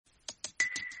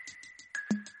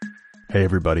Hey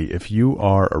everybody, if you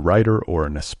are a writer or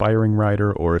an aspiring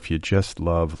writer, or if you just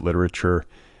love literature,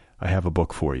 I have a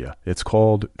book for you. It's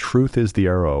called Truth is the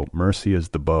Arrow, Mercy is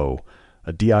the Bow,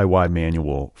 a DIY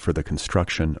manual for the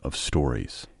construction of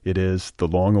stories. It is the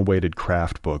long-awaited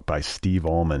craft book by Steve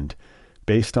Almond,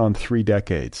 based on 3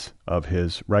 decades of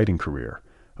his writing career,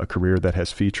 a career that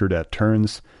has featured at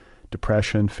turns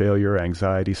depression, failure,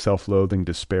 anxiety, self-loathing,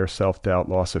 despair, self-doubt,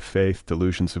 loss of faith,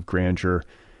 delusions of grandeur,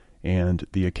 and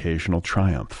the occasional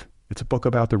triumph. It's a book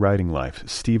about the writing life.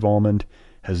 Steve Almond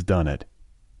has done it.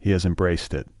 He has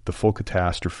embraced it, the full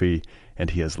catastrophe, and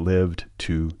he has lived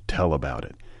to tell about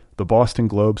it. The Boston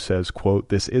Globe says, quote,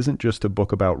 "This isn't just a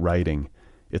book about writing,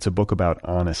 it's a book about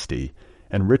honesty."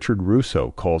 And Richard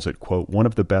Russo calls it, quote, "one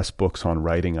of the best books on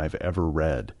writing I've ever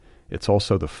read. It's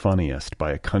also the funniest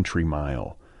by a country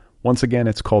mile." Once again,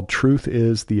 it's called Truth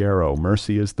is the Arrow,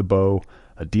 Mercy is the Bow,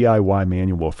 a DIY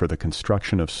manual for the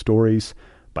construction of stories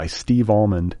by Steve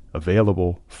Almond,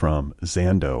 available from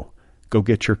Zando. Go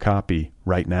get your copy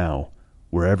right now,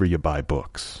 wherever you buy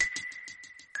books.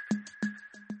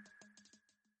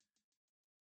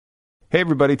 Hey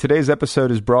everybody, today's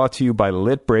episode is brought to you by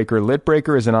Litbreaker.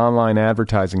 Litbreaker is an online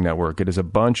advertising network. It is a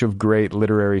bunch of great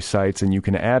literary sites, and you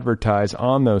can advertise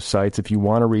on those sites if you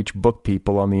want to reach book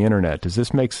people on the internet. Does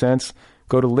this make sense?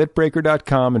 Go to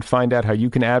litbreaker.com and find out how you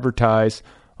can advertise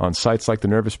on sites like The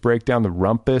Nervous Breakdown, The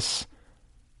Rumpus,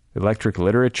 Electric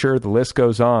Literature, the list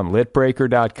goes on.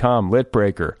 Litbreaker.com,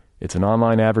 Litbreaker. It's an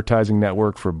online advertising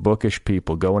network for bookish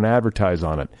people. Go and advertise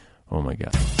on it. Oh my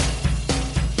God.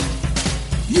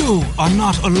 You are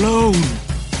not alone.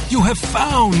 You have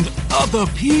found other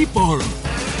people.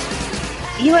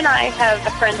 You and I have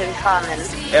a friend in common.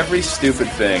 Every stupid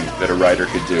thing that a writer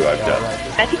could do, I've done.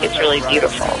 I think it's really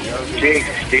beautiful.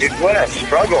 Jesus, dude, what a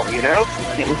struggle, you know?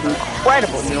 It was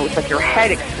incredible. You know, it's like your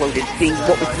head exploded seeing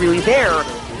what was really there.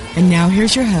 And now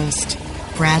here's your host,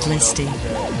 Brad Listy.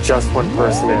 Just one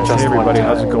person. Hey everybody,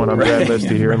 how's it going? I'm Brad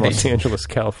Listy here in Los Angeles,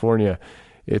 California.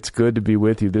 It's good to be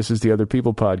with you. This is the Other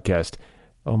People podcast.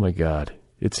 Oh my God,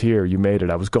 it's here. You made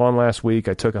it. I was gone last week.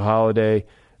 I took a holiday,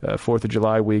 4th of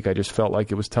July week. I just felt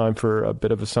like it was time for a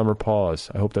bit of a summer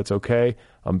pause. I hope that's okay.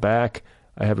 I'm back.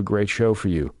 I have a great show for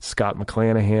you. Scott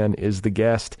McClanahan is the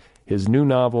guest. His new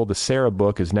novel, The Sarah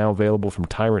Book, is now available from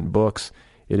Tyrant Books.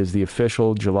 It is the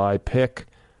official July pick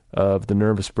of the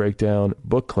Nervous Breakdown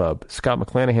Book Club. Scott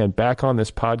McClanahan back on this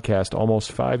podcast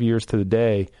almost 5 years to the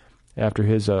day after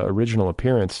his original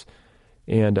appearance.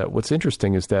 And what's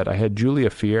interesting is that I had Julia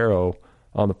Fierro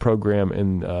on the program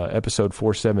in episode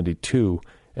 472,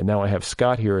 and now I have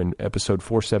Scott here in episode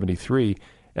 473.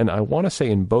 And I want to say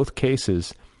in both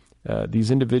cases, these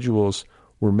individuals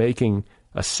were making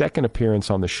a second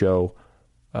appearance on the show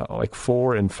like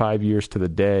 4 and 5 years to the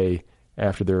day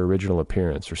after their original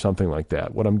appearance or something like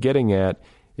that. What I'm getting at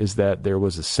is that there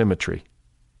was a symmetry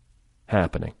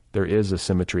happening. There is a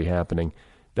symmetry happening.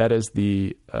 That is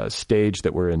the stage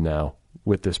that we're in now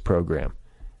with this program.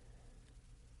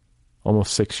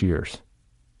 Almost 6 years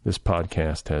this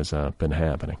podcast has been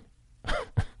happening.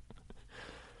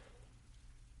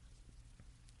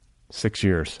 6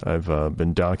 years I've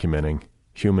been documenting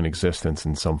human existence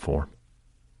in some form.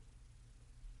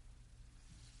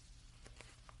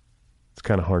 It's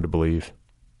kind of hard to believe.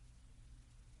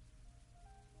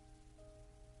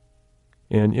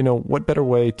 And, you know, what better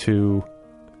way to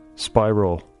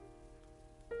spiral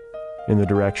in the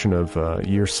direction of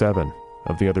year 7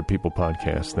 of the Other People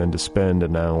podcast than to spend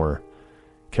an hour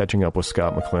catching up with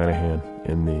Scott McClanahan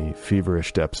in the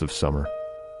feverish depths of summer.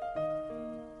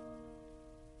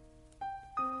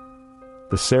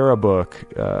 The Sarah Book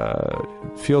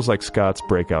feels like Scott's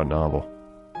breakout novel.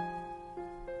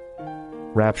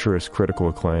 Rapturous critical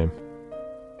acclaim.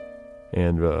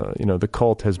 And, you know, the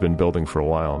cult has been building for a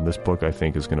while, and this book, I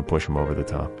think, is going to push him over the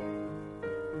top.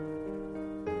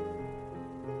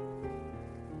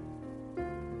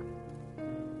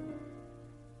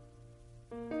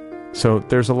 So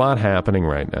there's a lot happening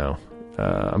right now.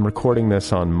 I'm recording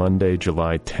this on Monday,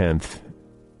 July 10th.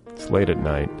 It's late at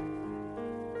night.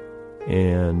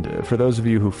 And for those of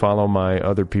you who follow my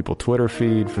Other People Twitter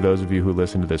feed, for those of you who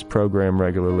listen to this program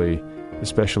regularly,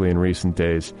 especially in recent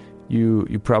days, you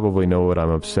probably know what I'm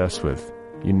obsessed with.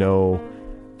 You know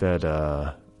that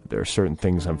there are certain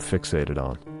things I'm fixated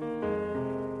on.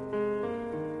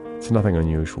 It's nothing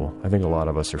unusual. I think a lot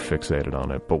of us are fixated on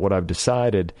it. But what I've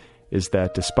decided is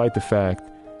that despite the fact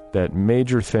that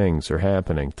major things are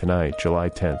happening tonight, July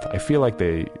 10th, I feel like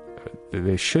they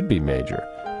should be major.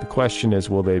 The question is,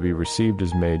 will they be received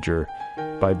as major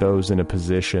by those in a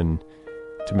position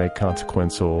to make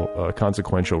consequential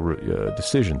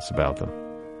decisions about them?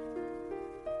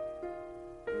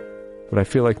 But I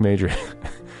feel like major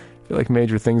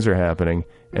things are happening.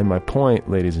 And my point,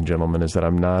 ladies and gentlemen, is that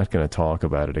I'm not going to talk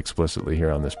about it explicitly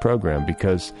here on this program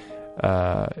because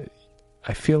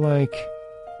I feel like,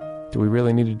 do we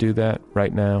really need to do that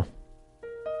right now?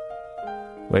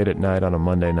 Late at night on a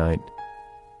Monday night.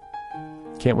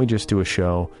 Can't we just do a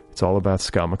show? It's all about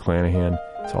Scott McClanahan.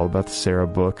 It's all about the Sarah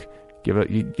book. Give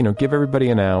everybody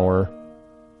an hour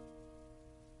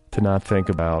to not think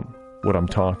about what I'm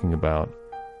talking about,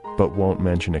 but won't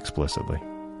mention explicitly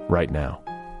right now.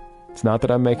 It's not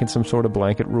that I'm making some sort of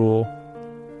blanket rule.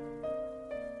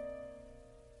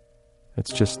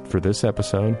 It's just for this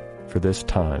episode, for this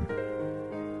time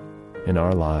in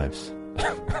our lives.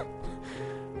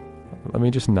 Let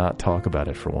me just not talk about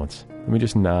it for once. Let me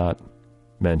just not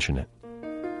mention it.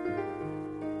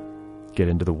 Get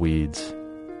into the weeds.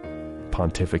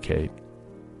 Pontificate.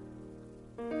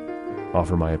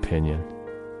 Offer my opinion.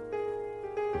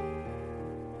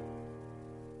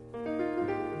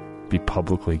 Be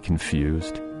publicly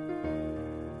confused.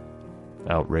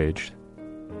 Outraged.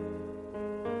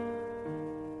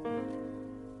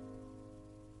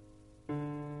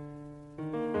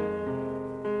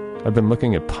 I've been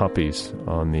looking at puppies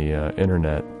on the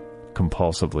internet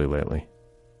compulsively lately.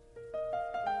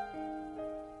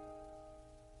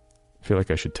 I feel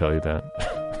like I should tell you that.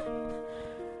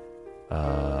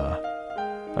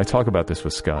 I talk about this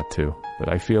with Scott too, but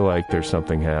I feel like there's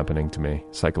something happening to me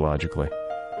psychologically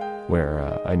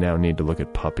where I now need to look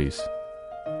at puppies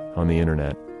on the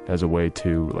internet as a way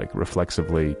to like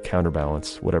reflexively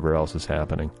counterbalance whatever else is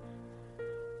happening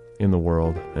in the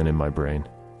world and in my brain.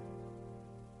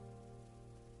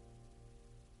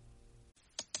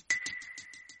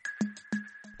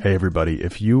 Hey everybody,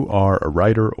 if you are a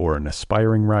writer or an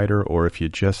aspiring writer, or if you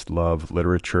just love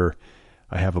literature,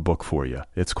 I have a book for you.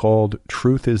 It's called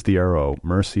Truth is the Arrow,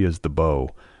 Mercy is the Bow,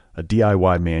 a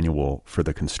DIY manual for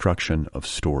the construction of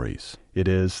stories. It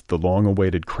is the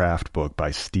long-awaited craft book by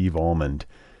Steve Almond,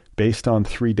 based on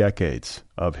 3 decades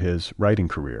of his writing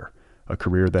career, a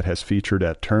career that has featured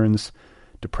at turns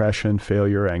depression,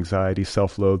 failure, anxiety,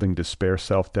 self-loathing, despair,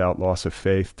 self-doubt, loss of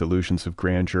faith, delusions of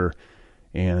grandeur,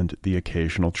 and the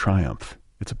occasional triumph.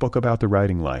 It's a book about the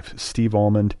writing life. Steve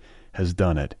Almond has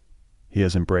done it. He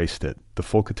has embraced it, the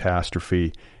full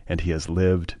catastrophe, and he has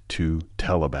lived to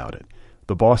tell about it.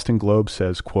 The Boston Globe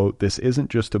says, quote, "This isn't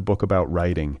just a book about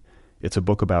writing, it's a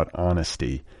book about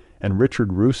honesty." And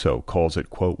Richard Russo calls it,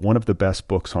 quote, "one of the best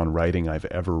books on writing I've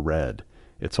ever read.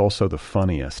 It's also the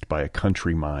funniest by a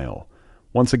country mile."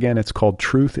 Once again, it's called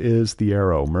Truth is the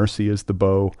Arrow, Mercy is the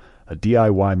Bow, a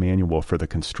DIY manual for the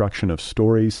construction of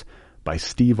stories by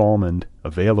Steve Almond,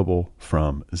 available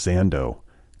from Zando.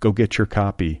 Go get your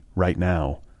copy right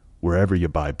now, wherever you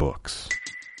buy books.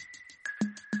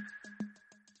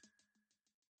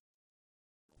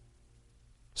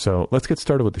 So let's get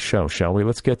started with the show, shall we?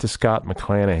 Let's get to Scott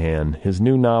McClanahan. His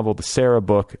new novel, The Sarah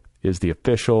Book, is the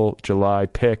official July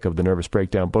pick of the Nervous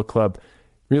Breakdown Book Club.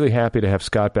 Really happy to have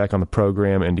Scott back on the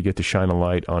program and to get to shine a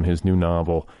light on his new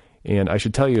novel. And I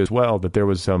should tell you as well that there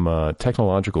was some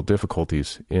technological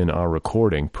difficulties in our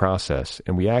recording process,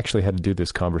 and we actually had to do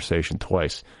this conversation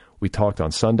twice. We talked on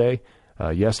Sunday,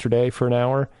 yesterday for an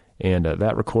hour, and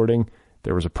that recording,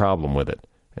 there was a problem with it.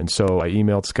 And so I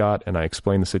emailed Scott and I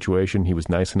explained the situation. He was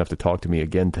nice enough to talk to me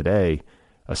again today,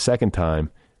 a second time,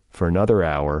 for another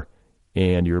hour,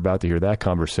 and you're about to hear that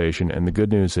conversation. And the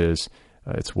good news is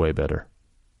it's way better.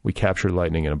 We captured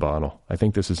lightning in a bottle. I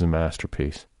think this is a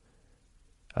masterpiece.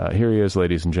 Here he is,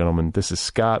 ladies and gentlemen. This is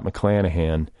Scott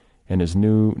McClanahan, and his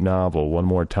new novel, one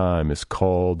more time, is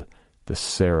called The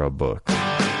Sarah Book.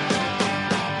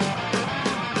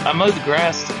 I mowed the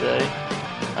grass today,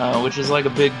 which is like a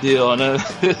big deal. I know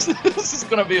this is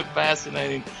going to be a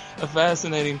fascinating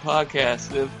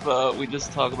podcast if we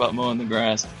just talk about mowing the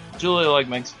grass. Julia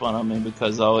makes fun of me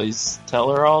because I always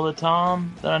tell her all the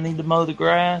time that I need to mow the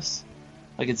grass.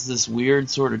 Like it's this weird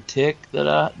sort of tick that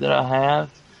I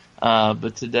have.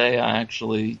 But today I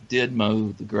actually did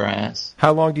mow the grass.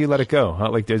 How long do you let it go?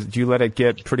 Do you let it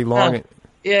get pretty long?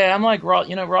 Yeah, I'm like Ross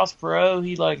Perot.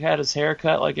 He had his hair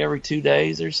cut every 2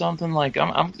 days or something.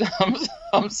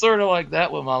 I'm sort of like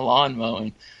that with my lawn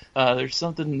mowing. There's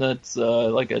something that's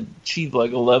achieved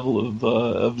a level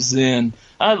of zen.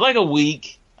 Like a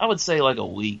week. I would say like a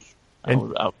week. I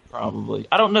would probably.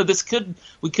 I don't know.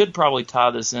 We could probably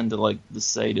tie this into the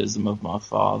sadism of my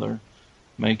father,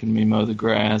 making me mow the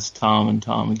grass time and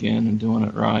time again and doing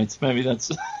it right. So maybe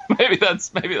that's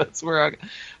where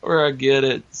I get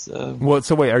it. So. Well,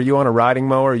 so wait, are you on a riding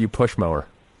mower or are you push mower?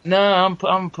 No,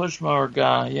 I'm a push mower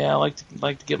guy. Yeah, I like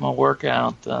to get my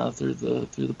workout through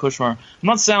the push mower. I'm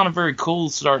not sounding very cool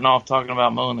starting off talking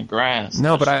about mowing the grass.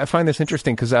 No, but I find this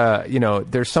interesting because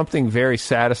there's something very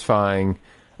satisfying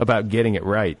about getting it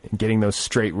right and getting those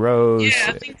straight rows. Yeah,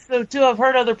 I think so too. I've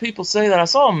heard other people say that. I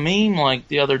saw a meme like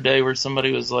the other day where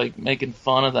somebody was like making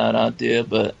fun of that idea,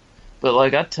 but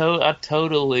like I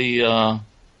totally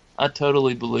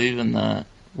believe in that.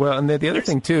 Well, and the other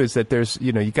thing too is that there's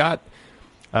you got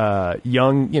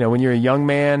young, when you're a young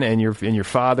man and your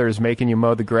father is making you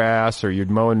mow the grass or you're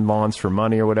mowing lawns for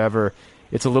money or whatever,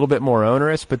 it's a little bit more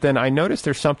onerous. But then I noticed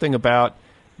there's something about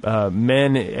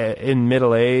men in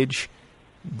middle age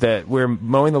that where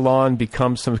mowing the lawn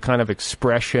becomes some kind of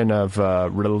expression of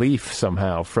relief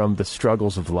somehow from the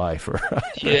struggles of life.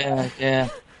 Yeah.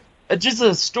 Just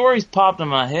the stories popped in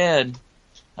my head.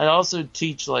 I also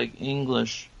teach like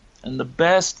English, and the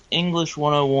best English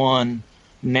 101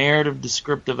 narrative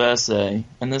descriptive essay,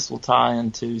 and this will tie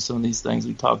into some of these things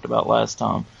we talked about last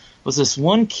time, was this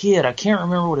one kid. I can't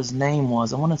remember what his name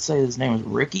was. I want to say his name was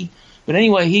Ricky. But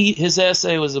anyway, his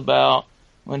essay was about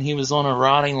when he was on a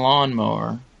riding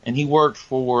lawnmower, and he worked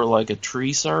for like a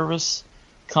tree service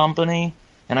company,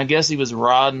 and I guess he was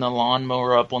riding the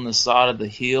lawnmower up on the side of the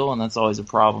hill, and that's always a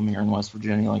problem here in West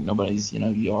Virginia. Like nobody's,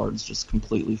 yard's just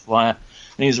completely flat.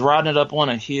 And he was riding it up on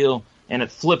a hill, and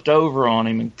it flipped over on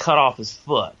him and cut off his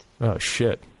foot. Oh,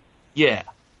 shit. Yeah.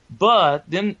 But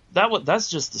then that's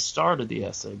just the start of the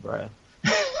essay, Brad.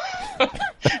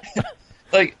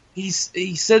 Like, he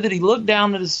said that he looked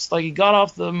down at he got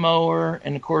off the mower,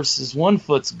 and of course his one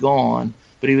foot's gone,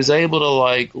 but he was able to,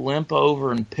 like, limp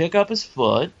over and pick up his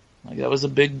foot. Like, that was a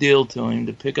big deal to him,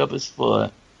 to pick up his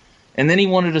foot. And then he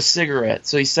wanted a cigarette,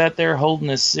 so he sat there holding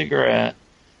his cigarette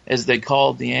as they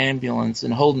called the ambulance,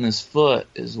 and holding his foot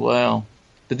as well.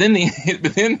 But then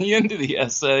the end of the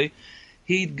essay,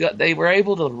 they were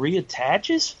able to reattach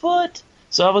his foot.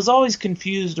 So I was always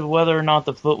confused of whether or not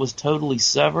the foot was totally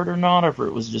severed or not, or if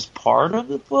it was just part of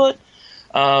the foot.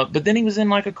 But then he was in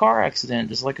like a car accident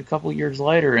just like a couple years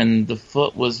later, and the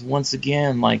foot was once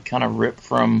again like kind of ripped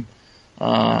from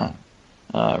the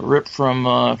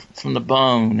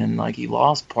bone, and like he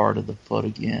lost part of the foot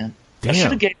again. Damn.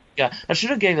 I should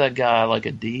have gave that guy like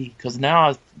a D, because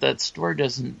now that story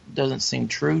doesn't seem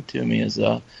true to me as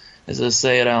I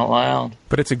say it out loud.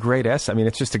 But it's a great essay. I mean,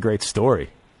 it's just a great story.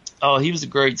 Oh, he was a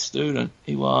great student.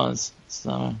 He was.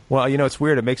 So. Well, it's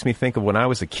weird. It makes me think of when I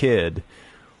was a kid.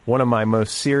 One of my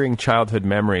most searing childhood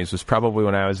memories was probably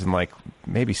when I was in like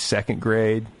maybe second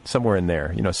grade, somewhere in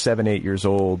there, 7, 8 years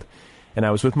old. And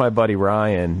I was with my buddy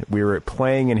Ryan. We were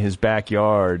playing in his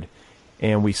backyard,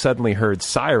 and we suddenly heard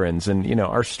sirens. And,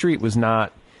 our street was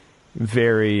not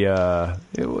very,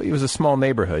 it was a small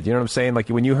neighborhood. You know what I'm saying? Like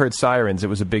when you heard sirens, it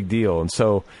was a big deal. And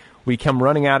so we come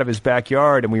running out of his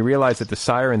backyard, and we realize that the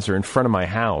sirens are in front of my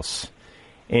house.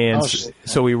 And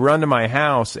so we run to my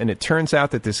house, and it turns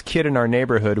out that this kid in our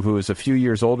neighborhood, who was a few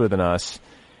years older than us,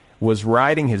 was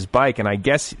riding his bike, and I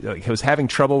guess he was having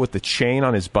trouble with the chain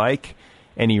on his bike,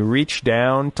 and he reached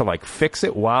down to like fix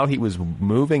it while he was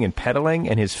moving and pedaling,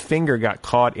 and his finger got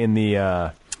caught in the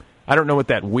I don't know what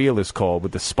that wheel is called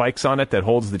with the spikes on it that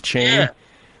holds the chain.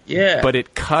 Yeah. But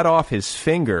it cut off his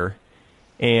finger.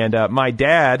 And my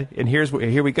dad, and here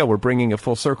we go. We're bringing it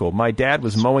full circle. My dad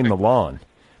was mowing the lawn.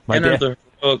 The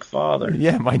heroic father.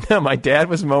 Yeah, my dad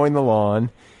was mowing the lawn,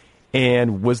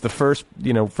 and was the first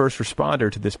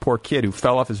responder to this poor kid who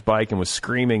fell off his bike and was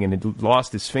screaming and had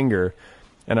lost his finger.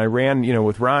 And I ran,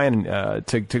 with Ryan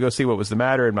to go see what was the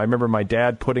matter. And I remember my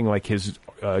dad putting like his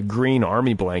green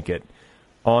army blanket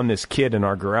on this kid in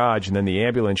our garage, and then the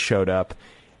ambulance showed up,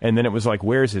 and then it was like,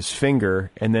 where's his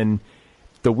finger? And then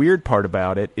the weird part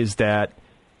about it is that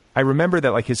I remember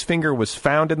that like his finger was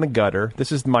found in the gutter.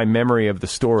 This is my memory of the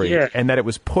story. Yeah. And that it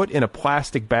was put in a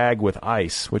plastic bag with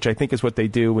ice, which I think is what they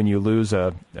do when you lose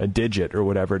a digit or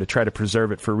whatever, to try to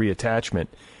preserve it for reattachment.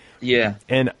 Yeah.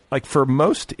 And like for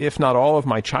most, if not all of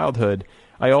my childhood,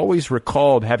 I always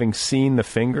recalled having seen the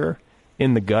finger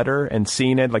in the gutter and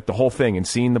seen it, like the whole thing, and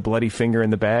seeing the bloody finger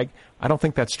in the bag. I don't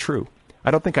think that's true.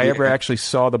 I don't think I ever actually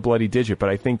saw the bloody digit, but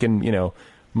I think in,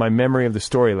 my memory of the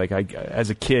story, like as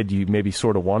a kid, you maybe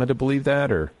sort of wanted to believe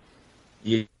that, or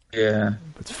yeah,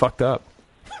 it's fucked up.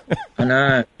 I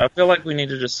know. I feel like we need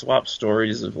to just swap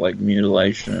stories of like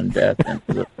mutilation and death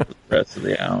into the rest of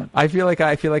the hour. I feel like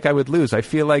I would lose. I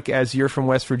feel like as you're from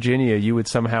West Virginia, you would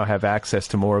somehow have access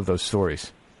to more of those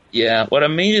stories. Yeah, what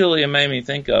immediately it made me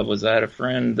think of was I had a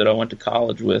friend that I went to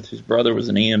college with whose brother was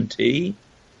an EMT,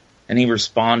 and he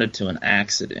responded to an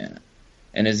accident.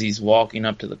 And as he's walking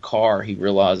up to the car, he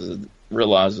realizes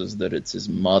that it's his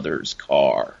mother's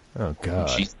car. Oh, God.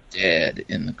 She's dead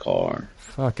in the car.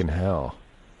 Fucking hell.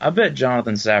 I bet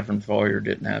Jonathan Safran Foer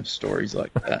didn't have stories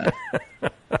like that.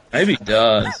 Maybe he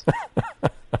does.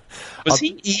 Was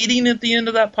he eating at the end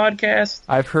of that podcast?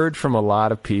 I've heard from a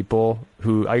lot of people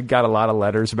who, I got a lot of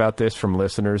letters about this from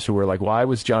listeners who were like, why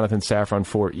was Jonathan Safran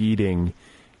Foer eating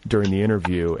during the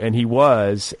interview? And he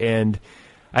was, and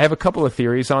I have a couple of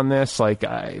theories on this. Like,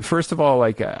 first of all,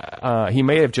 like, he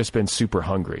may have just been super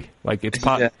hungry. Like, it's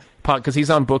because he's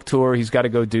on book tour, he's got to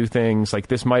go do things. Like,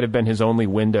 this might have been his only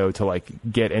window to like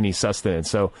get any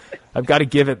sustenance. So I've got to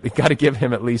give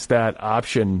him at least that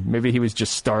option. Maybe he was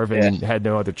just starving and had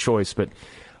no other choice. But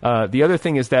the other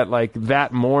thing is that, like,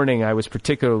 that morning I was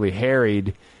particularly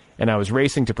harried, and I was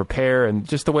racing to prepare, and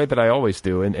just the way that I always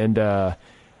do. And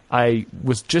I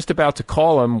was just about to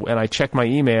call him, and I checked my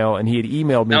email, and he had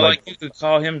emailed me. Now, like, you could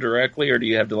call him directly, or do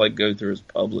you have to, like, go through his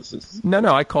publicist?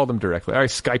 No, I called him directly. I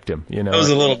Skyped him, you know. That was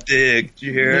a little dig. Did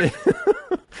you hear it?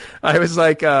 I was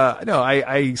like, I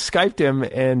Skyped him,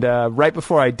 and right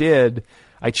before I did,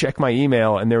 I checked my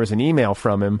email, and there was an email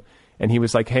from him, and he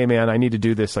was like, hey, man, I need to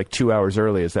do this, like, 2 hours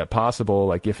early. Is that possible?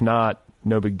 Like, if not,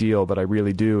 no big deal, but I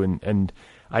really do. And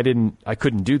I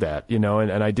couldn't do that, you know,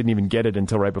 and I didn't even get it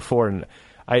until right before. And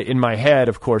in my head,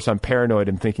 of course, I'm paranoid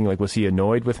and thinking, like, was he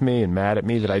annoyed with me and mad at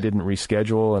me that I didn't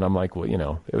reschedule? And I'm like, well, you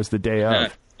know, it was the day of. Well,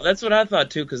 that's what I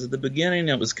thought, too, because at the beginning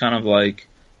it was kind of like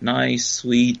nice,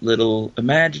 sweet, little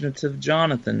imaginative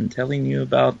Jonathan telling you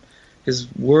about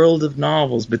his world of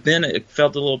novels. But then it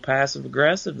felt a little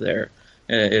passive-aggressive there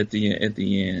at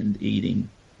the end, eating.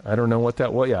 I don't know what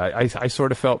that was. Yeah, I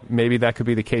sort of felt maybe that could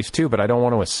be the case too, but I don't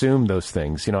want to assume those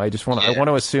things. You know, I want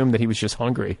to assume that he was just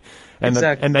hungry, and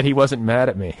that he wasn't mad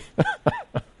at me.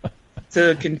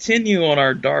 To continue on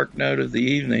our dark note of the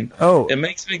evening, it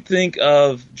makes me think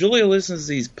of Julia listens to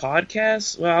these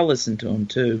podcasts. Well, I listen to them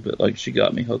too, but like she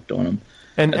got me hooked on them.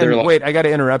 And wait, I got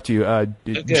to interrupt you.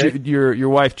 Okay. Your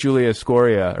wife Juliet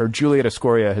Escoria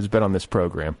has been on this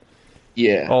program.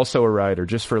 Yeah, also a writer.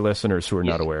 Just for listeners who are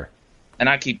not aware. And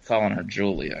I keep calling her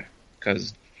Julia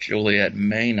because Juliet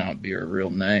may not be her real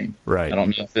name. Right. I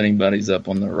don't know if anybody's up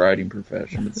on the writing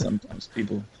profession, but sometimes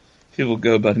people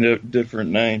go by different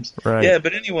names. Right. Yeah,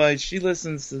 but anyway, she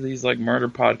listens to these like murder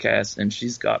podcasts, and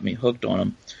she's got me hooked on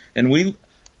them. And we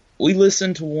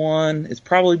listened to one. It's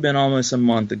probably been almost a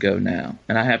month ago now,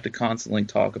 and I have to constantly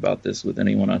talk about this with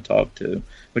anyone I talk to,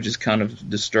 which is kind of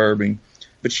disturbing.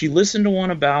 But she listened to one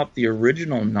about the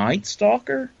original Night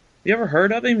Stalker. You ever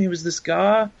heard of him? He was this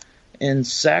guy in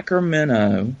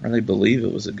Sacramento, or they believe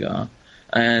it was a guy,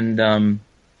 and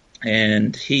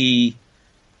he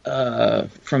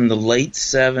from the late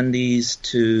 70s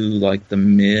to like the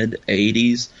mid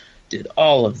 80s did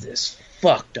all of this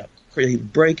fucked up.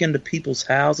 He'd break into people's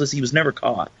houses. He was never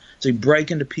caught, so he'd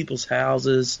break into people's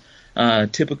houses.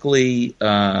 Typically,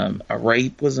 a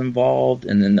rape was involved,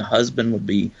 and then the husband would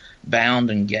be bound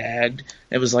and gagged.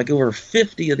 It was like over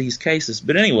 50 of these cases.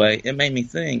 But anyway, it made me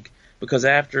think, because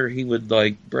after he would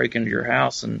like break into your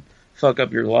house and fuck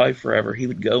up your life forever, he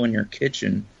would go in your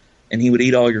kitchen and he would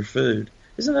eat all your food.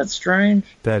 Isn't that strange?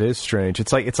 That is strange.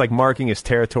 It's like marking his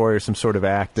territory or some sort of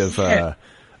act of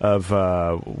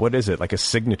what is it, like a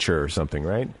signature or something,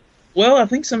 right? Well, I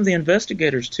think some of the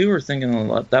investigators too are thinking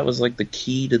that was like the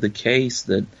key to the case,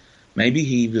 that maybe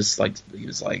he was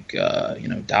diabetic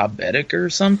or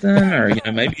something, or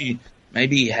maybe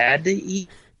he had to eat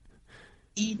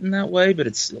in that way. But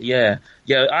it's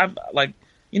I've like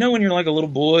when you're like a little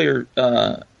boy or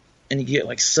and you get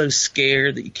like so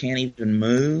scared that you can't even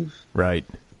move. Right.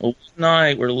 Well, one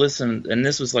night we're listening, and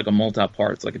this was like a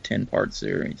multi-part, it's like a 10-part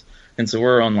series, and so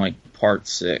we're on like part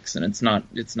 6, and it's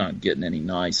not getting any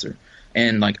nicer.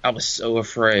 And like I was so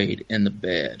afraid in the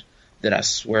bed that I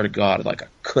swear to God, like I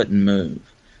couldn't move.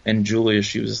 And Julia,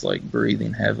 she was like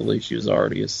breathing heavily. She was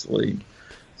already asleep.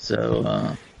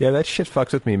 So yeah, that shit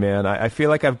fucks with me, man. I feel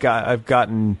like I've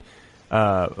gotten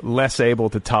less able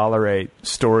to tolerate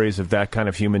stories of that kind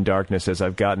of human darkness as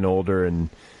I've gotten older. And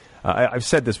I've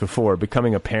said this before.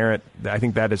 Becoming a parent, I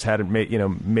think that has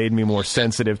made me more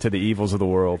sensitive to the evils of the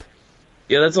world.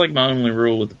 Yeah, that's like my only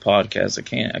rule with the podcast.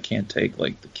 I can't take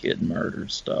like the kid murder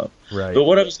stuff. Right. But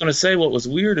what I was going to say, what was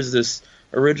weird is this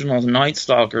original Night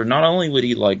Stalker. Not only would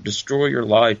he like destroy your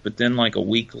life, but then like a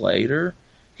week later,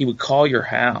 he would call your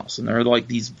house, and there are like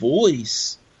these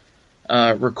voice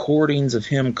recordings of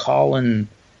him calling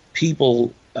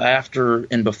people after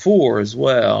and before as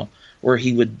well, where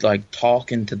he would like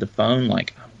talk into the phone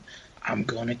like, "I'm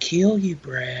gonna kill you,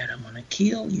 Brad. I'm gonna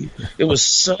kill you." It's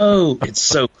so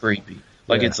creepy.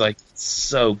 Like, It's like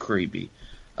so creepy.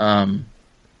 But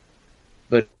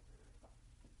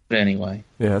anyway.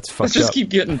 Yeah, it's fucked Let's just up. keep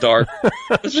getting dark.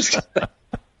 Let's just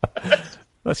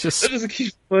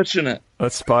keep pushing it.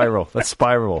 Let's spiral.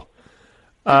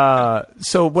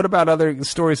 So what about other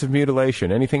stories of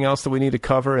mutilation? Anything else that we need to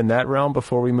cover in that realm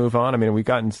before we move on? I mean, we've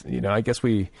gotten, I guess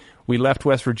we left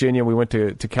West Virginia, we went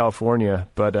to California,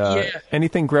 but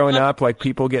anything growing up, like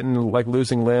people getting, like,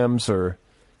 losing limbs or...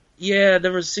 Yeah,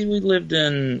 we lived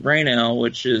in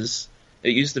Raynell,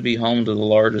 it used to be home to the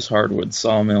largest hardwood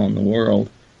sawmill in the world.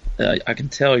 I can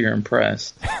tell you're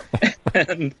impressed.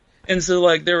 And so,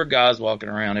 like, there were guys walking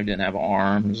around who didn't have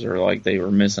arms, or, like, they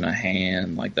were missing a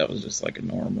hand. Like, that was just, like, a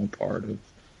normal part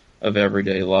of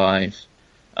everyday life.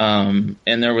 And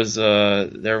there was a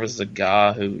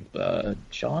guy who,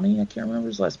 Johnny, I can't remember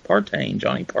his last,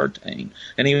 Johnny Partain.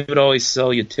 And he would always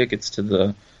sell you tickets to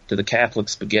the Catholic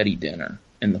spaghetti dinner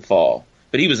in the fall.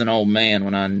 But he was an old man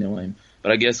when I knew him.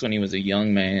 But I guess when he was a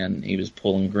young man, he was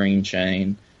pulling green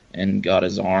chain and got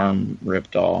his arm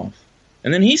ripped off.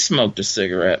 And then he smoked a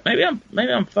cigarette. Maybe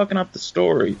I'm fucking up the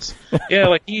stories. Yeah,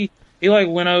 like he like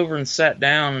went over and sat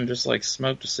down and just like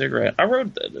smoked a cigarette. I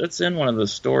wrote it's in one of the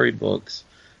storybooks.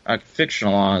 I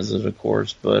fictionalized it, of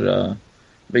course, but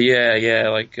yeah,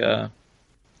 like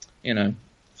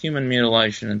human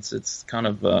mutilation. It's kind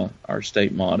of our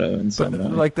state motto in some way.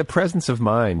 Like the presence of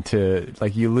mind to,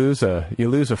 like, you lose a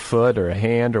foot or a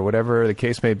hand or whatever the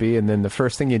case may be, and then the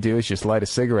first thing you do is just light a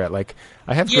cigarette. Like,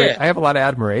 I have a lot of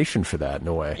admiration for that in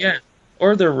a way. Yeah.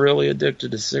 Or they're really addicted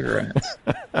to cigarettes.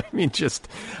 I mean,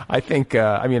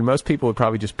 most people would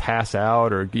probably just pass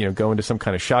out or, go into some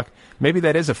kind of shock. Maybe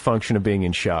that is a function of being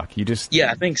in shock.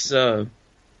 Yeah, I think so.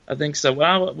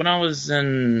 When I was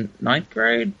in 9th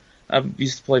grade, I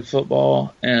used to play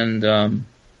football and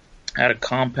had a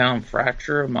compound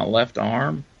fracture of my left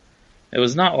arm. It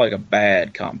was not like a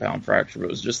bad compound fracture, but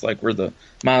it was just like where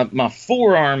my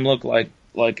forearm looked like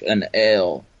an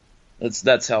L.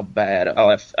 That's how bad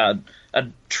I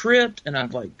tripped, and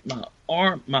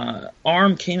my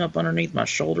arm came up underneath my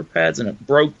shoulder pads, and it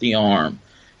broke the arm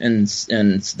in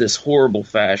this horrible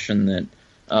fashion that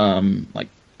like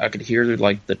I could hear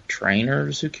like the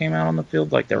trainers who came out on the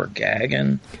field, like they were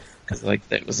gagging. Because like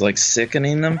it was like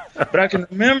sickening them, but I can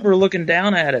remember looking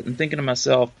down at it and thinking to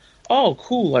myself, "Oh,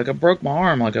 cool! Like I broke my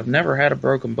arm. Like I've never had a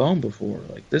broken bone before.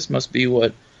 Like this must be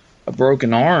what a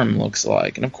broken arm looks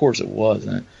like." And of course, it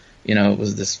wasn't. It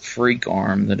was this freak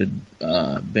arm that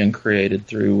had been created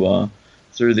through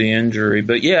the injury.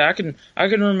 But yeah, I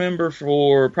can remember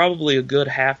for probably a good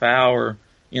half hour.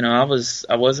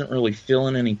 I wasn't really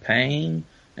feeling any pain,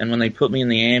 and when they put me in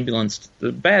the ambulance,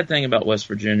 the bad thing about West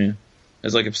Virginia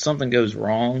is, like, if something goes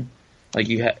wrong, like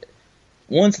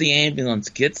once the ambulance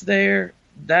gets there,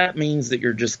 that means that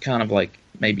you're just kind of like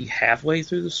maybe halfway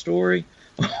through the story,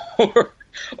 or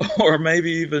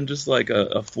maybe even just like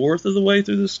a fourth of the way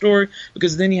through the story,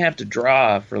 because then you have to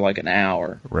drive for like an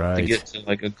hour to get to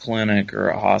like a clinic or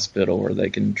a hospital where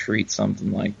they can treat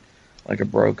something like a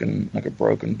broken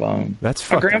bone. That's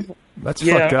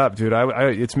fucked up, dude.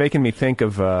 It's making me think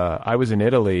of I was in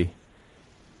Italy.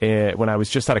 When I was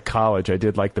just out of college, I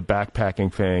did like the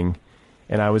backpacking thing,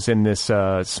 and I was in this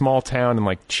small town in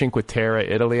like Cinque Terre,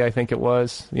 Italy, I think it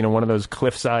was. One of those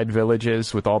cliffside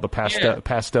villages with all the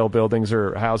pastel buildings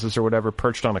or houses or whatever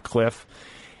perched on a cliff.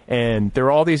 And there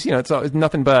were all these, it's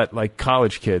nothing but like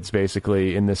college kids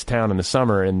basically in this town in the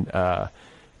summer. And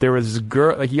there was this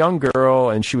girl, like young girl,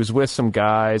 and she was with some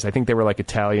guys. I think they were like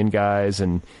Italian guys,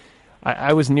 and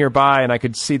I was nearby, and I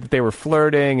could see that they were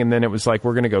flirting, and then it was like,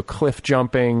 we're going to go cliff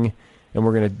jumping, and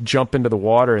we're going to jump into the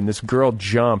water, and this girl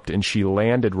jumped, and she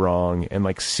landed wrong, and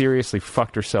like seriously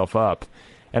fucked herself up.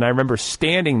 And I remember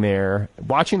standing there,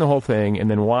 watching the whole thing, and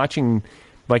then watching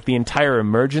like the entire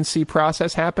emergency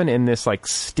process happen in this like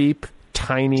steep,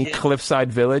 tiny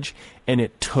cliffside village, and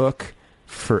it took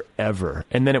forever.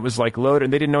 And then it was like loaded,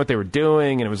 and they didn't know what they were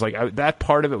doing, and it was like that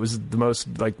part of it was the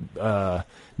most like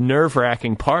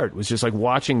nerve-wracking part, was just like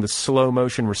watching the slow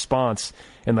motion response,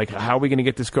 and like, how are we going to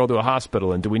get this girl to a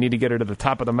hospital, and do we need to get her to the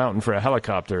top of the mountain for a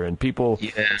helicopter, and people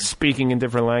speaking in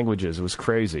different languages. It was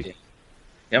crazy.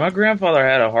 Yeah, my grandfather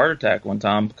had a heart attack one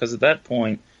time because at that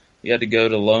point you had to go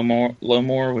to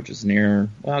Lowmore, which is near,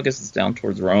 well, I guess it's down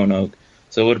towards Roanoke,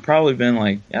 so it would have probably been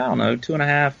like, I don't know,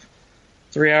 2.5,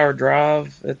 3-hour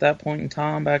drive at that point in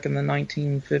time back in the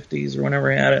 1950s or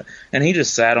whenever he had it. And he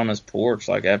just sat on his porch,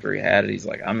 like after he had it, he's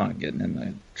like, I'm not getting in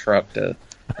the truck or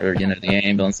the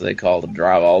ambulance that they called to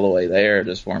drive all the way there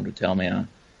just for him to tell me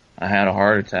I had a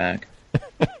heart attack.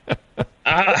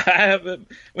 I haven't,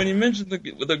 when you mentioned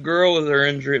the girl with her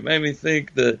injury, it made me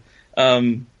think that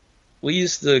we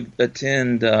used to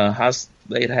attend,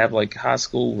 they'd have like high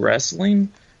school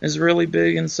wrestling is really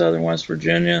big in southern West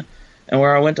Virginia. And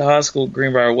where I went to high school,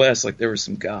 Greenbrier West, like there were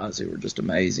some guys who were just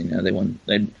amazing.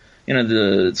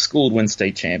 The school would win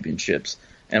state championships.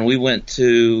 And we went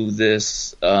to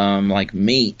this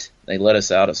meet. They let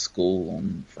us out of school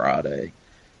on Friday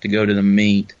to go to the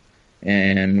meet.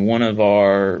 And one of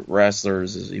our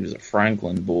wrestlers, he was a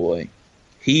Franklin boy.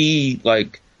 He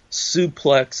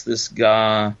suplexed this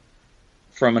guy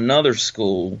from another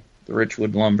school, the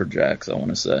Richwood Lumberjacks, I want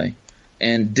to say,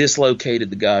 and dislocated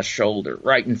the guy's shoulder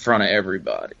right in front of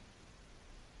everybody.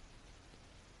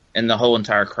 And the whole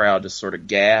entire crowd just sort of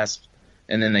gasped,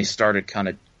 and then they started kind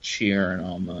of cheering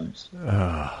almost.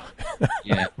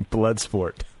 Yeah. Blood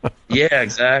sport. Yeah,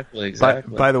 exactly.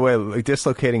 By the way,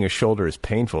 dislocating a shoulder is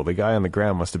painful. The guy on the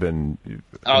ground must have been...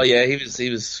 Oh, yeah, he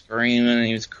was screaming,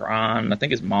 he was crying. I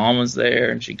think his mom was there,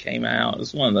 and she came out. It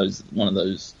was one of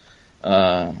those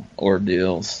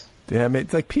ordeals. Yeah, I mean,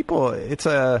 it's like people...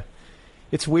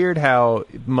 It's weird how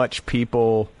much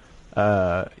people,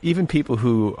 even people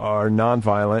who are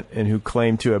nonviolent and who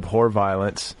claim to abhor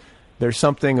violence, there's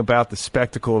something about the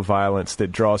spectacle of violence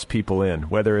that draws people in.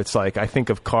 Whether it's I think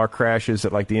of car crashes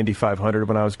at the Indy 500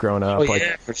 when I was growing up. Oh,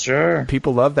 yeah, for sure.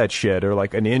 People love that shit. Or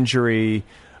an injury,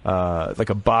 like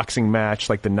a boxing match,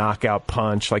 like the knockout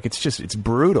punch. It's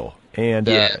brutal. And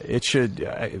it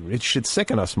should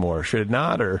sicken us more, should it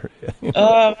not? Or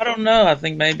I don't know. I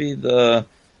think maybe the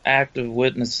act of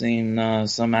witnessing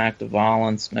some act of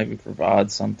violence maybe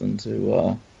provides something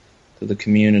to the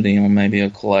community on maybe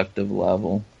a collective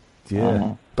level.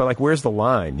 Yeah, but where's the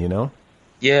line?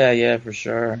 Yeah, for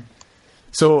sure.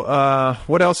 So,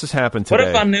 what else has happened today?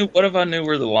 What if I knew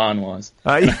where the line was?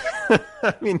 I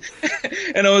mean,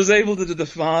 and I was able to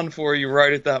define for you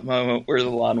right at that moment where the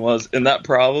line was, and that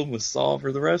problem was solved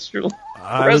for the rest of your life.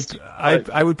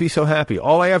 I would be so happy.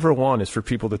 All I ever want is for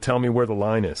people to tell me where the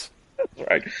line is. That's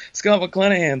right. Scott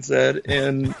McClanahan said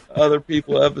in Other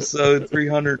People episode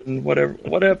 300 and whatever.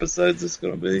 What episode is this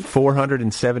going to be?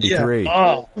 473. Yeah.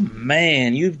 Oh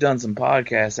man, you've done some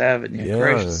podcasts, haven't you?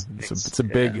 Yeah,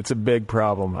 it's a big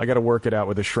problem. I got to work it out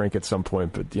with a shrink at some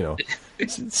point, but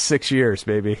it's 6 years,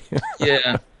 baby.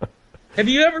 Yeah. Have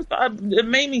you ever thought? It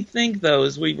made me think though,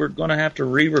 as we were going to have to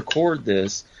re-record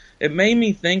this. It made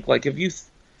me think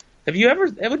have you ever,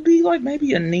 it would be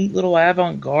maybe a neat little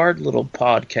avant-garde little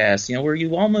podcast, where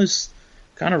you almost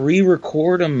kind of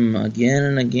re-record them again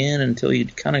and again until you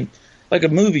kind of, like a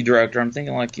movie director, I'm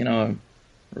thinking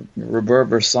Robert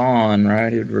Bresson,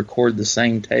 right? He would record the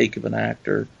same take of an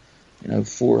actor,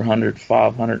 400,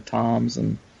 500 times.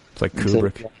 And it's like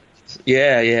Kubrick.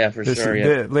 Yeah, for sure.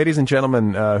 Yeah. Ladies and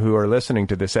gentlemen who are listening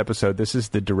to this episode, this is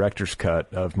the director's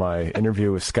cut of my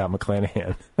interview with Scott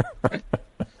McClanahan.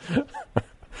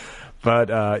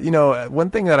 But, one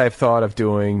thing that I've thought of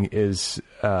doing is,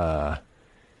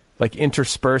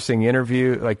 interspersing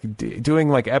interview,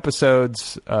 doing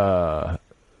episodes, during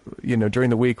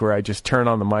the week where I just turn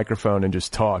on the microphone and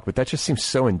just talk. But that just seems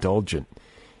so indulgent.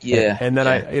 Yeah. And then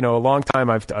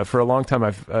for a long time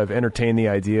I've entertained the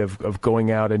idea of going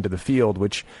out into the field,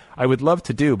 which I would love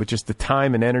to do, but just the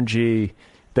time and energy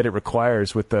that it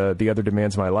requires with the other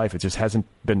demands of my life, it just hasn't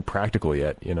been practical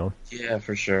yet, Yeah,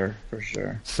 for sure.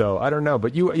 So I don't know,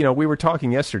 but we were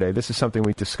talking yesterday. This is something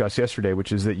we discussed yesterday,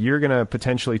 which is that you're going to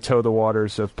potentially tow the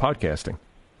waters of podcasting.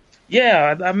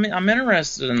 Yeah, I'm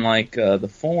interested in the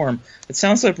form. It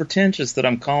sounds so pretentious that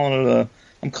I'm calling it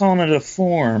a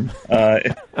form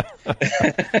at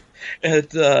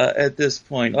this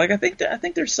point. I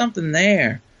think there's something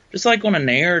there, just on a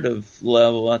narrative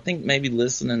level. I think maybe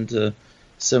listening to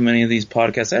so many of these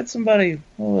podcasts. I had somebody,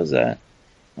 what was that?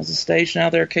 There was a station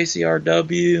out there,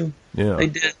 KCRW. Yeah. They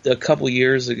did a couple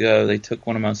years ago. They took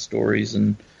one of my stories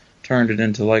and turned it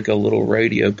into a little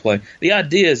radio play. The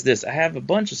idea is this: I have a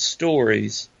bunch of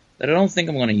stories that I don't think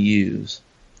I'm going to use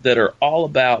that are all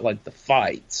about the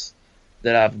fights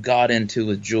that I've got into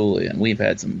with Julia, and we've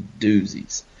had some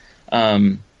doozies.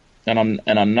 And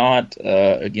I'm not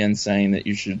again saying that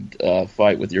you should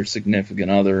fight with your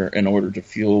significant other in order to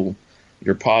fuel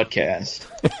your podcast.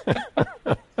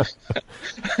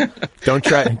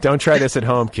 Don't try this at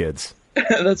home, kids.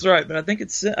 That's right, but I think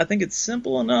it's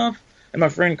simple enough. And my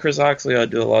friend Chris Oxley, I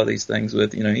do a lot of these things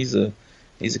with. He's a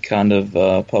kind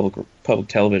of public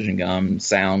television guy,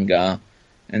 sound guy,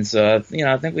 and so I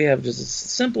think we have just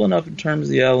simple enough in terms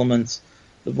of the elements,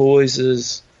 the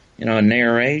voices, a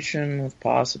narration with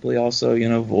possibly also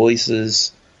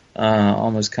voices,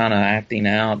 almost kind of acting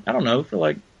out. I don't know,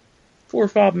 for 4 or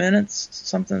 5 minutes,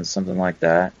 something like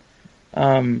that.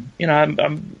 I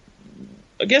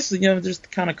guess just the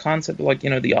kind of concept of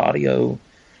the audio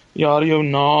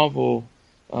novel.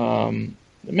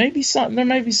 there may be something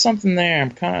there. It's something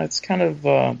that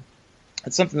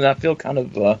I feel kind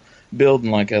of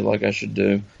building like I should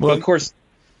do. Well, but of course,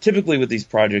 typically with these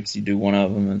projects, you do one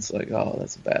of them, and it's like, oh,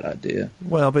 that's a bad idea.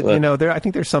 Well, but I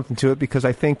think there's something to it, because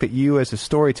I think that you as a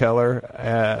storyteller,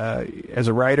 as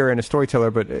a writer and a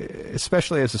storyteller, but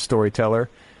especially as a storyteller,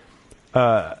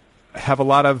 have a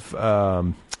lot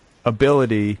of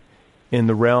ability in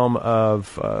the realm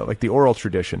of like the oral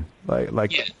tradition,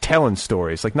 like telling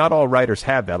stories. Like, not all writers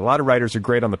have that. A lot of writers are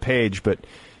great on the page, but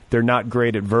they're not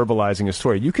great at verbalizing a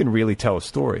story. You can really tell a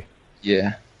story.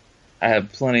 Yeah. I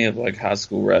have plenty of like high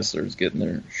school wrestlers getting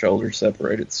their shoulders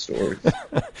separated stories.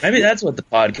 Maybe that's what the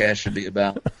podcast should be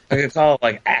about. I could call it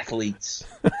like athletes.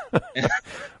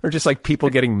 Or just like people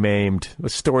getting maimed, the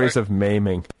stories of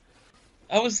maiming.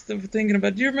 I was thinking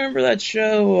about, do you remember that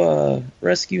show,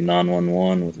 Rescue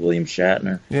 911 with William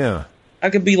Shatner? Yeah. I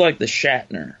could be like the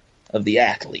Shatner of the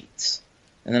athletes.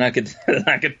 And then I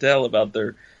could tell about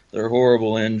their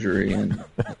horrible injury and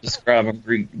describe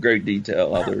in great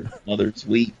detail how their mothers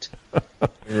wept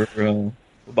for the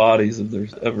bodies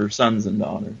of her sons and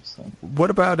daughters. So. What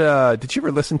about, did you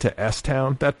ever listen to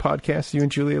S-Town, that podcast you and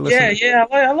Julia listened to? Yeah,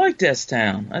 I liked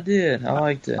S-Town. I did. I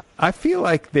liked it. I feel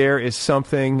like there is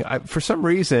something, for some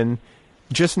reason,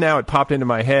 just now it popped into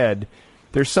my head,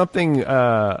 there's something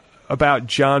about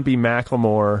John B.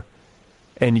 McLemore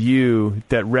and you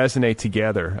that resonate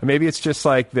together. Maybe it's just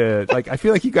like I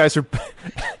feel like you guys are,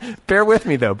 bear with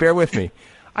me.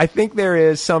 I think there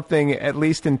is something, at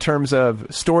least in terms of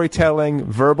storytelling,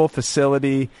 verbal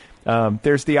facility.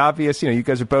 There's the obvious, you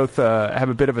guys are both, have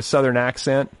a bit of a Southern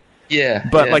accent. Yeah.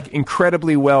 But like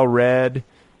incredibly well read.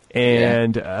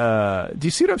 And, do you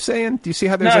see what I'm saying? Do you see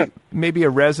how there's maybe a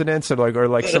resonance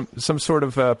or some sort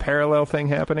of parallel thing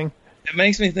happening? It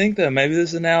makes me think that maybe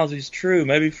this analogy is true.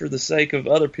 Maybe for the sake of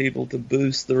other people to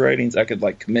boost the ratings, I could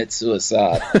commit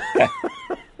suicide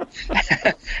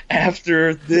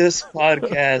after this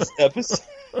podcast episode.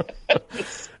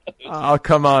 I'll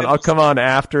come on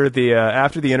after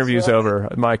the interview's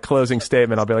over. My closing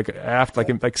statement, I'll be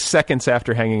like seconds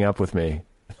after hanging up with me.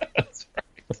 That's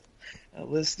right.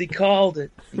 At least he called it.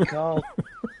 He called.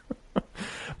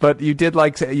 But you did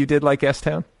like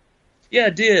S-Town? Yeah, I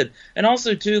did. And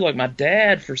also, too, my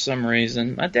dad, for some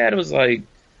reason, my dad was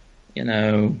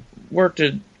worked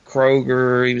at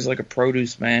Kroger. He was a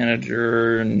produce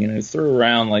manager and, threw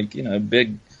around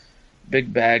big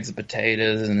bags of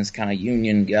potatoes and this kind of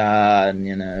union guy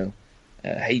and,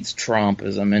 hates Trump,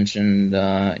 as I mentioned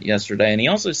yesterday. And he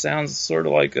also sounds sort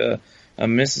of like a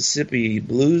Mississippi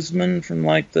bluesman from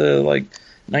the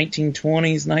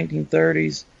 1920s,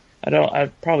 1930s. I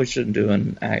probably shouldn't do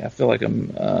an act. I feel like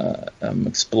I'm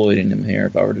exploiting him here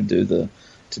if I were to do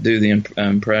the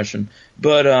impression.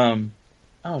 But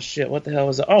oh shit, what the hell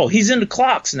was that? Oh, he's into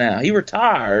clocks now. He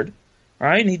retired,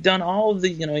 right? And he'd done all of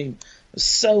the, he was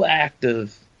so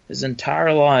active his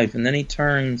entire life, and then he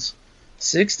turns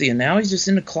 60, and now he's just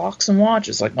into clocks and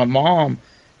watches. Like my mom,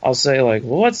 I'll say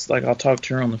well, I'll talk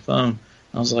to her on the phone.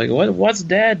 I was like, what's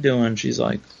Dad doing? She's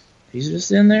like, he's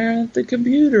just in there at the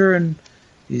computer and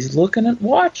he's looking at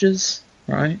watches,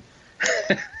 right?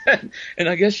 And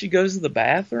I guess she goes to the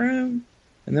bathroom,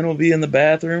 and then we'll be in the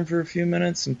bathroom for a few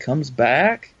minutes and comes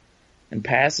back and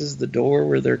passes the door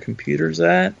where their computer's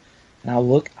at. And I'll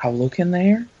look in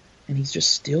there, and he's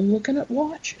just still looking at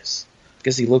watches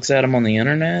because he looks at them on the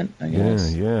internet, I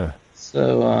guess. Yeah.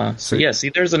 So yeah, see,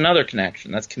 there's another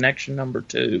connection. That's connection number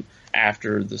 2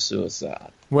 after the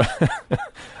suicide. Well,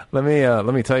 let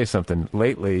me tell you something.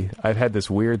 Lately, I've had this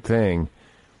weird thing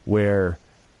where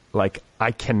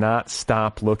I cannot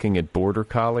stop looking at border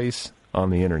collies on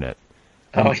the internet.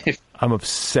 I'm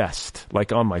obsessed.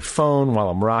 On my phone while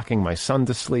I'm rocking my son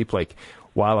to sleep,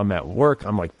 while I'm at work,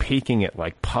 I'm peeking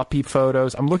at puppy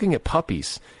photos. I'm looking at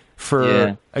puppies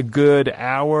for a good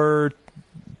hour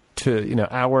to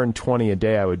hour and 20 a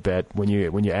day, I would bet, when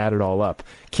you add it all up.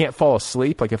 Can't fall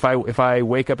asleep. If I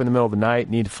wake up in the middle of the night,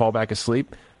 need to fall back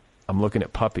asleep, I'm looking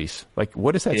at puppies.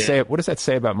 What does that say? What does that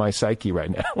say about my psyche right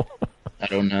now? I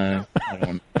don't know.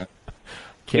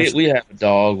 We have a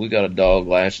dog. We got a dog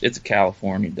it's a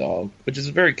California dog, which is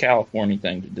a very California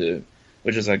thing to do,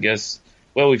 which is, I guess,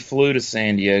 we flew to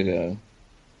San Diego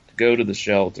to go to the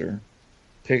shelter,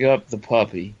 pick up the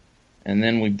puppy, and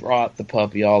then we brought the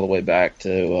puppy all the way back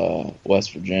to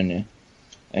West Virginia.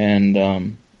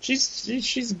 And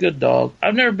she's a good dog.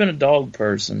 I've never been a dog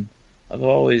person. I've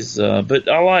always, but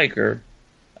I like her.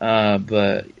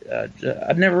 But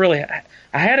I've never really.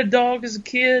 I had a dog as a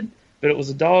kid, but it was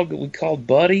a dog that we called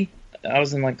Buddy. I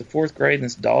was in the 4th grade, and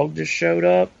this dog just showed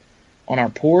up on our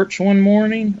porch one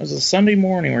morning. It was a Sunday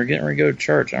morning. We were getting ready to go to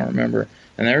church. I remember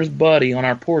And there's Buddy on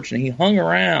our porch, and he hung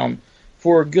around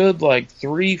for a good, like,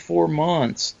 3-4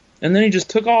 months, and then he just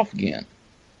took off again.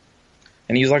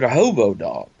 And he was like a hobo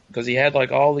dog, because he had,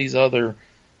 like, all these other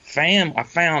I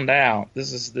found out,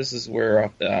 this is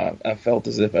where I felt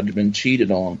as if I'd been cheated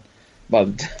on by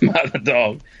the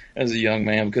dog as a young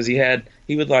man, because he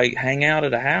would, like, hang out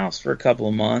at a house for a couple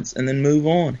of months and then move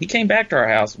on. He came back to our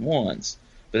house once,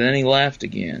 but then he left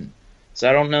again. So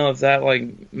I don't know if that,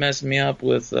 like, messed me up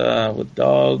with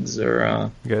dogs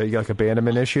or... You got like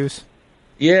abandonment issues?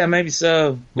 Yeah, maybe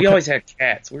so. We always had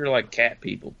cats. We were like cat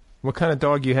people. What kind of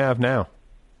dog you have now?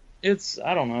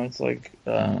 I don't know. It's like,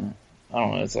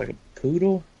 it's like a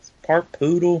poodle. It's part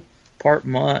poodle, part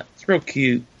mutt. It's real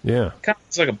cute. Yeah. Kind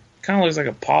of looks like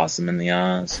a possum in the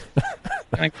eyes.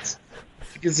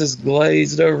 She gets this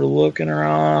glazed over look in her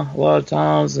eye a lot of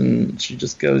times, and she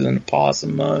just goes into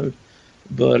possum mode.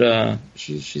 But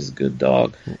she's a good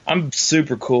dog. I'm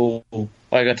super cool.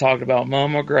 Like, I talked about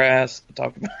mowing my grass.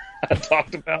 I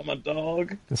talked about my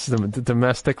dog. This is the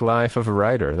domestic life of a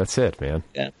writer. That's it, man.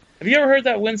 Yeah. Have you ever heard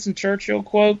that Winston Churchill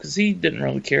quote? Because he didn't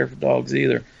really care for dogs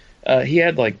either. He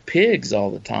had, like, pigs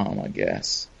all the time, I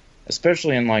guess,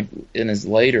 especially in his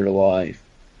later life.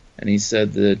 And he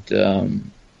said that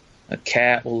a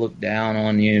cat will look down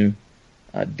on you,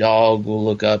 a dog will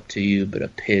look up to you, but a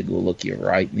pig will look you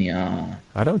right in the eye.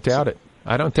 I don't doubt it.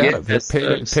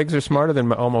 Pigs are smarter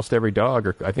than almost every dog,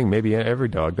 or I think maybe every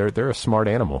dog. They're a smart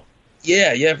animal.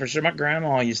 Yeah, for sure. My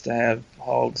grandma used to have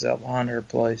hogs out behind her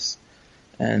place.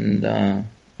 And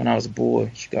when I was a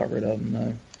boy, she got rid of them,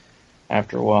 though,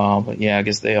 after a while. But, yeah, I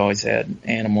guess they always had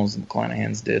animals, and the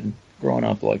Clanahans did, growing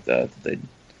up like that.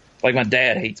 Like, my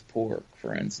dad hates pork,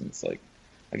 for instance. Like,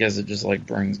 I guess it just, like,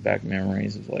 brings back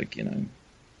memories of, like,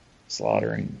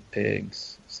 slaughtering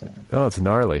pigs. So. Oh, it's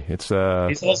gnarly. It's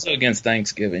He's also against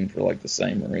Thanksgiving for, like, the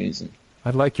same reason.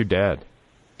 I'd like your dad.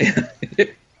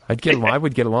 I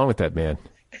would get along with that man.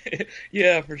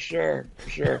 Yeah, for sure.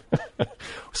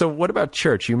 So what about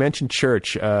church? You mentioned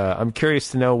church. I'm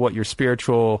curious to know what your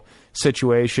spiritual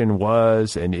situation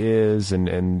was and is,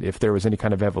 and if there was any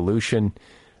kind of evolution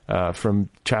from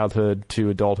childhood to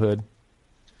adulthood.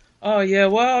 Oh, yeah.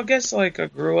 Well, I guess, like, I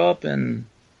grew up in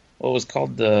what was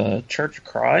called the Church of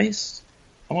Christ.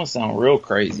 I want to sound real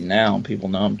crazy now. People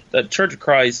know them. That Church of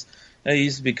Christ, it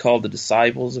used to be called the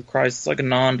Disciples of Christ. It's like a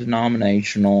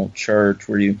non-denominational church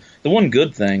where the one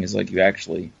good thing is, like, you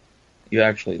actually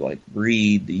like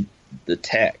read the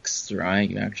text, right?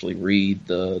 You actually read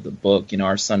the book.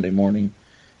 Our Sunday morning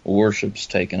worship's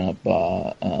taken up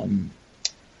by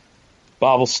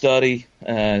Bible study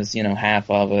as, half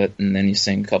of it, and then you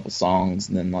sing a couple songs,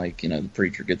 and then, like, the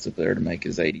preacher gets up there to make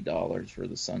his $80 for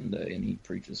the Sunday, and he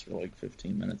preaches for like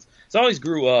 15 minutes. So I always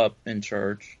grew up in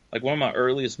church. Like, one of my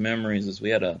earliest memories is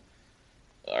we had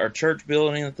our church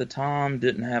building at the time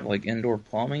didn't have, like, indoor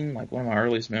plumbing. Like, one of my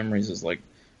earliest memories is, like,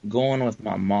 going with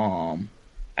my mom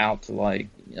out to, like,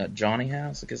 Johnny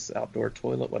House, I guess outdoor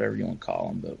toilet, whatever you want to call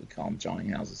them, but we call them Johnny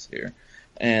Houses here.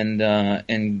 And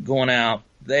going out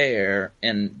there,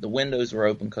 and the windows were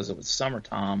open because it was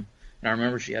summertime, and I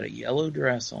remember she had a yellow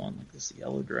dress on, like this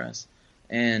yellow dress,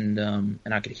 and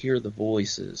I could hear the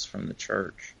voices from the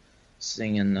church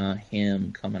singing a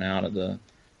hymn coming out of the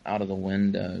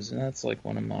windows, and that's like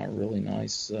one of my really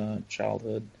nice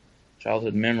childhood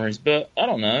memories. But I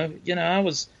don't know,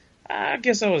 I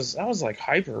guess I was like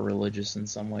hyper religious in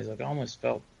some ways. Like, I almost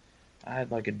felt I had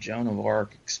like a Joan of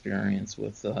Arc experience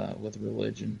with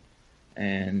religion,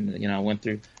 and I went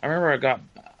through. I remember I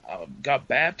got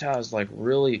baptized like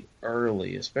really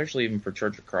early, especially even for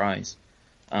Church of Christ,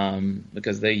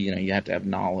 because they you have to have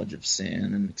knowledge of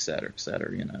sin and et cetera,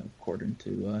 according to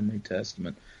New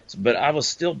Testament. But I was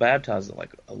still baptized at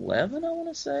like 11, I want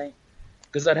to say,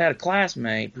 because I'd had a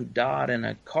classmate who died in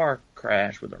a car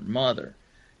crash with her mother.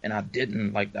 And I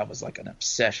didn't, like, that was like an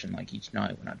obsession. Like, each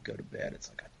night when I'd go to bed, it's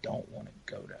like, I don't want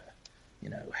to go to,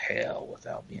 hell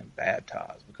without being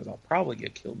baptized, because I'll probably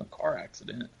get killed in a car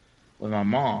accident with my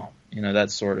mom. That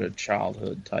sort of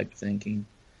childhood type thinking.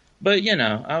 But,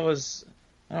 I was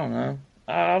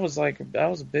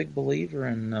a big believer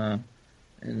in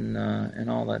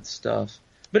all that stuff.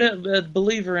 But a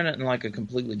believer in it in like a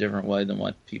completely different way than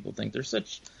what people think. There's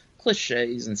such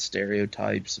cliches and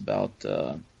stereotypes about,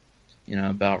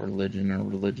 about religion or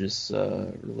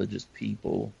religious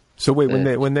people. So wait,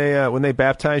 when they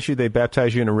baptize you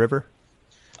in a river?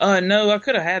 No, I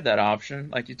could have had that option.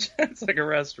 Like, it's like a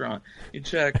restaurant. You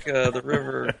check the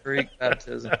River Creek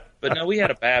baptism. But no, we had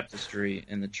a baptistry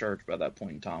in the church by that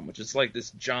point in time, which is like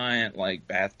this giant like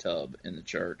bathtub in the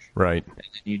church. Right. And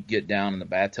you'd get down in the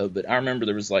bathtub. But I remember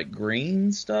there was like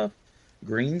green stuff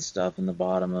green stuff in the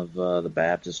bottom of the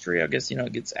baptistry. I guess,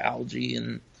 it gets algae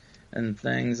and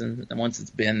things, and once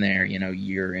it's been there,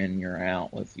 year in, year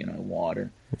out with,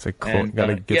 water. It's like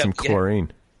gotta get some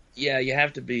chlorine. Yeah, you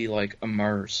have to be like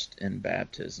immersed in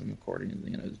baptism according to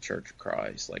the Church of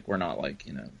Christ. Like, we're not like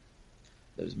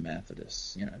those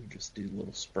Methodists, who just do a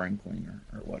little sprinkling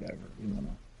or whatever. We want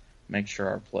to make sure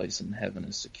our place in heaven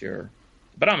is secure.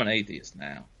 But I'm an atheist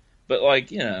now. But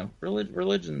like,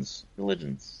 religions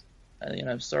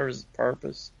serve as a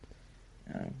purpose.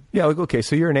 Yeah. Like, okay.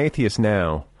 So you're an atheist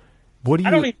now. What do you?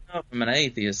 I don't even know if I'm an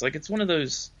atheist. Like, it's one of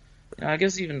those. I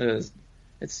guess even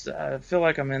I feel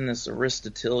like I'm in this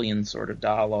Aristotelian sort of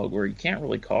dialogue where you can't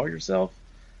really call yourself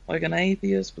like an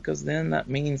atheist, because then that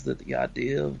means that the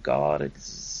idea of God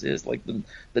exists. Like the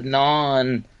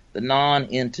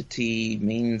non-entity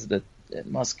means that it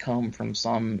must come from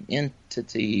some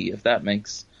entity, if that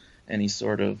makes any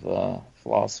sort of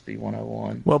philosophy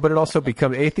 101. Well, but it also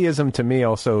becomes atheism to me.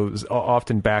 Also,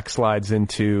 often backslides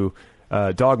into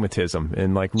dogmatism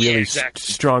and like really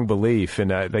strong belief,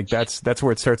 and like that's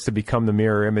where it starts to become the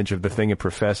mirror image of the thing it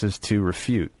professes to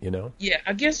refute. Yeah,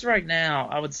 I guess right now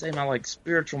I would say my like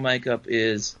spiritual makeup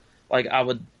is like I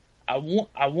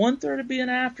want there to be an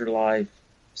afterlife,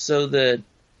 so that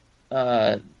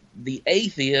the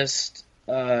atheist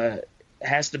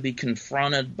has to be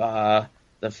confronted by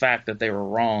the fact that they were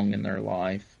wrong in their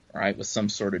life, right, with some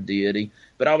sort of deity.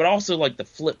 But I would also like the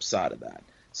flip side of that,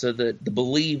 so that the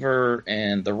believer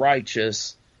and the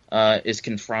righteous is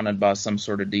confronted by some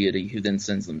sort of deity who then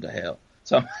sends them to hell.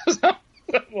 So I'm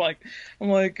like,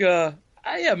 yeah,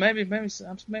 maybe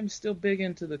I'm still big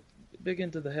into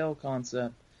the hell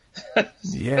concept.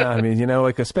 Yeah, I mean,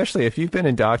 like, especially if you've been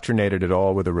indoctrinated at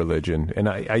all with a religion, and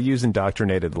I use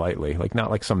indoctrinated lightly, like not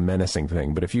like some menacing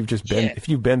thing, but if you've just been if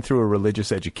you've been through a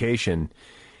religious education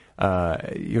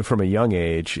from a young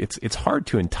age, it's hard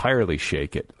to entirely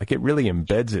shake it. Like, it really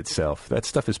embeds itself. That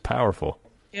stuff is powerful.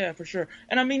 Yeah, for sure.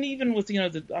 And I mean, even with I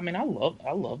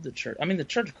love the church. I mean, the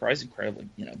Church of Christ is incredibly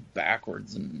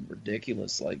backwards and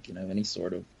ridiculous, like any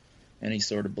sort of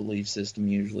belief system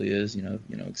usually is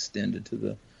extended to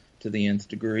the nth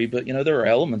degree. But there are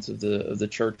elements of the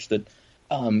church that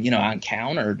I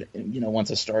encountered once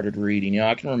I started reading.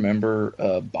 I can remember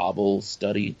a Bible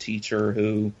study teacher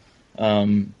who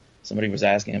somebody was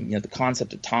asking him the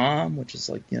concept of time, which is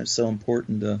like so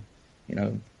important to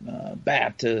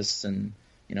Baptists, and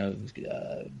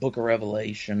Book of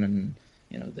Revelation, and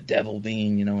the devil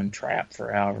being entrapped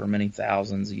for however many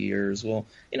thousands of years. Well,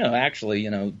 actually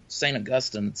St.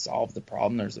 Augustine solved the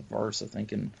problem. There's a verse, I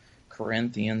think, in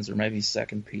Corinthians or maybe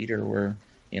 2 Peter where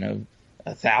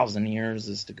 1,000 years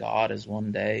is to God as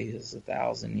one day is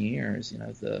 1,000 years.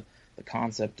 The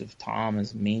concept of time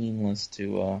is meaningless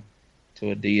to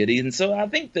a deity. And so I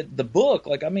think that the book,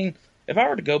 like, I mean, if I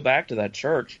were to go back to that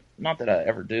church, not that I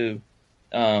ever do,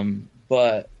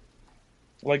 but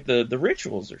like the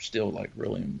rituals are still like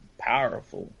really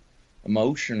powerful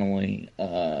emotionally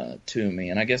to me.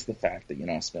 And I guess the fact that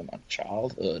I spent my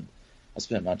childhood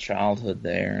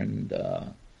there, and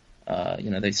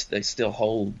they still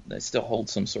hold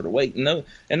some sort of weight. And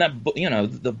that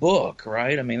the book,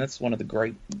 right? I mean, that's one of the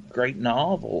great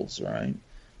novels, right?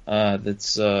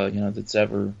 That's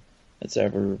ever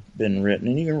been written,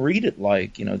 and you can read it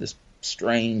like this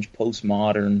strange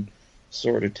postmodern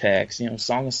sort of text.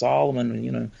 Song of Solomon.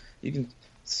 You can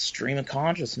stream of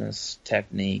consciousness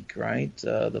technique, right?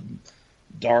 The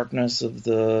darkness of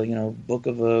the book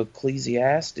of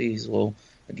Ecclesiastes. Well,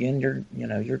 again, you're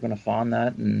going to find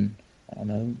that in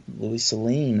Louis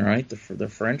Celine, right? The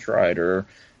French writer,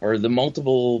 or the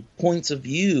multiple points of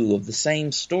view of the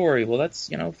same story. Well, that's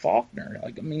Faulkner.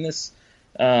 Like, I mean, this.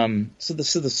 So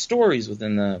the stories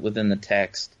within the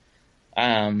text,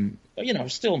 are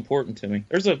still important to me.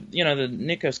 There's the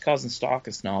Nikos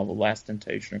Kazantzakis novel, Last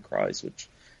Temptation of Christ, which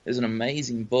is an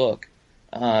amazing book.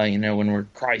 When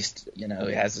Christ,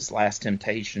 has this last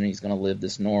temptation, he's going to live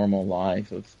this normal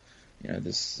life of,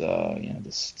 this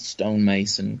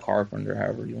stonemason, carpenter,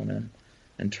 however you want to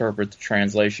interpret the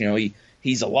translation.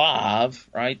 He's alive,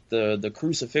 right? The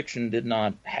crucifixion did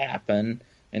not happen,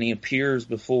 and he appears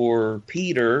before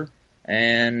Peter,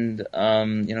 and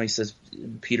he says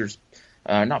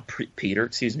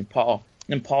Paul.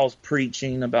 And Paul's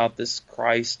preaching about this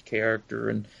Christ character,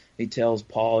 and he tells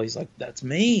Paul, he's like, that's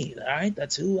me, right?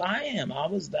 That's who I am. I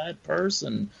was that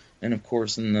person. And of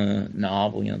course, in the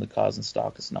novel, the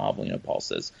Kazantzakis novel, Paul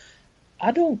says,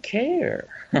 I don't care,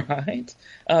 right?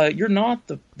 You're not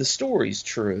the story's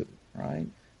true, right?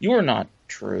 You're not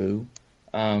true.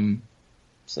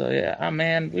 So yeah,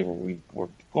 man, we're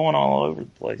going all over the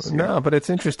place here. No, but it's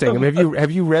interesting. I mean,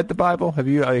 have you read the Bible? Have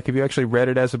you actually read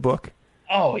it as a book?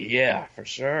 Oh yeah, for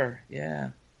sure.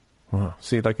 Yeah. Wow.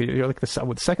 See, like you're like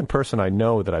the second person I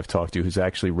know that I've talked to who's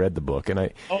actually read the book, and I.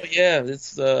 Oh yeah,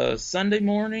 it's Sunday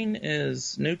morning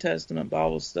is New Testament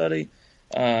Bible study.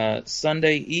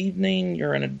 Sunday evening,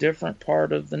 you're in a different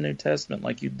part of the New Testament,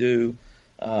 like you do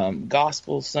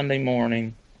Gospel Sunday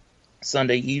morning,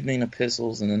 Sunday evening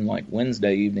epistles, and then like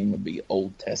Wednesday evening would be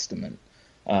Old Testament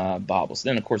Bibles.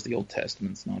 Then of course the Old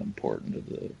Testament's not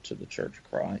important to the Church of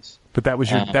Christ. But that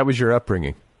was your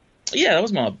upbringing. Yeah, that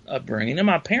was my upbringing, and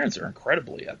my parents are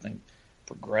incredibly, I think,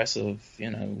 progressive,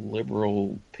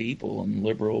 liberal people and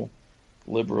liberal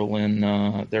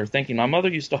in their thinking. My mother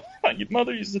used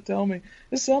to tell me,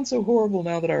 this sounds so horrible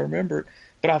now that I remember it,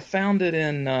 but I found it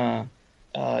in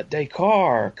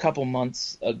Dakar a couple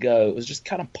months ago. It was just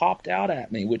kind of popped out at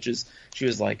me, which is, she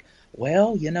was like,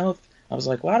 well, I was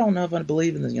like, well, I don't know if I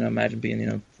believe in this, imagine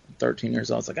being, 13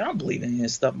 years old. I was like, I don't believe in any of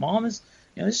this stuff, Mom.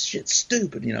 This shit's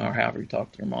stupid, or however you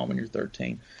talk to your mom when you're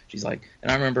 13. She's like,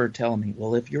 and I remember her telling me,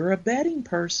 well, if you're a betting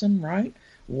person, right,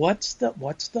 what's the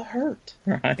hurt,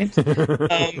 right?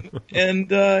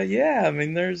 Yeah, I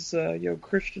mean, there's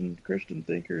Christian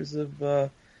thinkers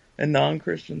and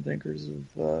non-Christian thinkers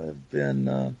have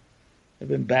been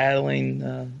battling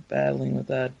with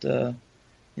that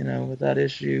with that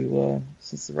issue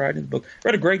since the writing of the book. I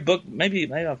read a great book.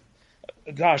 Maybe I've,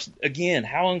 gosh, again,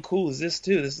 how uncool is this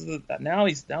too? This is now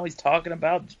he's talking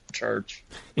about church.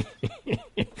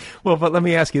 Well, but let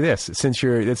me ask you this: since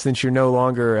you're no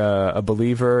longer a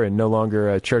believer and no longer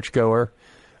a churchgoer,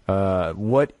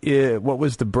 what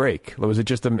was the break? Was it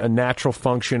just a natural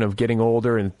function of getting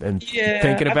older and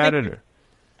thinking about it?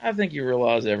 I think you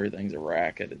realize everything's a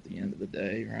racket at the end of the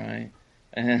day, right?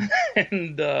 And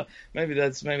maybe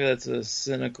that's a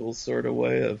cynical sort of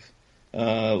way of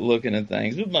looking at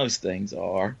things, but most things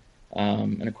are.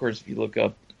 And of course, if you look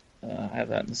up, I have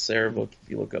that in the Sarah book. If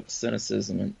you look up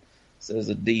cynicism, it says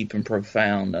a deep and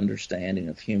profound understanding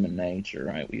of human nature.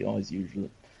 Right? We always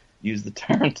usually use the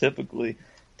term typically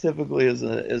as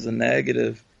a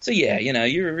negative. So yeah,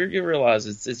 you realize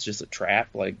it's just a trap.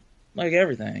 Like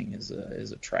everything is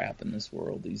a trap in this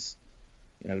world. These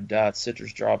Diet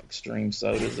Citrus Drop Extreme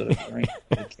sodas that I drink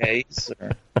in a case.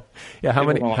 Or yeah, how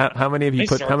many of you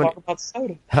put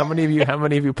how many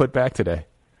of you put back today?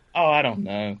 Oh, I don't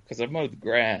know, because I've mowed the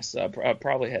grass. I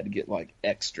probably had to get like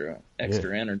extra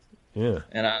energy. Yeah.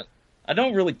 And I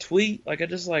don't really tweet. Like I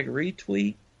just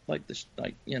retweet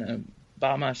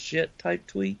buy my shit type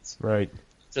tweets. Right.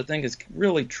 So I think it's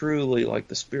really truly like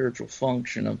the spiritual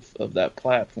function of that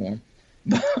platform.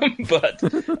 but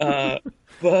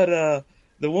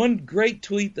the one great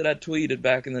tweet that I tweeted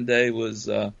back in the day was,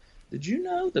 did you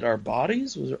know that our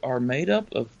bodies are made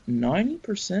up of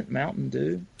 90% Mountain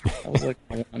Dew? That was like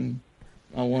my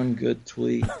one good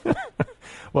tweet.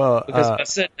 Well, because if I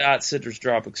said Diet Citrus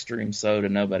Drop Extreme Soda,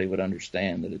 nobody would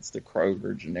understand that it's the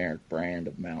Kroger generic brand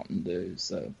of Mountain Dew.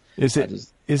 So is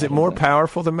it more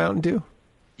powerful than Mountain Dew?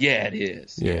 Yeah, it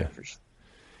is. Yeah. For sure.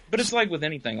 But it's like with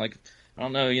anything. Like I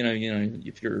don't know,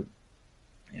 if you're,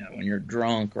 when you're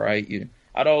drunk, right?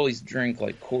 I'd always drink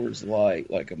like Coors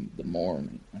Light, like the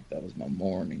morning, like that was my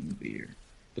morning beer,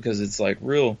 because it's like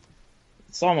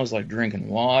it's almost like drinking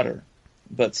water.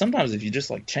 But sometimes if you just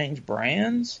like change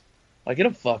brands, like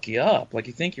it'll fuck you up. Like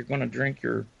you think you're going to drink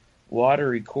your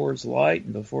watery Coors Light,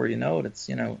 and before you know it, it's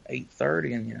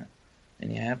 8:30, and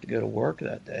you have to go to work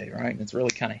that day, right? And it's really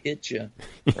kind of hit you,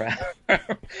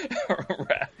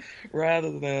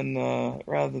 rather than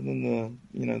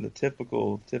the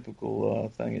typical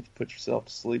thing that you put yourself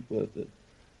to sleep with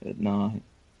at night.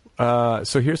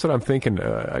 So here's what I'm thinking.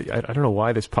 I don't know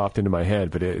why this popped into my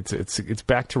head, but it's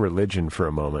back to religion for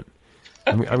a moment.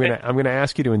 Okay. I'm going to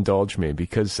ask you to indulge me,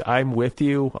 because I'm with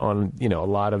you on a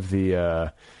lot of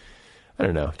the. I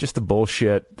don't know, just the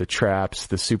bullshit, the traps,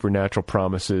 the supernatural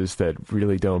promises that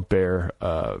really don't bear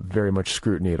very much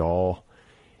scrutiny at all.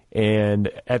 And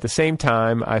at the same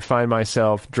time, I find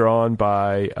myself drawn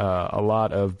by a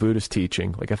lot of Buddhist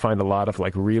teaching. Like I find a lot of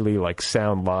really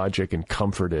sound logic and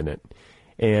comfort in it.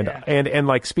 And and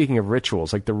like speaking of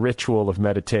rituals, like the ritual of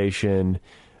meditation,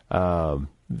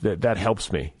 that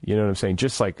helps me. You know what I'm saying?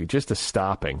 Just a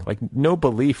stopping, like no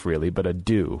belief really, but a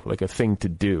do, like a thing to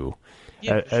do.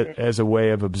 Yeah, sure. As a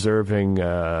way of observing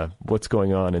what's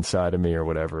going on inside of me or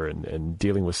whatever, and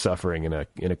dealing with suffering in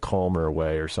a calmer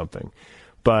way or something.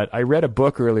 But I read a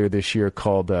book earlier this year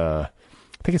called I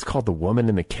think it's called The Woman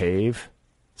in the Cave,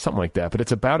 something like that. But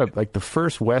it's about the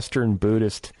first Western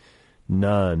Buddhist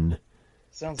nun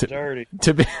Sounds dirty.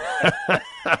 To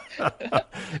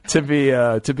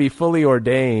be fully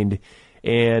ordained,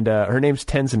 and her name's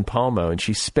Tenzin Palmo, and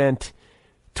she spent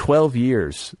 12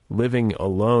 years living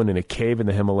alone in a cave in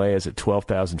the Himalayas at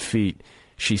 12,000 feet.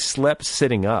 She slept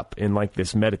sitting up in like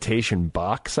this meditation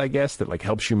box, I guess, that like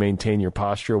helps you maintain your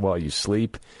posture while you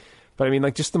sleep. But I mean,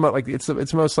 like just it's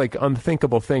the most like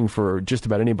unthinkable thing for just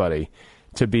about anybody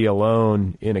to be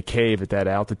alone in a cave at that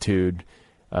altitude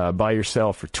by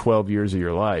yourself for 12 years of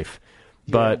your life.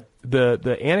 Yeah. But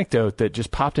the anecdote that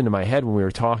just popped into my head when we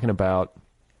were talking about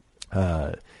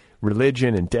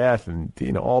religion and death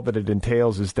and all that it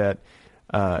entails is that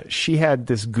she had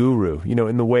this guru,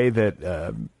 in the way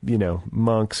that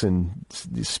monks and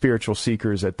spiritual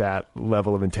seekers at that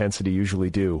level of intensity usually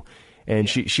do. And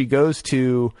she goes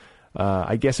to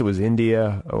I guess it was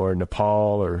India or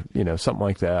Nepal or something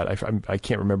like that. I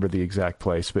can't remember the exact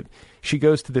place, but she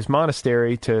goes to this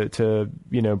monastery to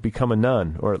become a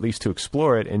nun, or at least to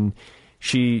explore it. And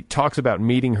she talks about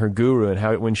meeting her guru and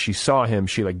how when she saw him,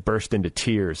 she like burst into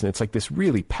tears. And it's like this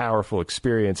really powerful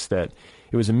experience that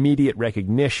it was immediate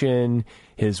recognition.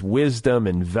 His wisdom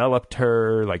enveloped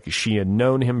her. Like she had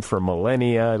known him for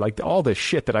millennia, like all this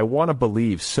shit that I want to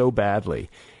believe so badly.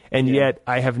 And yet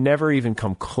I have never even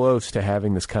come close to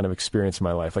having this kind of experience in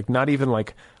my life. Like not even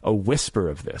like a whisper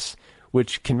of this,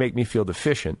 which can make me feel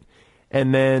deficient.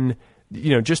 And then,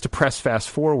 just to press fast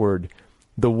forward,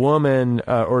 the woman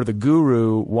or the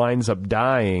guru winds up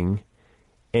dying,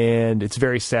 and it's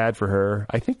very sad for her.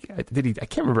 I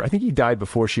can't remember. I think he died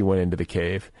before she went into the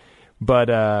cave.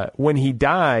 But when he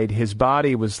died, his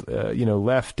body was,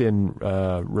 left in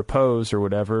repose or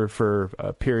whatever for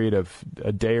a period of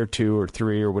a day or two or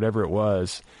three or whatever it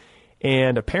was.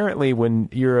 And apparently when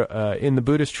you're in the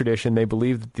Buddhist tradition, they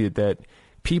believe that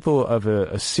people of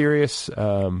a serious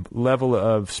level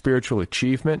of spiritual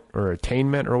achievement or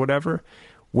attainment or whatever,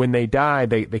 when they die,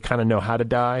 they kind of know how to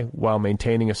die while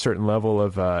maintaining a certain level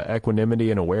of equanimity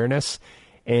and awareness.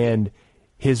 And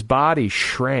his body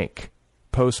shrank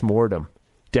post-mortem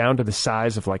down to the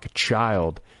size of like a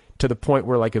child, to the point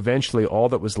where like eventually all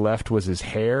that was left was his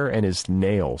hair and his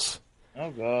nails.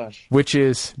 Oh gosh. Which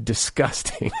is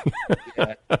disgusting.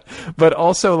 Yeah. But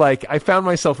also like I found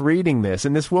myself reading this,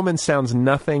 and this woman sounds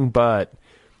nothing but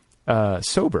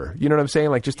sober. You know what I'm saying?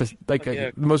 Like just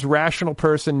the most rational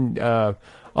person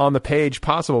on the page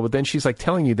possible. But then she's like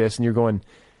telling you this, and you're going,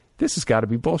 this has got to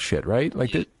be bullshit, right?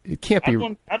 Like it can't be.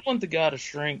 I'd want the guy to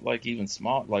shrink like even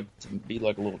small, like to be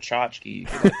like a little tchotchke. You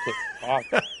could like,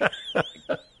 put in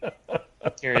your pocket.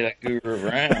 Carry that guru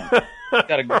around. You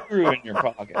got a guru in your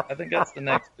pocket. I think that's the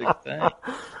next big thing.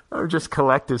 Or just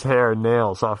collect his hair and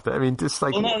nails off the. I mean, just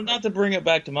like. Well, not to bring it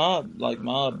back to my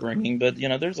upbringing, but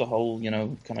there's a whole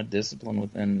kind of discipline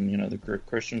within the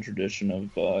Christian tradition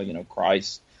of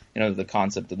Christ. The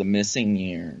concept of the missing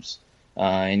years.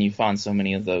 And you find so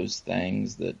many of those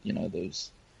things that,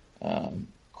 those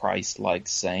Christ-like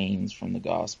sayings from the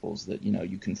Gospels that,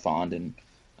 you can find in,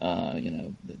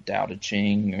 the Tao Te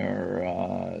Ching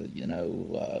or,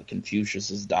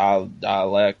 Confucius's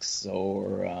dialects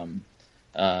or,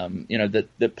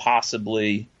 that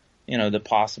possibly,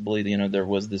 there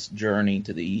was this journey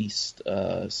to the East,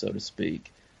 so to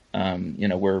speak.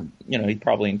 Where, he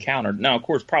probably encountered. Now, of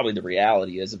course, probably the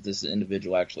reality is if this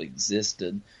individual actually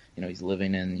existed, he's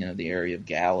living in, the area of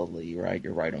Galilee, right?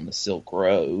 You're right on the Silk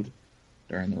Road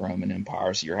during the Roman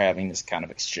Empire. So you're having this kind of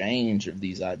exchange of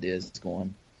these ideas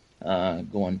going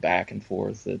back and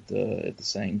forth at the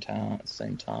same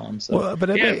time. So, well,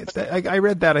 but I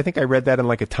read that. I think I read that in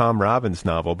like a Tom Robbins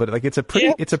novel. But like it's a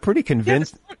pretty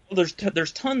convinced. Yeah,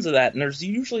 there's tons of that, and there's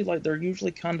usually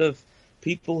kind of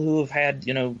people who have had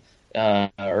or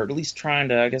at least trying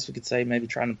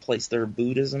to place their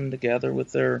Buddhism together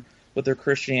with their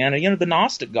Christianity. The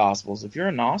Gnostic Gospels. If you're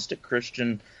a Gnostic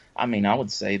Christian, I mean, I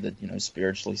would say that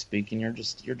spiritually speaking, you're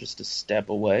just a step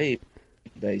away,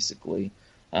 basically,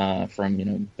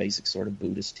 from basic sort of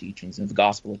Buddhist teachings. And the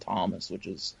Gospel of Thomas, which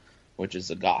is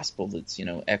a gospel that's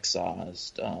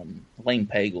excised. Elaine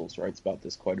Pagels writes about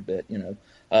this quite a bit.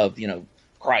 Of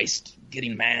Christ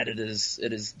getting mad at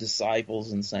his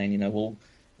disciples and saying, well,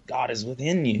 God is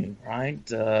within you, right?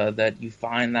 That you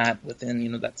find that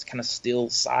within, that's kind of still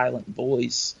silent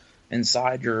voice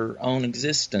inside your own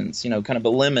existence, kind of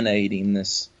eliminating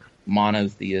this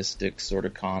monotheistic sort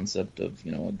of concept of,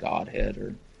 a Godhead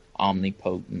or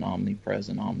omnipotent,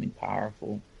 omnipresent,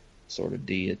 omnipowerful sort of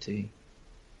deity.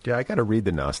 Yeah, I got to read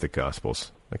the Gnostic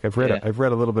Gospels. Like I've read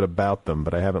a little bit about them,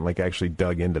 but I haven't like actually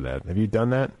dug into that. Have you done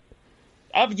that?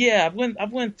 I've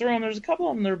went through them. There's a couple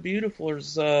of them that are beautiful.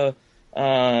 There's the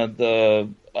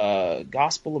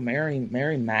Gospel of Mary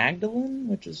Magdalene,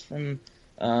 which is from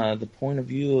the point of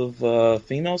view of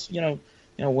females. You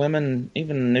know, women,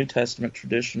 even in the New Testament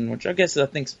tradition, which I guess I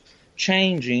think's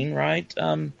changing, right?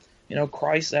 You know,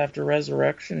 Christ after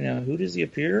resurrection, you know, who does he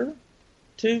appear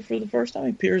to for the first time? He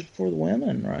appears before the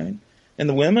women, right? And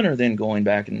the women are then going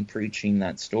back and preaching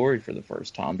that story for the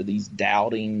first time to these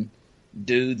doubting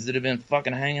dudes that have been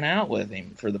fucking hanging out with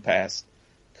him for the past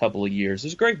couple of years.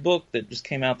 There's a great book that just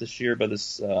came out this year by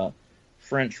this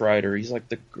French writer. He's like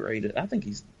the greatest. I think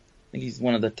he's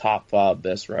one of the top 5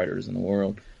 best writers in the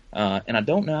world. And I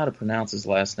don't know how to pronounce his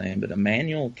last name, but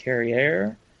Emmanuel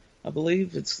Carrière, I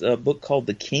believe. It's a book called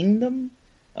The Kingdom,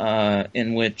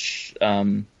 in which,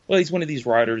 well, he's one of these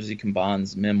writers. He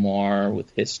combines memoir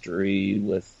with history,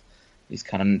 with these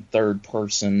kind of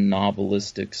third-person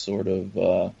novelistic sort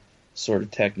of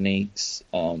techniques.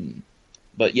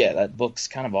 But yeah, that book's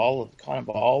kind of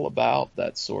all about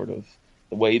that sort of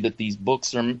the way that these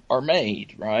books are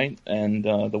made, right? And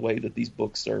the way that these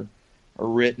books are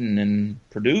written and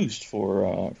produced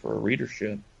for a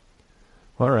readership.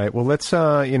 All right. Well, let's.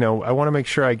 I want to make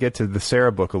sure I get to the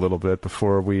Sarah book a little bit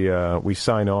before we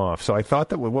sign off. So I thought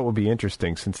that what would be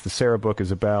interesting, since the Sarah book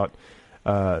is about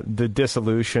the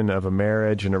dissolution of a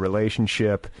marriage and a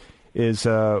relationship, is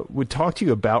would talk to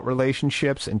you about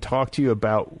relationships and talk to you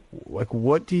about, like,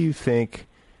 what do you think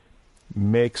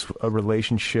makes a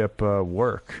relationship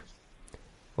work?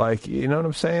 Like, you know what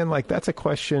I'm saying? Like, that's a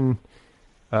question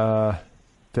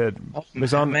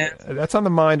that's on the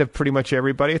mind of pretty much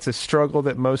everybody. It's a struggle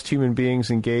that most human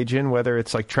beings engage in, whether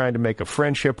it's like trying to make a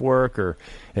friendship work or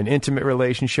an intimate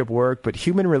relationship work. But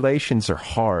human relations are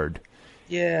hard.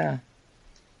 Yeah.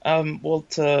 Well,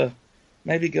 to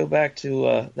maybe go back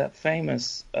to that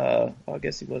famous, I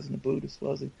guess he wasn't a Buddhist,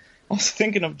 was he? I was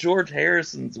thinking of George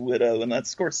Harrison's widow in that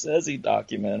Scorsese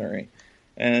documentary.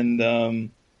 And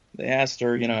they asked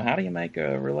her, you know, how do you make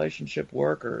a relationship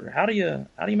work, or how do you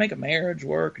make a marriage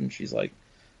work? And she's like,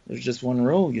 there's just one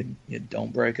rule: you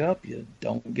don't break up, you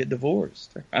don't get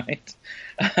divorced, right?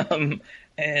 I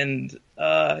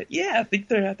think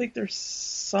there's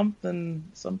something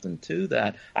to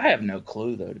that. I have no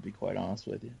clue, though, to be quite honest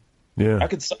with you. Yeah, I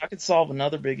could solve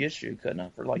another big issue, couldn't I,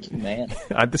 for like humanity?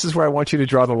 This is where I want you to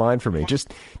draw the line for me.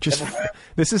 Just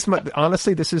this is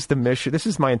honestly, this is the mission. This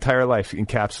is my entire life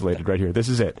encapsulated right here. This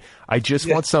is it. I just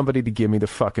want somebody to give me the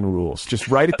fucking rules. Just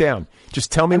write it down.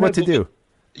 Just tell me what to do.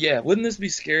 Yeah, wouldn't this be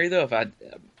scary though? If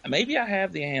maybe I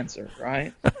have the answer,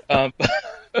 right? But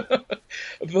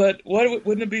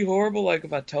wouldn't it be horrible? Like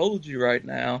if I told you right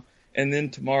now, and then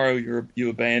tomorrow you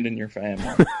abandon your family.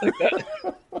 Like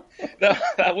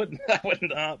that would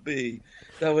not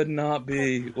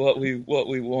be what we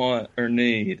want or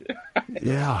need.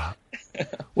 Yeah.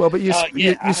 Well, but you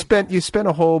spent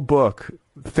a whole book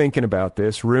thinking about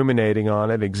this, ruminating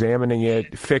on it, examining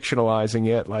it, fictionalizing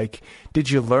it. Like, did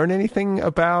you learn anything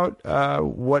about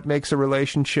what makes a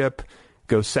relationship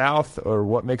go south, or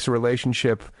what makes a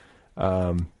relationship?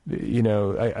 I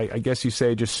guess you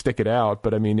say just stick it out,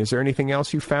 but I mean, is there anything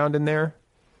else you found in there?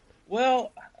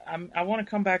 Well, I want to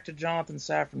come back to Jonathan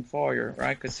Safran Foer,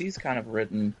 right? Because he's kind of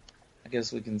written, I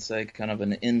guess we can say, kind of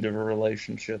an end of a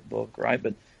relationship book, right?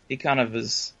 But he kind of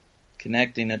is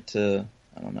connecting it to,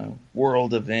 I don't know,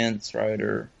 world events, right?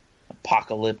 Or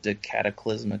apocalyptic,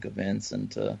 cataclysmic events.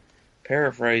 And to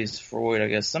paraphrase Freud, I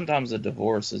guess sometimes a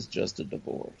divorce is just a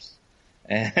divorce.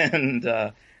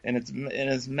 And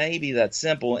it's maybe that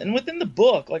simple. And within the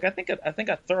book, like I think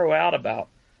I throw out about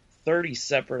 30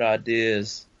 separate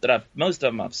ideas that most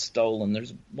of them I've stolen.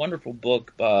 There's a wonderful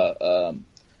book by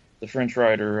the French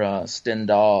writer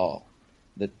Stendhal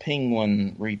that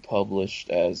Penguin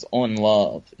republished as On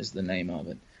Love is the name of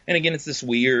it. And again, it's this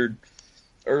weird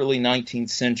early 19th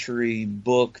century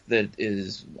book that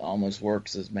is almost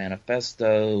works as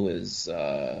manifesto, as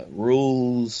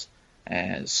rules,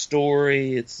 as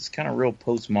story. It's this kind of real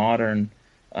postmodern.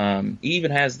 He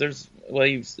even has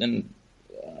he's in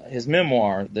his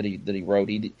memoir that he wrote.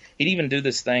 He'd even do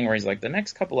this thing where he's like, the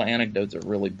next couple of anecdotes are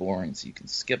really boring, so you can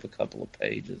skip a couple of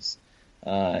pages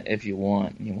if you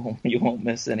want. You won't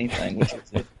miss anything, which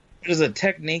is a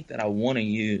technique that I want to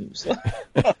use.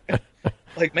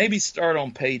 Like maybe start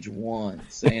on page 1,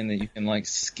 saying that you can like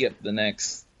skip the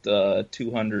next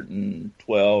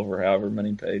 212 or however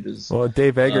many pages. Well,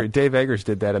 Dave Eggers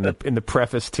did that in the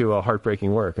preface to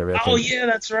Heartbreaking Work. Yeah,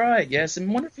 that's right. Yes,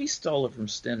 and wonder if he stole it from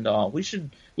Stendhal. We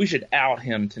should out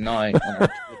him tonight on our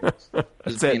Twitter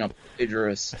as being a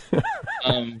plagiarist.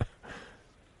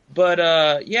 But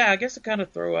I guess I kind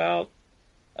of throw out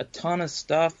a ton of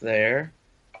stuff there,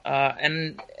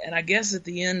 and I guess at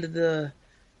the end of the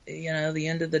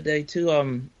day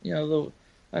too,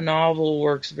 a novel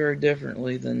works very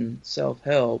differently than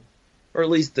self-help. or at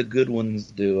least the good ones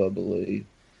do, I believe.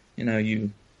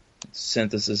 You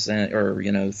synthesis or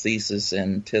thesis,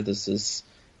 antithesis,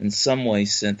 in some way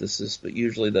synthesis, but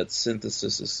usually that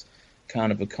synthesis is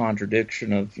kind of a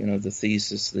contradiction of the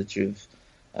thesis that you've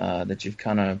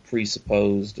kind of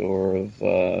presupposed or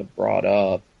have brought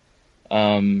up.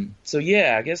 So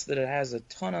yeah, I guess that it has a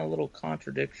ton of little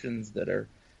contradictions that are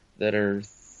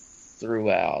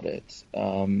throughout it.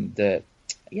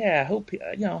 I hope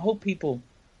people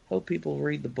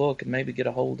read the book and maybe get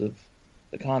a hold of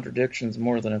the contradictions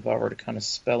more than if I were to kind of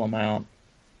spell them out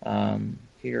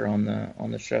here on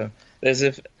the show. As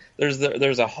if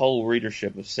there's a whole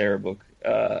readership of Sarah book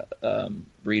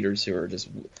readers who are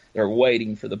they're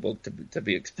waiting for the book to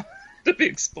be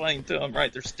explained to them.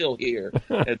 Right, they're still here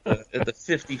at the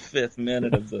 55th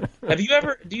minute of the.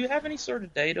 Do you have any sort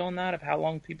of data on that of how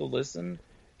long people listen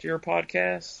to your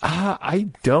podcast? I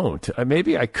don't.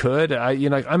 Maybe I could.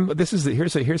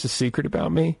 Here's a secret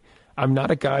about me. I'm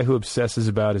not a guy who obsesses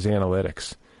about his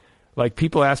analytics. Like,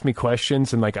 people ask me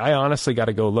questions, and I honestly got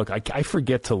to go look. I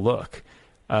forget to look.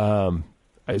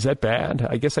 Is that bad?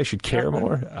 I guess I should care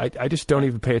more. I just don't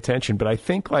even pay attention. But I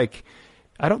think I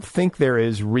don't think there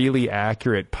is really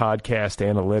accurate podcast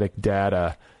analytic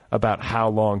data about how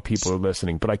long people are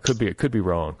listening. But it could be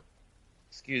wrong.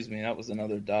 Excuse me, that was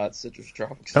another Dot Citrus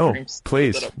Tropics. Oh,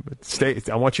 please stay.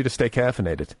 I want you to stay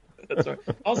caffeinated. That's right.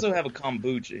 I also have a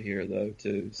kombucha here though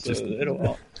too, so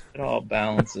it'll all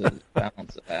balance it out.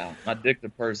 My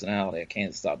addictive personality, I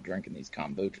can't stop drinking these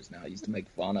kombuchas now. I used to make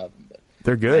fun of them, but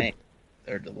they're good. Man,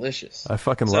 they're delicious. I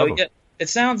fucking love them. Yeah, it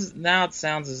sounds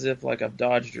as if I've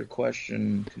dodged your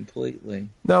question completely.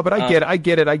 No, but I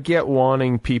get it. I get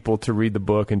wanting people to read the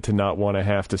book and to not want to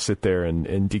have to sit there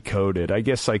and decode it. I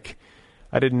guess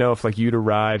I didn't know if you'd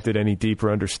arrived at any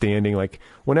deeper understanding.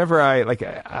 Whenever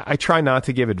I try not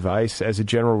to give advice as a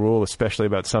general rule, especially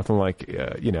about something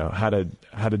how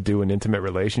to do an intimate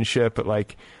relationship.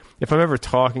 But if I'm ever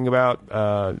talking about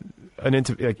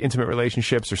intimate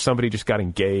relationships, or somebody just got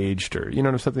engaged, or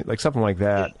something like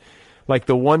that.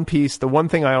 The one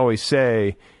thing I always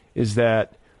say is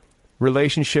that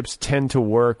relationships tend to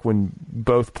work when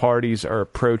both parties are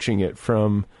approaching it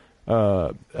from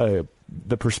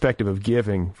the perspective of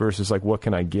giving versus what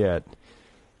can I get?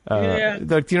 Do you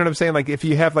know what I'm saying? If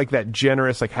you have that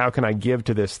generous, how can I give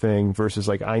to this thing versus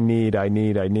I need,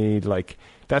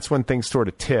 that's when things sort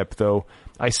of tip. Though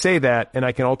I say that, and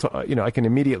I can also, I can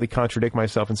immediately contradict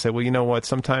myself and say, well, you know what?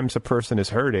 Sometimes a person is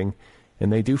hurting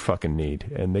and they do fucking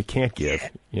need and they can't give,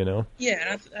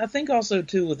 Yeah, I think also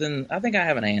too I think I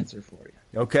have an answer for you.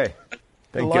 Okay.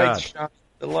 Thank God.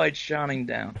 The light's shining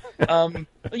down. Within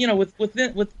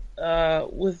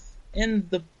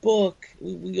the book,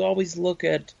 we always look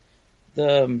at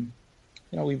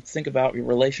we think about your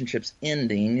relationships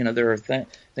ending. There are I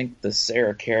think the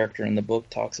Sarah character in the book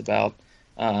talks about.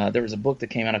 There was a book that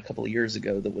came out a couple of years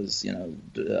ago that was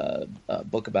a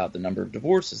book about the number of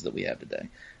divorces that we have today,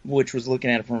 which was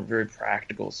looking at it from a very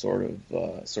practical sort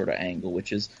of angle,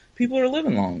 which is people are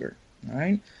living longer. All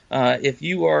right, if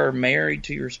you are married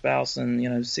to your spouse in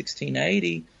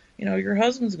 1680. Your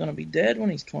husband's going to be dead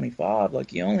when he's 25.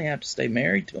 You only have to stay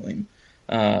married to him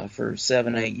for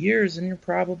 7-8 years, and you're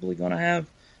probably going to have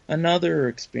another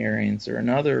experience or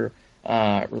another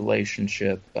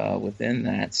relationship within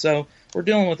that. So we're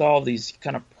dealing with all of these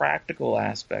kind of practical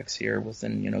aspects here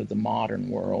within the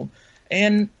modern world.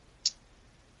 And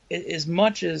as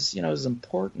much as as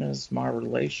important as my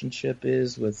relationship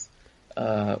is with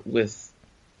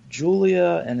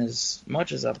Julia, and as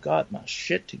much as I've got my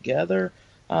shit together.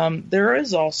 There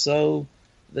is also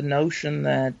the notion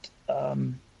that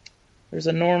there's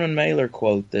a Norman Mailer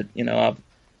quote that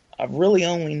I've really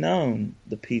only known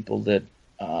the people that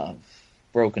I've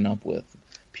broken up with.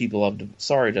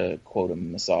 Sorry to quote a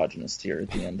misogynist here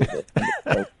at the end of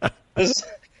it.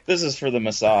 This is for the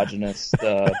misogynist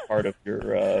part of your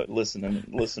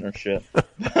listenership.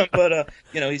 But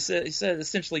he said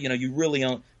essentially you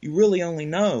really only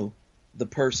know the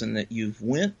person that you've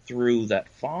went through that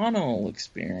final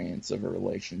experience of a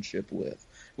relationship with,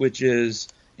 which is,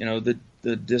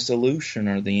 the dissolution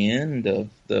or the end of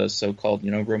the so-called,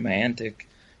 romantic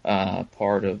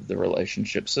part of the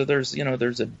relationship. So there's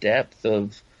a depth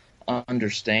of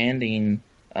understanding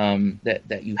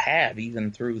that you have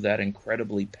even through that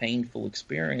incredibly painful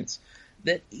experience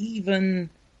that even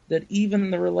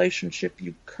the relationship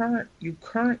you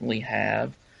currently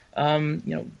have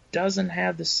doesn't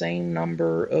have the same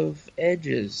number of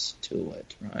edges to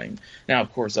it, right? Now,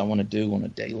 of course, I want to do on a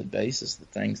daily basis the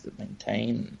things that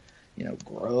maintain,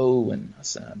 grow, and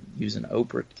I'm using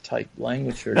Oprah type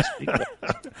language here to speak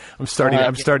about. I'm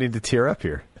starting to tear up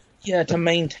here. Yeah, to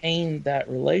maintain that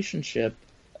relationship,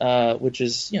 which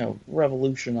is,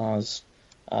 revolutionized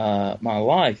my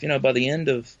life. By the end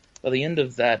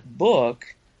of that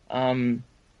book, the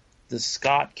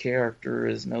Scott character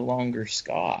is no longer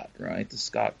Scott, right? The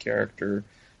Scott character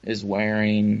is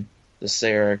wearing the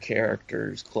Sarah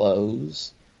character's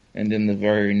clothes, and in the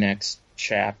very next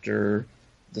chapter,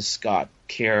 the Scott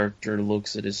character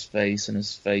looks at his face, and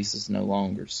his face is no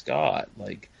longer Scott.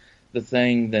 Like the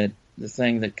thing that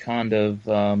kind of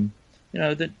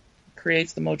that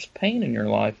creates the most pain in your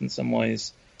life in some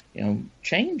ways,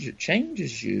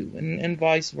 changes you, and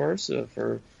vice versa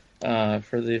for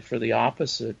the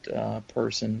opposite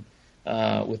person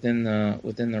within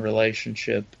the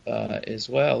relationship as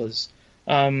well as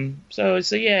so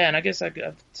yeah. And I guess I've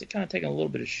kind of taken a little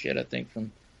bit of shit, I think,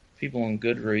 from people on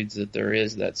Goodreads, that there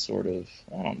is that sort of,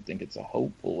 I don't think it's a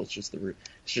hopeful, it's just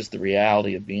the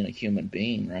reality of being a human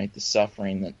being, right? The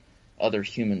suffering that other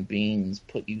human beings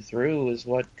put you through is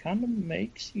what kind of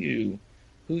makes you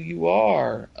who you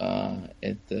are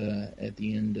at the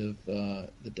end of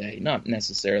the day. Not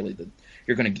necessarily that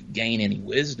you're going to gain any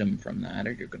wisdom from that,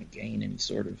 or you're going to gain any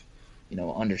sort of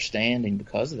understanding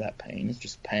because of that pain. It's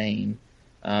just pain.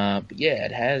 But yeah,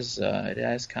 it has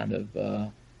kind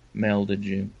of melded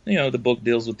you. The book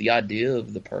deals with the idea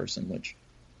of the person, which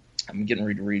I'm getting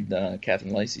ready to read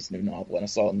Catherine Lacey's new novel, and I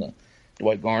saw in the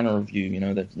Dwight Garner review,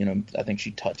 that I think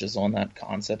she touches on that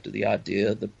concept of the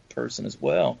idea of the person as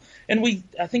well. And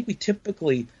I think we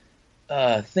typically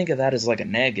think of that as like a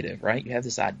negative, right? You have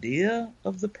this idea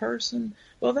of the person.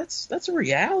 Well, that's a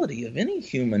reality of any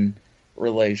human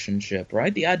relationship,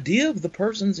 right? The idea of the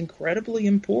person is incredibly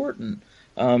important.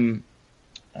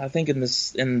 I think in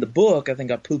the book, I think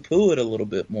I poo-poo it a little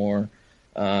bit more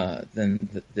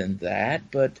than that.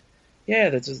 But yeah,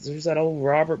 there's that old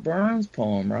Robert Burns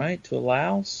poem, right? To a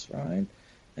Louse, right?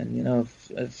 And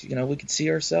if we could see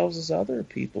ourselves as other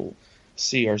people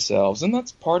see ourselves, and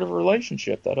that's part of a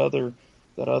relationship. That other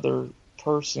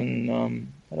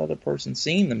person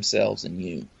seeing themselves in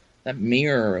you. That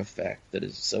mirror effect that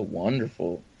is so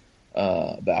wonderful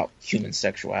about human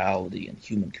sexuality and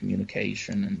human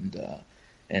communication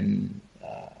and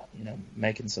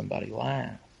making somebody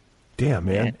laugh. Damn,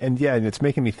 man. And it's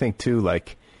making me think too,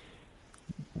 like,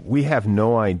 we have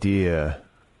no idea,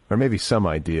 or maybe some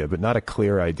idea, but not a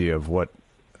clear idea of what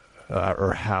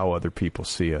or how other people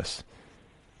see us.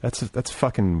 That's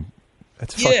fucking,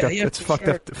 that's fucked up. It's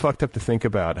fucked up to think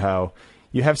about how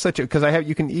you have such a, because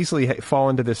you can easily fall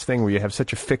into this thing where you have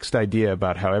such a fixed idea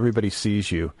about how everybody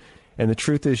sees you, and the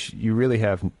truth is you really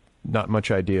have not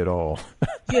much idea at all.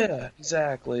 Yeah,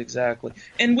 exactly.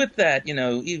 And with that,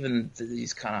 even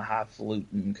these kind of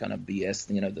highfalutin kind of BS,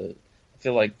 I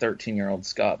feel like 13-year-old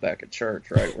Scott back at church,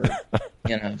 right? Where,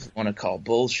 want to call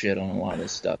bullshit on a lot of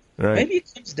this stuff. Right. Maybe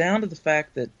it comes down to the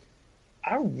fact that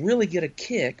I really get a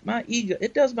kick.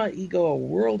 It does my ego a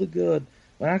world of good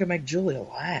when I can make Julia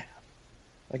laugh.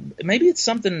 Like, maybe it's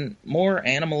something more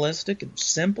animalistic and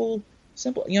simple.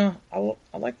 I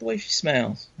like the way she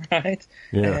smells, right?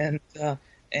 Yeah.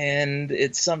 And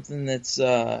it's something that's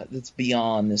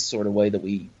beyond this sort of way that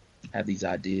we have these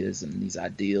ideas and these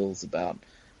ideals about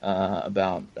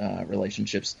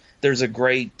relationships. There's a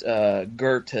great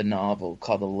Goethe novel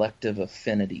called Elective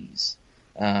Affinities,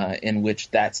 in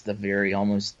which that's the very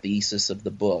almost thesis of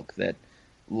the book, that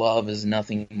love is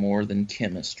nothing more than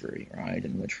chemistry, right?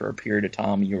 In which for a period of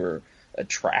time you're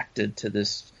attracted to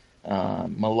this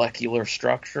molecular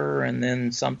structure, and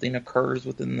then something occurs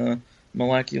within the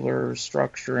molecular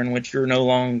structure in which you're no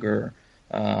longer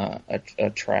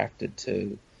attracted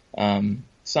to.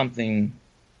 Something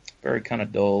very kind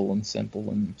of dull and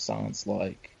simple and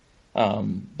science-like.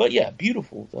 But yeah,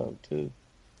 beautiful though too.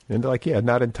 And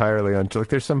not entirely like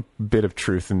there's some bit of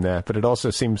truth in that, but it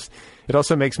also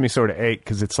makes me sort of ache,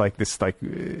 because it's like this, like,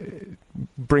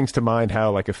 brings to mind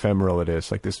how like ephemeral it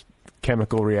is, like this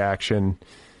chemical reaction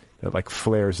that like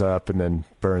flares up and then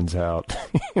burns out.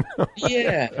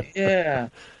 Yeah.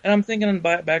 And I'm thinking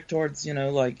back towards,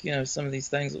 some of these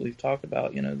things that we've talked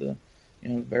about, the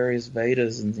various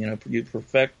Vedas, and, you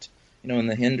perfect, in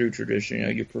the Hindu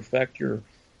tradition, you perfect your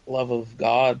love of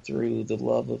God through the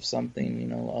love of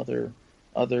something,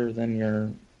 other than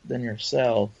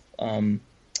yourself. And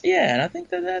I think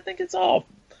it's all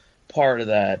part of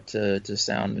that to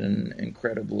sound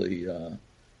incredibly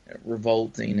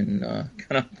revolting, and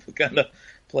kind of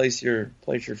place your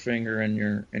finger in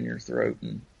your throat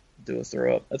and do a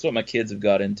throw up. That's what my kids have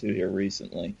got into here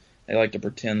recently. They like to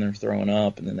pretend they're throwing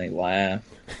up, and then they laugh.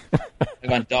 Like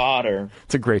my daughter,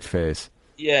 it's a great phase.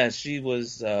 Yeah,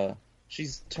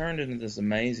 she's turned into this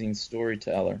amazing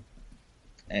storyteller,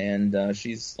 and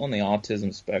she's on the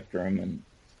autism spectrum. And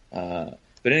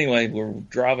but anyway, we're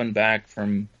driving back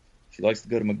from. She likes to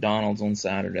go to McDonald's on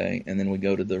Saturday, and then we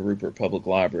go to the Rupert Public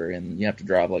Library, and you have to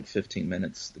drive like 15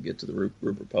 minutes to get to the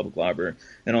Rupert Public Library.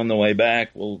 And on the way back,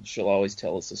 she'll always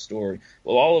tell us a story.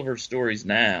 Well, all of her stories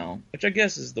now, which I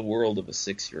guess is the world of a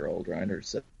 6-year-old, right, or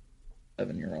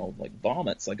 7-year-old, like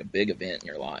vomit's like a big event in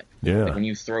your life. Yeah. Like when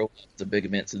you throw up, it's a big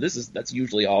event. So that's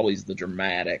usually always the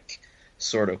dramatic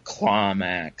sort of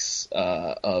climax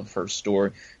of her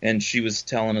story. And she was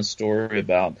telling a story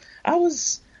about, I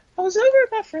was over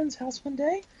at my friend's house one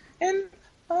day, and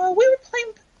we were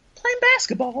playing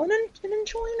basketball and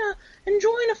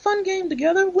enjoying a fun game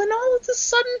together when all of a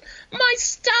sudden my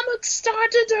stomach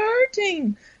started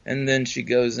hurting. And then she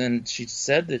goes in, she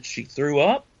said that she threw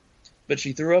up, but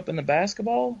she threw up in the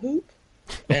basketball hoop,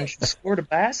 and she scored a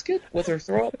basket with her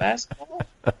throw-up basketball,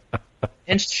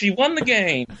 and she won the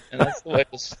game, and that's the way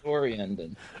the story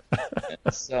ended.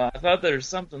 And so I thought there was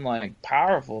something like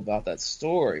powerful about that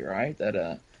story, right?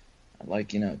 That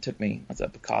like, it took me, that's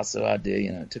that Picasso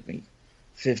idea, it took me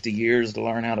 50 years to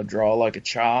learn how to draw like a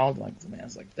child. Like, man, I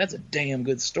was like, that's a damn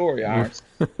good story, Iris.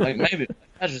 Like, maybe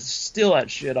I should steal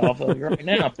that shit off of you right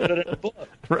now, put it in a book.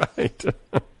 Right.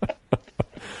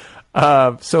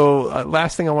 So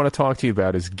last thing I want to talk to you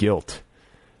about is guilt.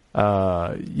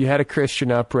 You had a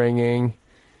Christian upbringing.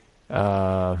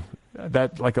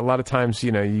 That, like, a lot of times,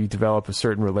 you develop a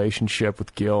certain relationship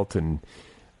with guilt, and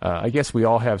I guess we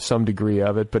all have some degree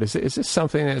of it. But is this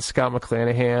something that Scott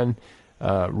McClanahan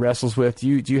wrestles with? Do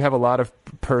you have a lot of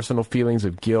personal feelings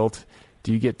of guilt?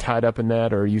 Do you get tied up in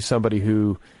that, or are you somebody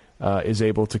who is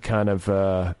able to kind of,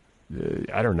 I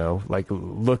don't know, like,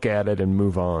 look at it and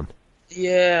move on?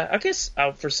 Yeah, I guess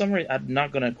for some reason I'm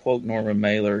not going to quote Norman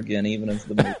Mailer again, even if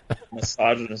the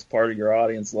misogynist part of your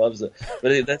audience loves it.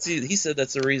 But he said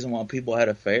that's the reason why people had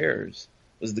affairs,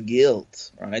 was the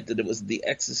guilt, right? That it was the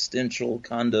existential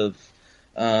kind of,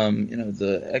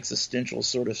 the existential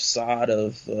sort of side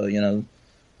of,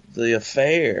 the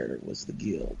affair was the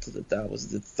guilt, that was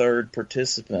the third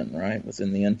participant, right,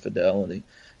 within the infidelity.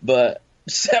 But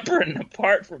separate and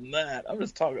apart from that,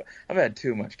 I've had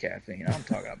too much caffeine. I'm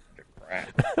talking about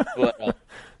but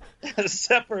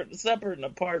separate and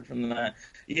apart from that,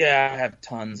 yeah, I have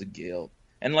tons of guilt.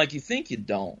 And like, you think you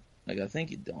don't. Like, I think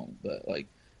you don't, but like,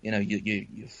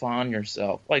 you find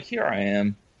yourself, like, here I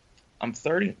am, I'm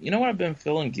 30. You know what I've been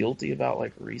feeling guilty about,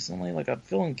 like, recently? Like, I'm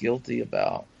feeling guilty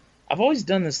about, I've always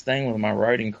done this thing with my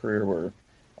writing career where,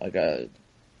 like, I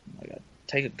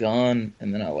take a gun,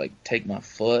 and then I, like, take my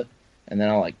foot, and then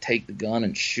I, like, take the gun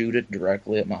and shoot it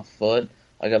directly at my foot.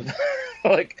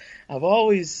 Like, I've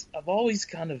always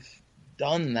kind of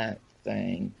done that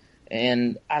thing.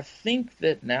 And I think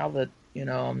that now that,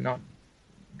 I'm not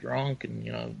drunk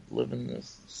and, living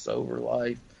this sober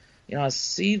life, I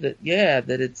see that,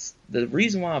 that it's the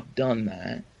reason why I've done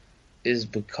that is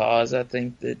because I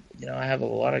think that, I have a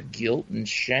lot of guilt and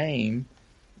shame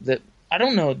that I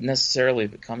don't know necessarily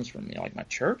if it comes from, like, my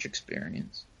church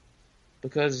experience,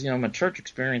 because, my church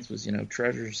experience was,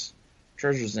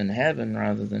 treasures in heaven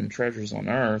rather than treasures on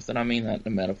earth. And I mean that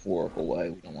in a metaphorical way.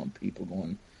 We don't want people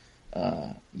going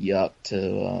yuck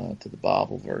to the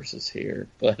Bible verses here.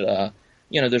 But,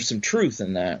 there's some truth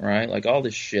in that, right? Like, all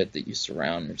this shit that you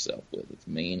surround yourself with, it's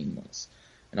meaningless.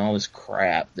 And all this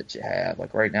crap that you have.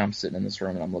 Like, right now I'm sitting in this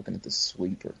room and I'm looking at this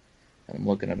sweeper. And I'm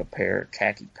looking at a pair of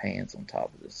khaki pants on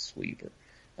top of this sweeper.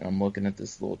 And I'm looking at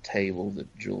this little table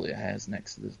that Julia has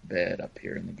next to this bed up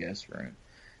here in the guest room.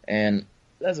 And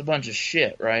that's a bunch of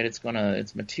shit, right?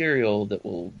 It's material that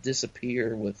will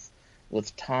disappear with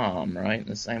time, right? In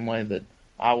the same way that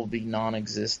I will be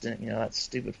non-existent. That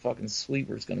stupid fucking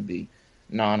sweeper is going to be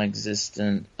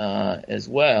non-existent as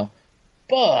well.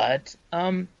 But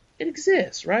it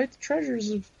exists, right?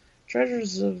 The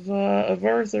treasures of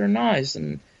earth are nice,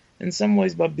 and in some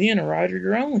ways, by being a writer,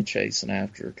 you're only chasing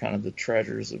after kind of the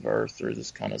treasures of earth through this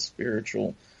kind of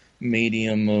spiritual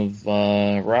medium of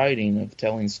writing, of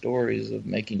telling stories, of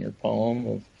making your poem,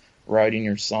 of writing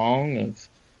your song, of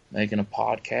making a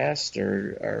podcast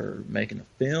or making a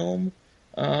film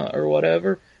or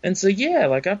whatever. And so, yeah,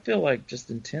 like, I feel like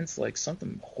just intense, like,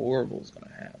 something horrible is going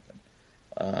to happen,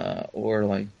 or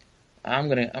like I'm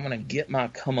gonna get my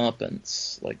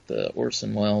comeuppance, like the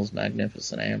Orson Welles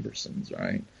Magnificent Ambersons,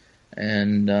 right?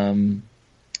 And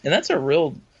that's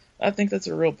I think that's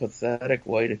a real pathetic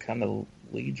way to kind of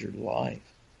lead your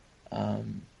life.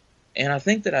 And I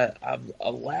think that I've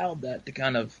allowed that to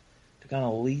kind of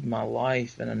lead my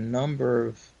life in a number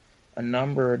of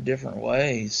different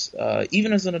ways,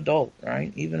 even as an adult,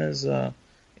 right? Even as a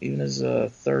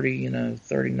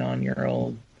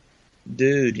 39-year-old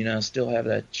dude, you know, I still have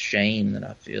that shame that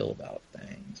I feel about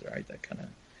things, right? That kind of,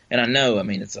 and I know, I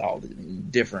mean, it's all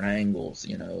different angles,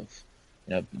 you know,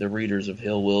 the readers of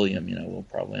Hill William, you know, will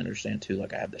probably understand too.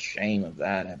 Like, I have the shame of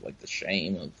that. I have like the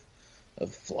shame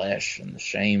of flesh and the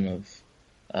shame of,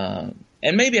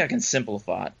 and maybe I can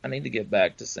simplify it. I need to get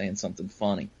back to saying something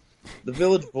funny. The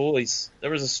Village Voice.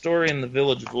 There was a story in the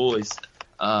Village Voice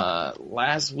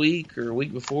last week or a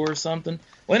week before or something.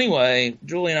 Well, anyway,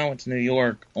 Julie and I went to New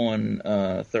York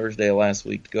on Thursday of last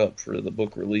week to go up for the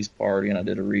book release party, and I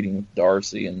did a reading with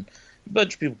Darcy, and a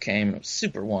bunch of people came, and it was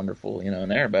super wonderful, you know,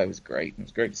 and everybody was great. It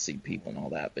was great to see people and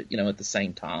all that, but, you know, at the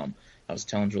same time, I was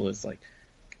telling Julie, it's like,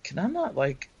 can I not,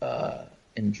 like,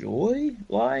 enjoy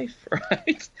life,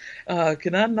 right?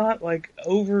 Can I not, like,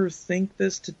 overthink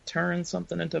this to turn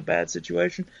something into a bad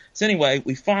situation? So anyway,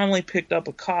 we finally picked up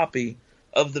a copy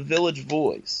of the Village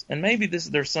Voice, and maybe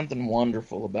there's something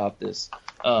wonderful about this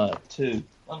too.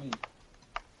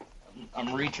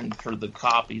 I'm reaching for the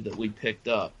copy that we picked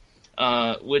up,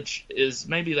 which is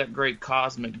maybe that great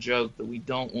cosmic joke that we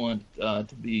don't want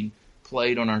to be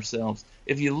played on ourselves.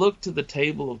 If you look to the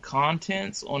table of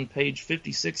contents on page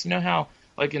 56, you know how,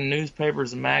 like in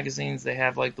newspapers and magazines, they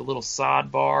have like the little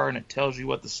sidebar and it tells you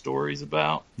what the story's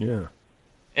about? Yeah.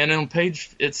 And on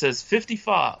page, it says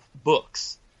 55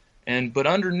 books. But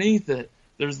underneath it,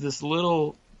 there's this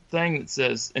little thing that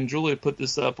says, and Julia put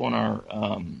this up on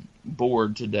our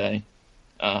board today,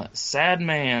 sad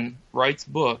man writes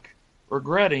book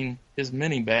regretting his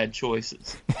many bad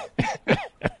choices.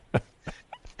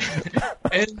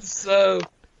 And so,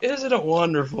 isn't it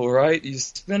wonderful, right? You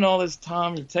spend all this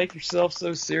time, you take yourself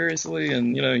so seriously,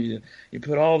 and you know, you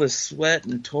put all this sweat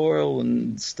and toil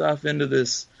and stuff into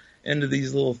these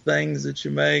little things that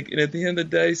you make, and at the end of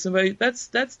the day, somebody that's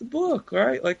the book,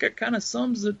 right? Like, it kind of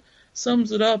sums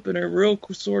it up in a real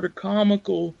sort of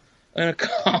comical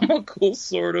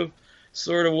sort of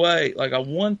way. Like, I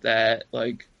want that,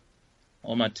 like,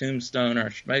 on my tombstone, or I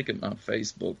should make it my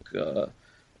Facebook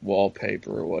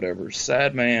wallpaper or whatever.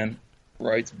 Sad man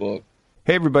writes book.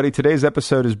 Hey everybody, today's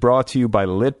episode is brought to you by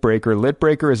Litbreaker.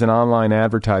 Litbreaker is an online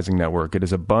advertising network. It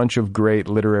is a bunch of great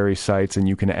literary sites, and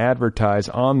you can advertise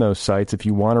on those sites if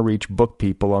you want to reach book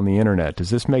people on the internet.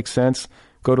 Does this make sense?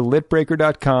 Go to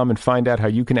litbreaker.com and find out how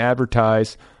you can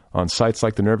advertise on sites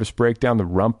like The Nervous Breakdown, The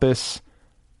Rumpus,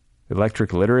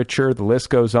 Electric Literature, the list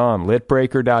goes on.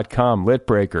 Litbreaker.com,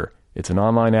 Litbreaker. It's an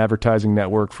online advertising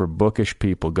network for bookish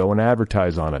people. Go and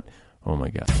advertise on it. Oh my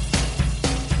God.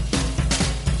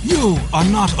 You are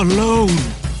not alone.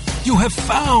 You have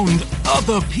found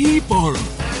other people.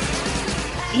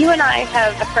 You and I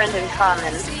have a friend in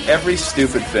common. Every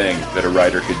stupid thing that a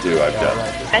writer could do, I've done.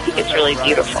 I think it's really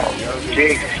beautiful.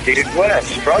 Jeez, dude, what a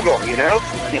struggle, you know?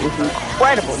 It was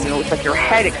incredible. You know, it's like your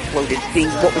head exploded seeing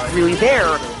what was really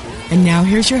there. And now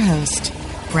here's your host,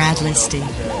 Brad Listy.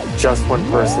 Just one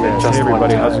person and just Hey everybody, one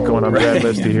time. how's it going? I'm Brad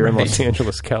Listy here in Los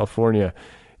Angeles, California.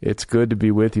 It's good to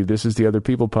be with you. This is the Other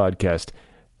People podcast.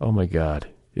 Oh my God,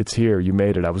 it's here. You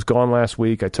made it. I was gone last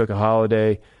week. I took a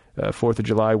holiday, 4th of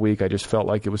July week. I just felt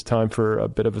like it was time for a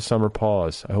bit of a summer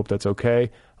pause. I hope that's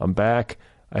okay. I'm back.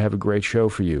 I have a great show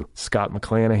for you. Scott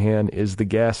McClanahan is the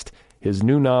guest. His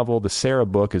new novel, The Sarah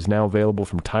Book, is now available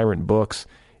from Tyrant Books.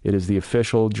 It is the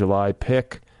official July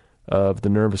pick of the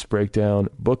Nervous Breakdown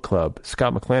Book Club.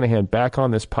 Scott McClanahan back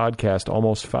on this podcast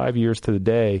almost 5 years to the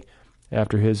day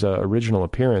after his original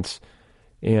appearance.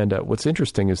 And what's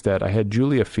interesting is that I had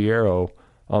Julia Fierro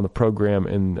on the program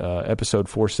in episode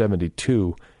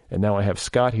 472, and now I have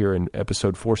Scott here in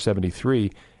episode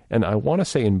 473. And I want to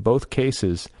say in both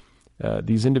cases,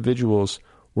 these individuals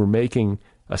were making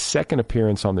a second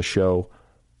appearance on the show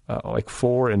like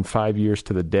 4 and 5 years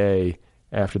to the day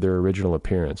after their original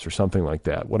appearance or something like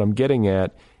that. What I'm getting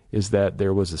at is that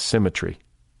there was a symmetry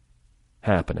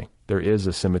happening. There is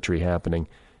a symmetry happening.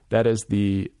 That is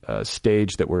the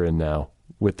stage that we're in now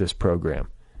with this program.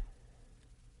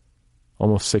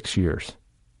 Almost 6 years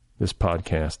this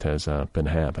podcast has been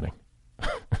happening.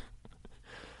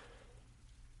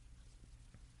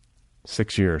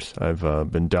 6 years I've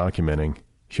been documenting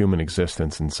human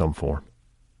existence in some form.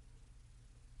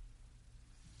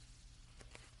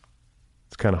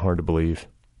 It's kind of hard to believe.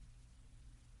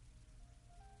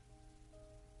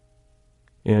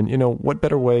 And, you know, what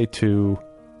better way to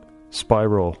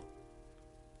spiral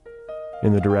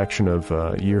in the direction of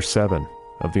year 7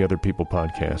 of the Other People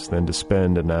podcast than to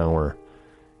spend an hour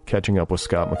catching up with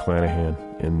Scott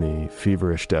McClanahan in the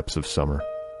feverish depths of summer.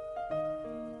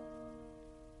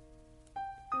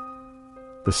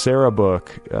 The Sarah Book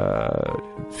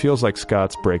feels like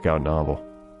Scott's breakout novel.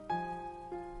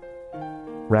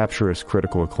 Rapturous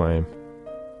critical acclaim.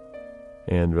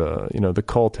 And, the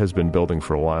cult has been building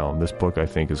for a while, and this book, I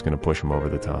think, is going to push him over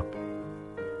the top.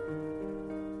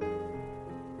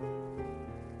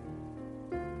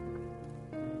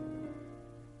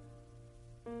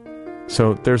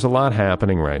 So there's a lot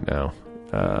happening right now.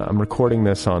 I'm recording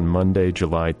this on Monday,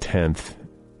 July 10th.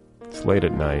 It's late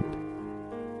at night.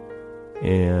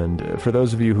 And for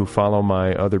those of you who follow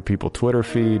my Other People Twitter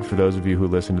feed, for those of you who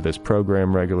listen to this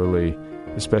program regularly,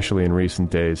 especially in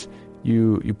recent days,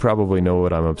 you probably know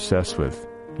what I'm obsessed with.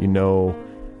 You know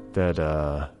that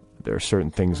there are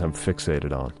certain things I'm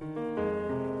fixated on.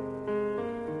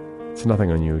 It's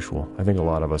nothing unusual. I think a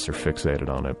lot of us are fixated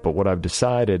on it. But what I've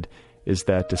decided is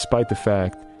that despite the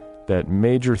fact that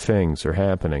major things are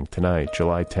happening tonight,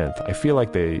 July 10th, I feel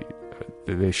like they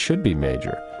should be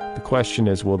major. The question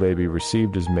is, will they be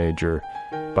received as major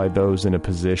by those in a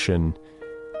position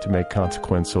to make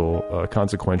consequential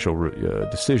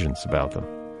decisions about them?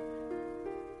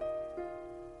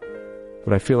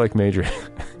 But I feel like major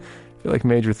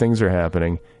things are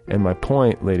happening, and my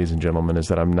point, ladies and gentlemen, is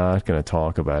that I'm not going to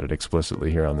talk about it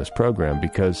explicitly here on this program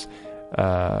because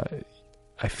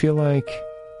I feel like,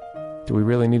 do we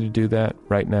really need to do that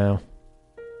right now?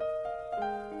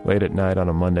 Late at night on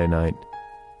a Monday night?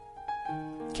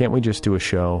 Can't we just do a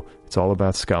show? It's all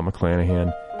about Scott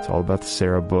McClanahan. It's all about the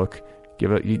Sarah book.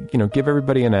 Give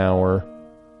everybody an hour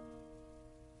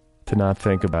to not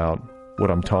think about what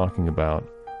I'm talking about,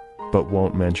 but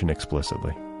won't mention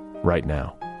explicitly right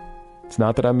now. It's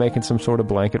not that I'm making some sort of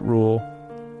blanket rule.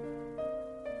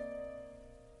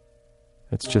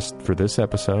 It's just for this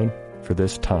episode, for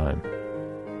this time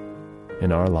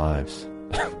in our lives.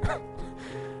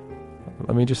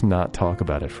 Let me just not talk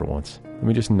about it for once. Let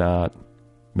me just not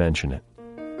mention it.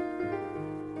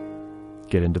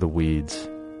 Get into the weeds,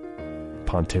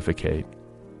 pontificate,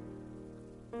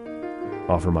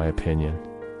 offer my opinion.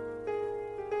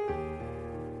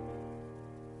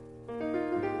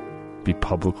 Be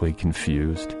publicly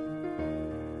confused,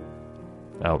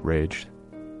 outraged.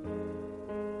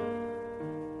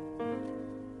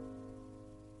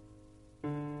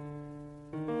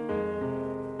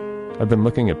 I've been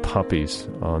looking at puppies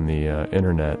on the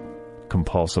internet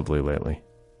compulsively lately.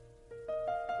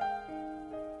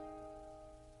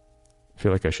 I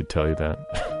feel like I should tell you that.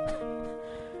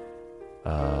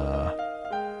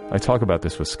 I talk about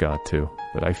this with Scott too,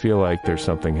 but I feel like there's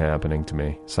something happening to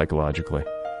me psychologically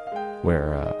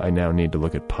where I now need to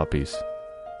look at puppies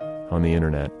on the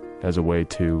internet as a way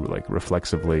to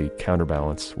reflexively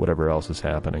counterbalance whatever else is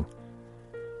happening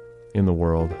in the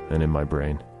world and in my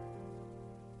brain.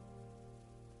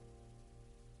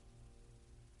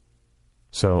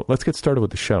 So let's get started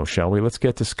with the show, shall we? Let's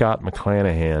get to Scott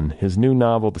McClanahan. His new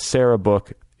novel, The Sarah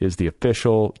Book, is the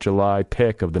official July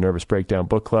pick of the Nervous Breakdown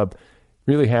Book Club.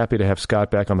 Really happy to have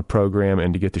Scott back on the program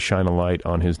and to get to shine a light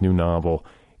on his new novel.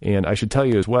 And I should tell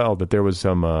you as well that there was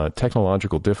some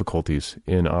technological difficulties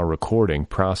in our recording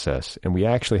process, and we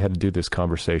actually had to do this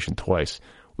conversation twice.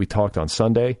 We talked on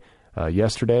Sunday,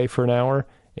 yesterday for an hour,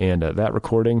 and that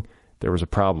recording, there was a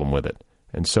problem with it.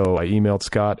 And so I emailed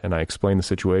Scott and I explained the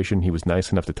situation. He was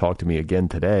nice enough to talk to me again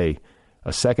today,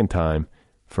 a second time,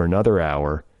 for another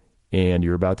hour, and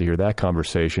you're about to hear that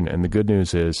conversation. And the good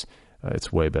news is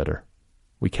it's way better.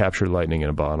 We captured lightning in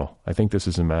a bottle. I think this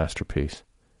is a masterpiece.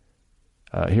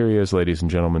 Here he is, ladies and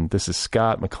gentlemen. This is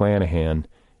Scott McClanahan,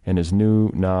 and his new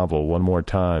novel, one more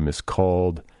time, is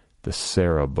called The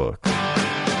Sarah Book.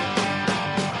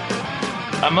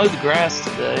 I mowed the grass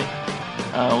today,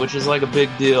 which is like a big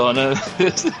deal. I know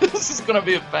this is going to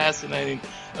be a fascinating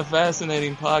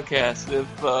podcast if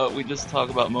we just talk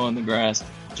about mowing the grass.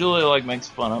 Julia makes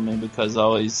fun of me because I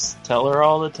always tell her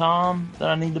all the time that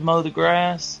I need to mow the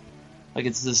grass.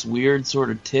 It's this weird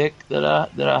sort of tick that I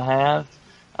have.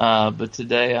 But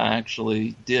today I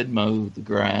actually did mow the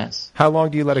grass. How long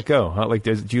do you let it go?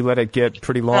 Do you let it get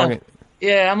pretty long?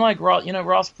 Yeah, I'm like Ross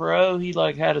Perot. He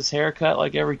had his hair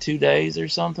cut every 2 days or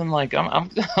something.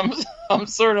 I'm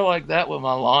sort of like that with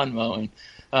my lawn mowing.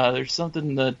 There's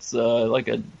something that's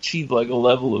achieved a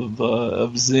level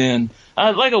of zen.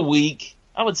 A week.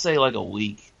 I would say a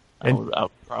week. I would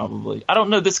probably. I don't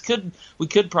know. We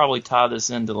could probably tie this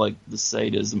into the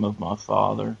sadism of my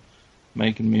father,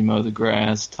 making me mow the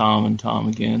grass time and time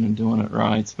again and doing it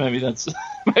right. So maybe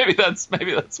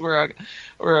that's where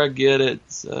I get it.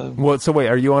 So. Well, so wait,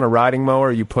 are you on a riding mower or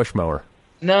are you push mower?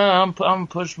 No, I'm a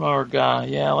push mower guy.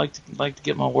 Yeah, I like to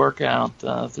get my workout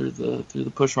through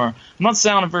the push mower. I'm not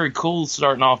sounding very cool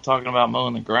starting off talking about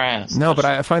mowing the grass. No, but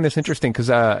I find this interesting because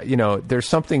there's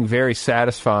something very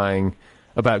satisfying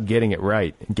about getting it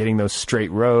right and getting those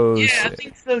straight rows. Yeah, I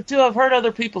think so too. I've heard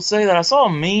other people say that. I saw a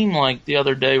meme like the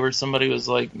other day where somebody was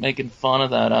like making fun of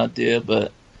that idea,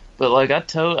 but like I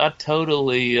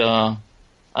totally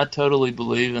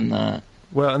believe in that.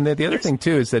 Well, and the other thing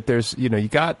too is that there's, you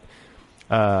got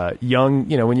young,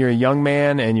 when you're a young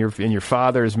man and your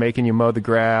father is making you mow the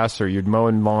grass or you're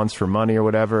mowing lawns for money or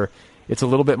whatever, it's a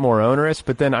little bit more onerous.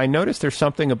 But then I noticed there's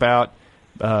something about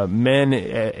men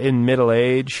in middle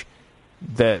age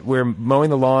that where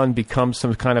mowing the lawn becomes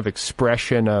some kind of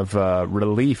expression of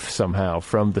relief somehow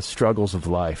from the struggles of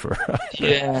life.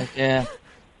 Yeah.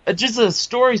 Just the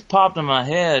stories popped in my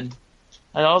head.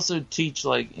 I also teach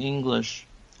like English,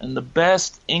 and the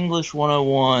best English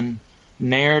 101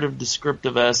 narrative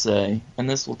descriptive essay, and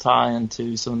this will tie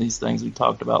into some of these things we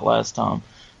talked about last time,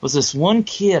 was this one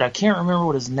kid. I can't remember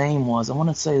what his name was. I want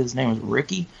to say his name was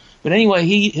Ricky. But anyway,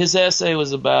 his essay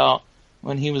was about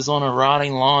when he was on a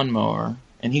riding lawnmower,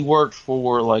 and he worked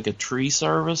for like a tree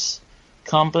service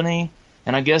company,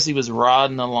 and I guess he was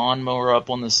riding the lawnmower up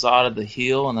on the side of the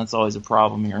hill, and that's always a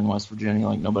problem here in West Virginia.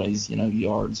 Like nobody's,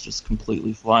 yard's just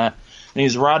completely flat. And he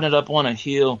was riding it up on a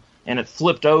hill, and it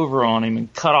flipped over on him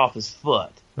and cut off his foot.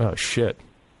 Oh, shit.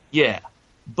 Yeah.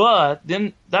 But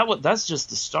then that's just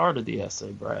the start of the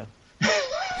essay, Brad.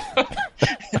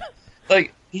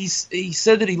 Like, he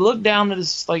said that he looked down at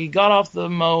he got off the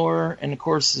mower, and of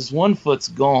course his one foot's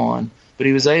gone, but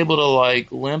he was able to,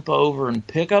 limp over and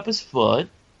pick up his foot.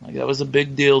 Like, that was a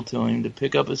big deal to him, to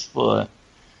pick up his foot.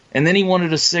 And then he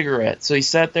wanted a cigarette, so he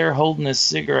sat there holding his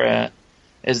cigarette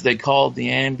as they called the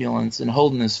ambulance and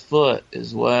holding his foot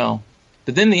as well.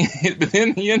 But then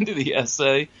the end of the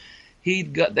essay,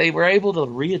 they were able to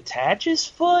reattach his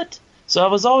foot. So I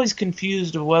was always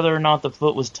confused of whether or not the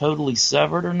foot was totally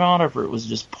severed or not, or if it was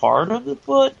just part of the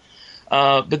foot.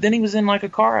 But then he was in a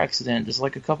car accident just a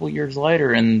couple of years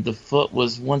later, and the foot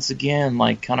was once again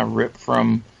kind of ripped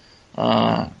from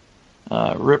the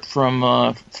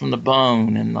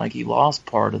bone, and he lost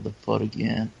part of the foot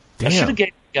again. Damn. I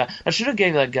should have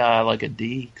gave that guy a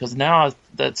D, because now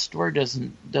that story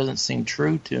doesn't seem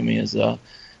true to me as I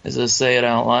say it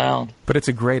out loud. But it's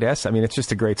a great essay. I mean, it's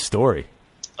just a great story.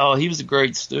 Oh, he was a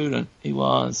great student. He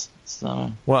was.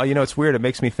 So. Well, it's weird. It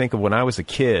makes me think of when I was a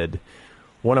kid.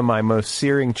 One of my most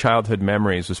searing childhood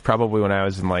memories was probably when I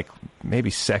was in maybe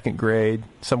second grade,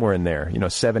 somewhere in there,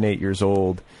 7, 8 years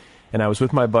old. And I was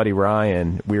with my buddy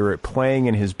Ryan. We were playing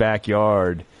in his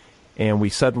backyard, and we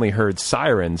suddenly heard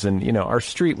sirens. And, our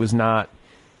street was not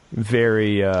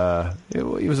very, it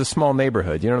was a small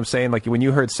neighborhood. You know what I'm saying? When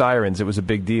you heard sirens, it was a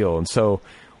big deal. And so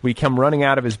we come running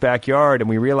out of his backyard, and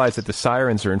we realize that the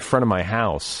sirens are in front of my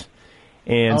house.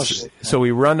 And so we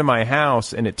run to my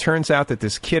house, and it turns out that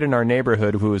this kid in our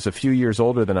neighborhood, who was a few years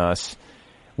older than us,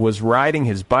 was riding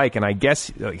his bike, and I guess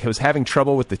he was having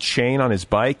trouble with the chain on his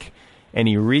bike, and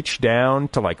he reached down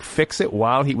to fix it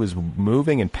while he was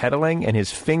moving and pedaling, and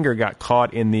his finger got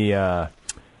caught in the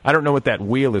I don't know what that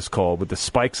wheel is called with the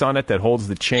spikes on it that holds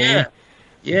the chain.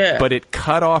 Yeah. But it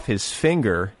cut off his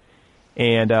finger.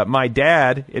 And my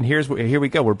dad, and here we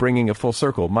go. We're bringing it full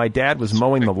circle. My dad was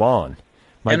mowing the lawn.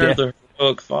 The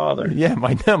heroic father. Yeah,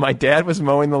 my dad was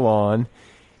mowing the lawn,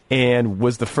 and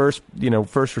was the first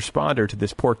responder to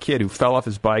this poor kid who fell off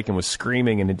his bike and was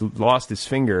screaming and had lost his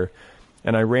finger.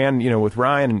 And I ran, with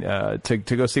Ryan to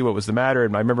go see what was the matter.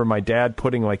 And I remember my dad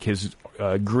putting his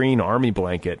green army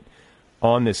blanket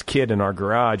on this kid in our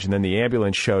garage, and then the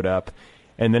ambulance showed up,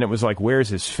 and then it was where's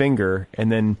his finger?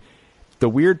 And then the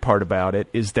weird part about it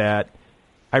is that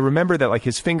I remember that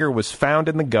his finger was found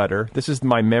in the gutter. This is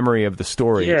my memory of the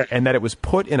story. Yeah. And that it was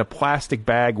put in a plastic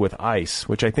bag with ice,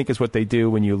 which I think is what they do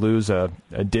when you lose a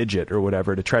digit or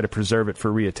whatever, to try to preserve it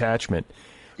for reattachment.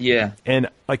 Yeah. And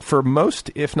for most,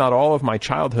 if not all of my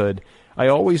childhood, I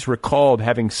always recalled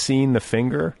having seen the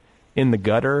finger in the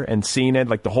gutter and seen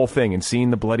it, the whole thing, and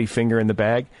seen the bloody finger in the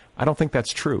bag. I don't think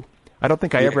that's true. I don't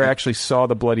think I ever actually saw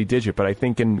the bloody digit, but I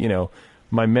think in,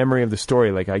 my memory of the story,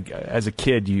 as a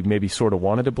kid, you maybe sort of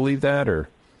wanted to believe that, or...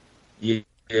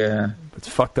 Yeah. It's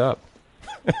fucked up.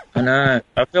 I know.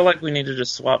 I feel like we need to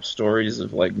just swap stories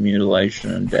of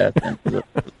mutilation and death into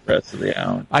the rest of the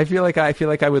hour. I feel like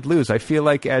I would lose. I feel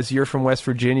like as you're from West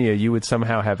Virginia, you would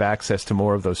somehow have access to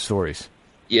more of those stories.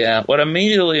 Yeah. What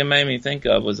immediately it made me think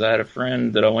of was I had a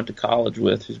friend that I went to college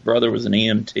with whose brother was an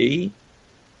EMT,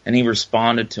 and he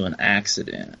responded to an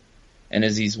accident. And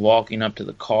as he's walking up to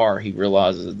the car, he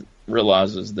realizes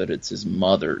that it's his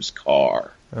mother's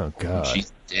car. Oh, God.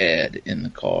 She's dead in the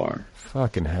car.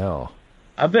 Fucking hell.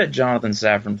 I bet Jonathan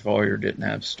Safran Foer didn't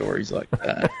have stories like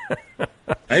that.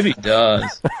 Maybe he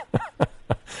does.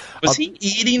 Was he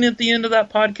eating at the end of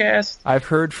that podcast? I've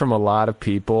heard from a lot of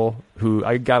people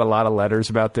I got a lot of letters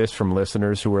about this from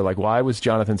listeners who were like, why was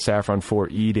Jonathan Safran Foer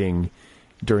eating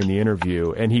during the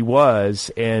interview? And he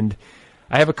was, and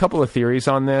I have a couple of theories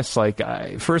on this. Like,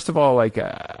 first of all, like,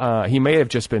 he may have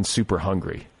just been super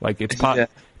hungry. Like, it's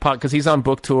because he's on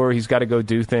book tour, he's got to go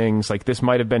do things. Like, this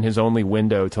might have been his only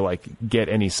window to like get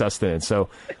any sustenance. So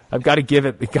I've got to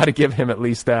give him at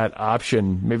least that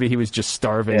option. Maybe he was just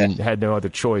starving and had no other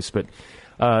choice. But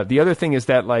the other thing is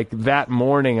that like that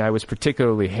morning I was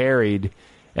particularly harried,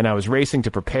 and I was racing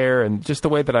to prepare, and just the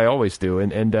way that I always do.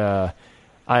 And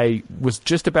I was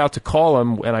just about to call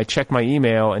him, and I checked my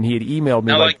email, and he had emailed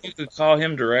me. Now, like you could call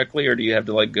him directly, or do you have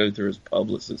to like go through his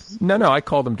publicist? No, I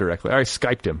called him directly. I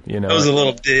Skyped him. You know, that was a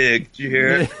little dig. Did you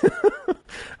hear it?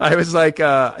 I was like,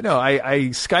 I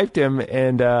Skyped him,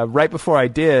 and right before I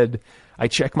did, I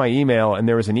checked my email, and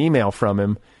there was an email from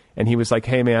him, and he was like,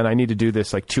 "Hey, man, I need to do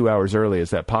this like 2 hours early.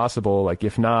 Is that possible? Like,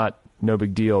 if not, no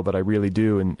big deal, but I really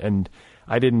do." And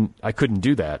I couldn't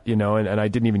do that, you know, and I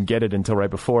didn't even get it until right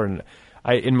before. And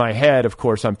in my head, of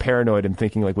course, I'm paranoid and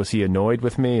thinking, like, was he annoyed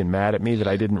with me and mad at me that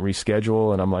I didn't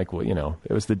reschedule? And I'm like, well, you know,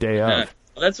 it was the day of.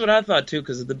 That's what I thought, too,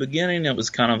 because at the beginning it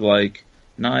was kind of like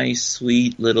nice,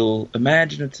 sweet, little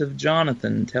imaginative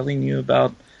Jonathan telling you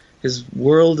about his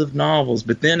world of novels.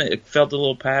 But then it felt a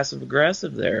little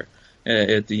passive-aggressive there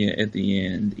at the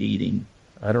end, eating.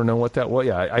 I don't know what that was.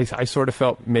 Yeah, I sort of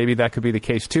felt maybe that could be the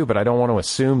case too, but I don't want to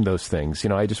assume those things. You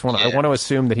know, I want to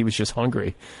assume that he was just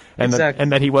hungry, and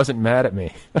that he wasn't mad at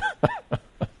me.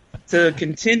 To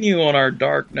continue on our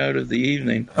dark note of the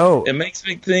evening, it makes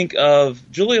me think of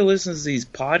Julia listens to these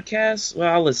podcasts.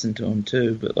 Well, I listen to them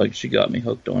too, but like she got me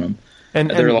hooked on them.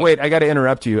 And like, wait, I got to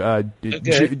interrupt you.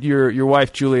 Okay. Your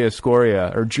wife Juliet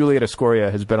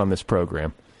Escoria has been on this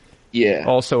program. Yeah,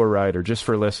 also a writer, just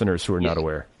for listeners who are not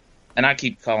aware. And I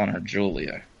keep calling her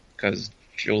Julia because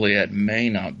Juliet may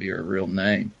not be her real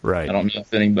name. Right. I don't know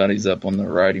if anybody's up on the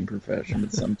writing profession,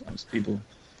 but sometimes people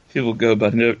go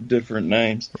by different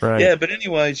names. Right. Yeah, but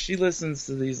anyway, she listens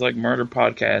to these like murder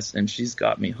podcasts, and she's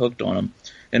got me hooked on them.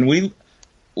 And we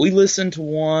listened to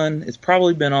one. It's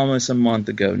probably been almost a month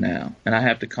ago now, and I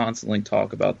have to constantly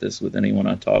talk about this with anyone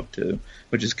I talk to,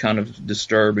 which is kind of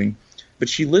disturbing. But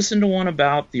she listened to one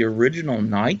about the original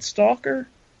Night Stalker.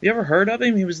 You ever heard of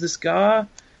him? He was this guy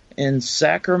in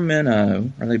Sacramento,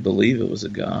 or they believe it was a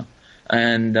guy,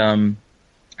 and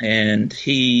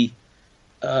he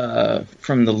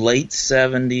from the late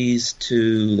 70s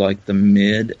to like the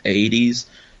mid 80s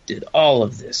did all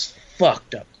of this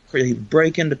fucked up. He'd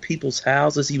break into people's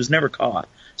houses. He was never caught,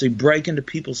 so he'd break into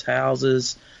people's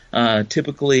houses.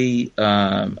 Typically,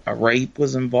 a rape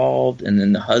was involved, and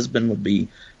then the husband would be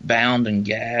bound and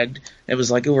gagged. It was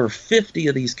like over 50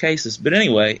 of these cases. But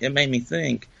anyway, it made me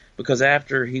think, because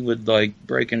after he would like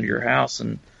break into your house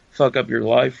and fuck up your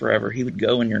life forever, he would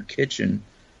go in your kitchen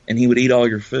and he would eat all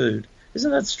your food.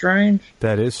 Isn't that strange?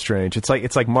 That is strange. It's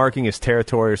like marking his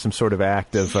territory or some sort of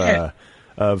act of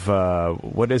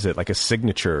what is it, like a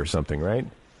signature or something, right?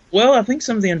 Well, I think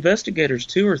some of the investigators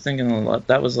too are thinking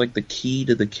that was like the key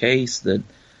to the case, that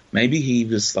maybe he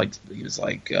was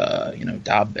diabetic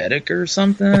or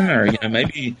something, or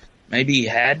maybe he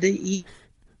had to eat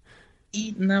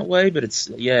in that way. But it's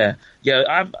I'm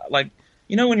like,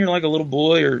 when you're like a little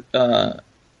boy or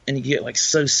and you get like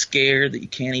so scared that you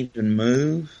can't even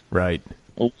move. Right.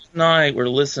 Well, one night we're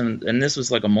listening, and this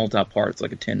was like a multi-part, it's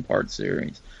like a 10-part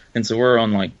series, and so we're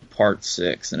on like part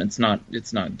 6, and it's not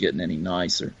getting any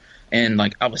nicer. And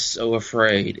like I was so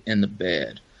afraid in the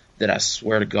bed that I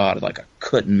swear to God, like I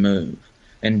couldn't move.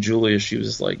 And Julia, she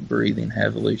was like breathing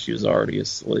heavily. She was already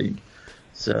asleep.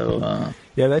 So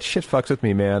yeah, that shit fucks with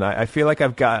me, man. I feel like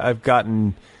I've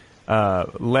gotten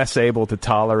less able to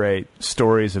tolerate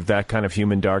stories of that kind of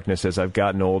human darkness as I've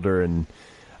gotten older. And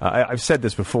I've said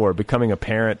this before, becoming a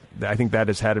parent, I think that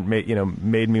has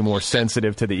made me more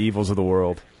sensitive to the evils of the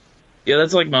world. Yeah,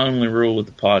 that's like my only rule with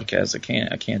the podcast. I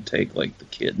can't take like the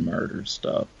kid murder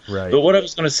stuff. Right. But what I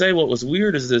was going to say, what was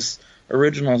weird is this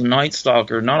original Night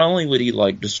Stalker, not only would he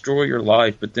like destroy your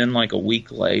life, but then like a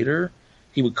week later,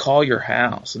 he would call your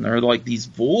house, and there are like these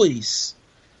voice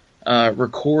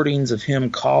recordings of him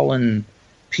calling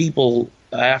people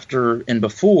after and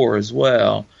before as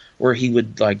well, where he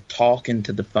would like talk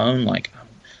into the phone like,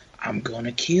 I'm going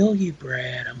to kill you,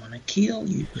 Brad. I'm going to kill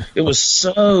you. It's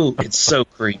so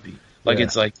creepy. Like, yeah.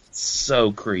 It's like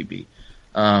so creepy.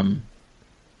 But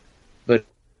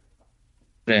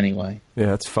anyway.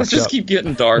 Yeah, it's fucked up. Let's just keep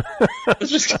getting dark.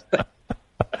 Let's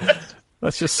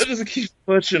just keep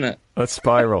pushing it. Let's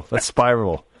spiral.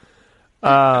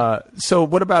 So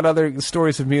what about other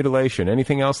stories of mutilation?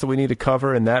 Anything else that we need to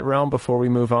cover in that realm before we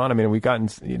move on? I mean, we've gotten,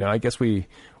 I guess we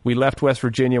left West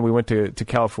Virginia, we went to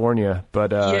California,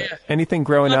 but anything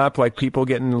growing up, like people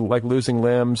getting, like losing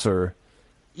limbs or?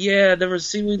 Yeah,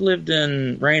 we lived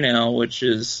in Raynell,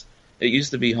 it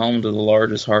used to be home to the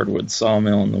largest hardwood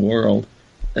sawmill in the world.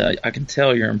 I can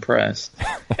tell you're impressed.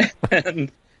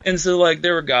 And so, like,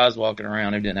 there were guys walking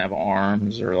around who didn't have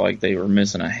arms or, like, they were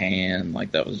missing a hand.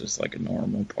 Like, that was just, like, a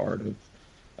normal part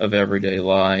of everyday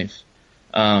life.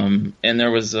 And there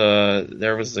was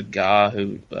a guy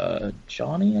who,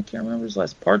 Johnny, I can't remember his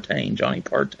last, Johnny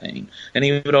Partain. And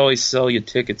he would always sell you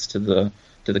tickets to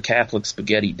the Catholic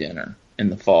spaghetti dinner in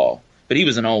the fall. But he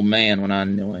was an old man when I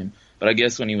knew him. But I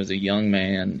guess when he was a young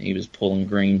man, he was pulling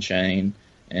green chain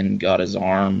and got his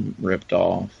arm ripped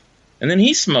off. And then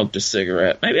he smoked a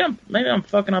cigarette. Maybe I'm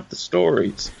fucking up the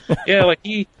stories. Yeah, like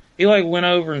he like went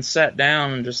over and sat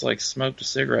down and just like smoked a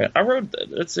cigarette. I wrote that.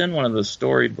 It's in one of the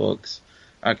storybooks.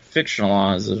 I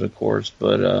fictionalize it, of course,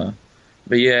 but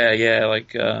yeah,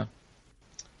 like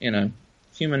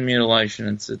human mutilation.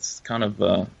 It's kind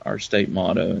of our state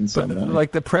motto in some way.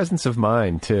 Like the presence of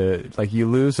mind to, like, you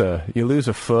lose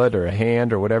a foot or a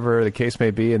hand or whatever the case may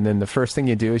be, and then the first thing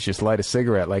you do is just light a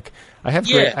cigarette. Like I have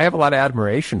a lot of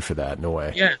admiration for that in a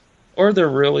way. Yeah. Or they're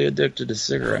really addicted to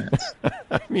cigarettes.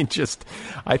 I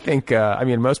think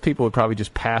most people would probably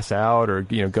just pass out or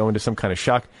go into some kind of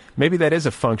shock. Maybe that is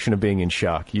a function of being in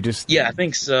shock. I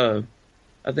think so.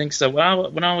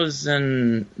 When I was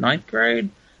in 9th grade,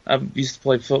 I used to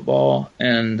play football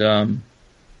and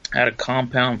had a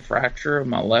compound fracture of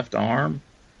my left arm.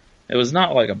 It was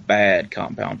not like a bad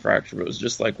compound fracture, but it was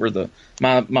just like where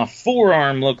my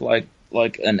forearm looked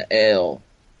like an L.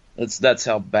 That's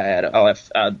how bad I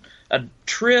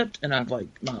tripped, and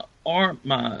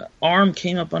my arm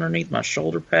came up underneath my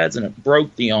shoulder pads, and it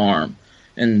broke the arm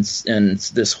in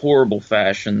this horrible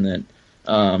fashion that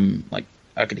like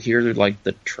I could hear like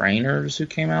the trainers who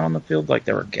came out on the field, like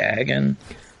they were gagging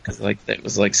because like it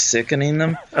was like sickening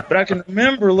them. But I can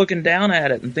remember looking down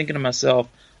at it and thinking to myself,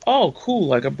 "Oh, cool!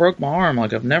 Like I broke my arm.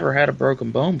 Like I've never had a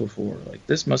broken bone before. Like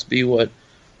this must be what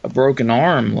a broken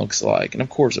arm looks like." And of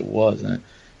course, it wasn't.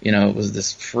 It was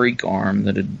this freak arm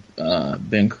that had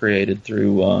been created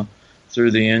through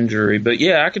the injury. But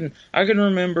yeah, I can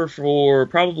remember for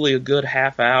probably a good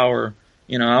half hour.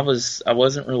 I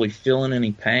wasn't really feeling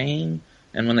any pain.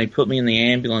 And when they put me in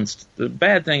the ambulance, the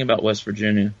bad thing about West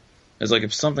Virginia is like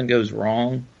if something goes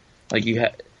wrong, like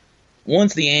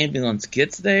once the ambulance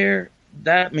gets there,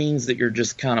 that means that you're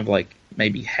just kind of like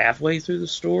maybe halfway through the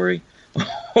story,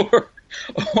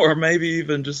 or maybe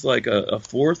even just like a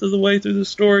fourth of the way through the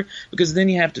story, because then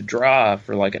you have to drive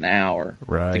for like an hour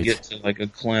to get to like a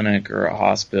clinic or a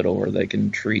hospital where they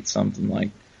can treat something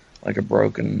like a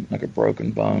broken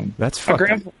bone. That's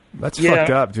fucked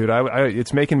up, dude.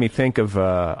 It's making me think of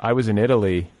I was in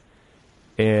Italy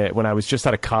when I was just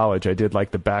out of college. I did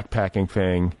like the backpacking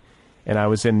thing, and I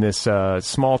was in this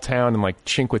small town in like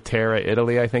Cinque Terre,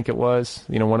 Italy, I think it was.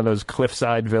 One of those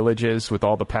cliffside villages with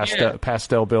all the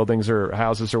pastel buildings or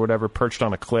houses or whatever perched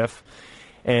on a cliff.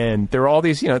 And there were all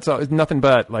these, it's nothing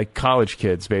but like college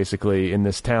kids basically in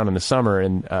this town in the summer.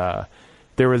 And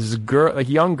there was a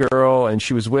young girl, and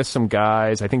she was with some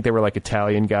guys. I think they were like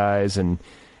Italian guys, and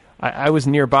I was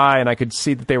nearby, and I could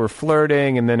see that they were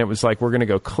flirting. And then it was like, we're going to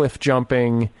go cliff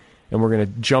jumping, and we're going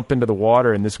to jump into the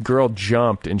water. And this girl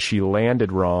jumped, and she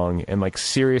landed wrong and like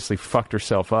seriously fucked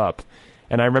herself up.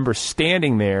 And I remember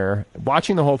standing there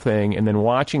watching the whole thing, and then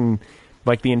watching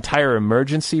like the entire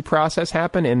emergency process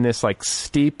happen in this like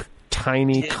steep,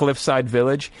 tiny cliffside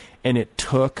village, and it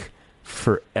took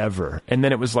forever. And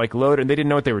then it was like loaded, and they didn't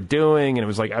know what they were doing, and it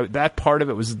was like that part of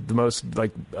it was the most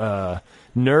like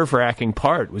nerve-wracking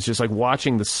part, was just like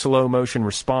watching the slow motion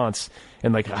response,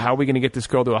 and like, how are we going to get this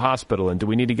girl to a hospital, and do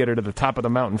we need to get her to the top of the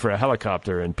mountain for a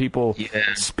helicopter, and people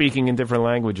speaking in different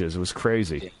languages. It was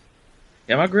crazy.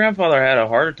 Yeah, my grandfather had a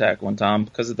heart attack one time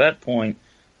because at that point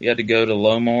you had to go to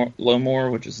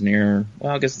Lowmore, which is near,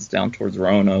 well, I guess it's down towards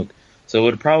Roanoke. So it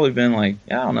would have probably been like,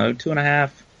 I don't know,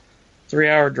 2.5,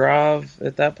 3-hour drive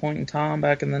at that point in time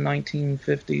back in the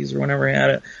 1950s or whenever he had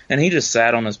it. And he just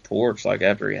sat on his porch, like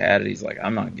after he had it, he's like,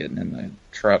 I'm not getting in the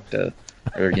truck or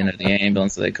the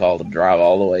ambulance that they called to drive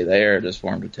all the way there just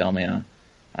for him to tell me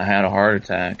I had a heart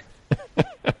attack.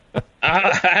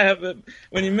 I haven't.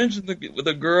 When you mentioned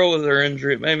the girl with her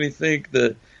injury, it made me think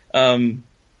that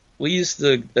we used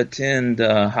to attend.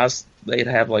 They'd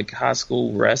have like high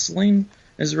school wrestling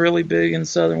is really big in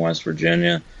Southern West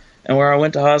Virginia, and where I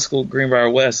went to high school,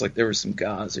 Greenbrier West, like there were some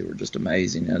guys who were just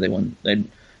amazing.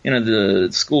 The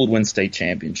school would win state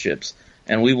championships,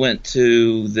 and we went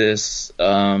to this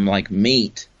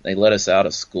meet. They let us out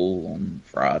of school on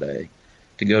Friday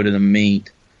to go to the meet,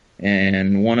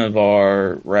 and one of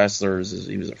our wrestlers,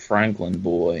 he was a Franklin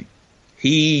boy.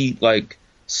 He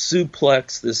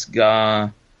suplexed this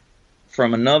guy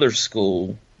from another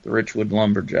school, the Richwood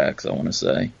Lumberjacks, I want to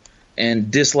say,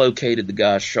 and dislocated the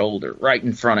guy's shoulder right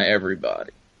in front of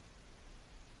everybody.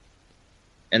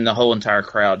 And the whole entire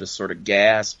crowd just sort of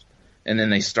gasped, and then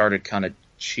they started kind of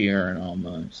cheering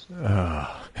almost.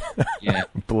 Yeah.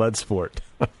 Blood sport.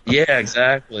 Yeah,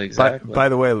 exactly. By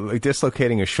the way,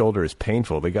 dislocating a shoulder is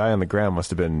painful. The guy on the ground must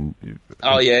have been...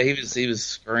 Oh, yeah, he was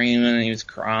screaming, he was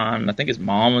crying. I think his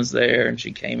mom was there, and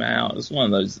she came out. It was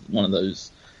one of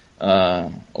those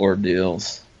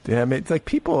ordeals. Yeah, I mean, it's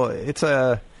people...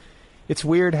 It's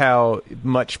weird how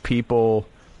much people...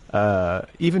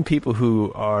 even people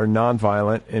who are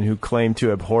nonviolent and who claim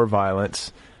to abhor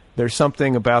violence, there's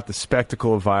something about the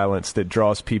spectacle of violence that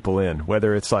draws people in.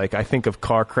 Whether it's I think of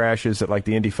car crashes at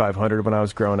the Indy 500 when I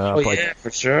was growing up. Oh, yeah,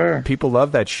 for sure. People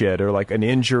love that shit. Or an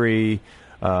injury,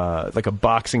 a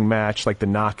boxing match, the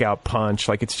knockout punch.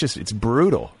 It's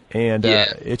brutal. And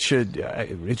it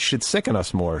should sicken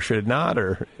us more, should it not?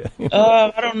 Or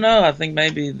I don't know. I think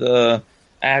maybe the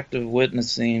act of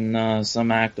witnessing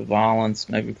some act of violence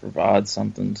maybe provides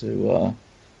something to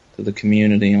the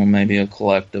community on maybe a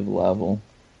collective level.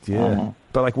 Yeah,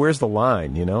 but where's the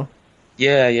line?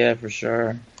 Yeah, for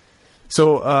sure.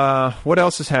 So, what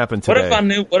else has happened today?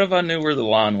 What if I knew where the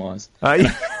line was?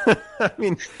 I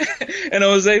mean, and I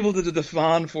was able to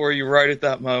define for you right at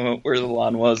that moment where the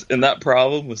line was, and that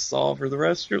problem was solved for the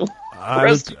rest of your life.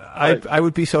 I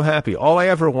would be so happy. All I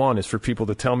ever want is for people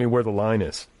to tell me where the line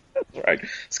is. Right.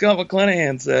 Scott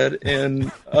McClanahan said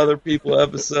in Other People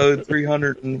episode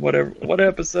 300 and whatever. What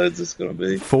episode is this going to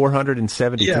be?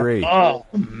 473. Yeah. Oh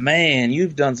man,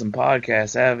 you've done some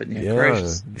podcasts, haven't you? Yeah,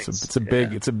 Gracious. it's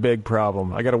a big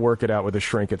problem. I got to work it out with a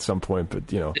shrink at some point, but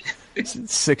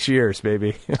it's 6 years,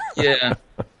 baby. Yeah.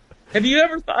 Have you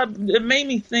ever thought? It made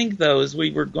me think though, as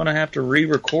we were going to have to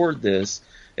re-record this.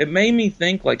 It made me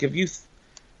think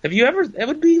have you ever, it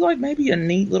would be maybe a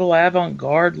neat little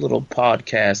avant-garde little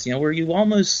podcast, where you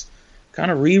almost kind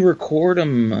of re-record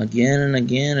them again and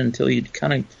again until you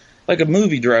kind of, like a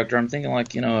movie director, I'm thinking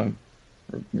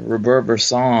Robert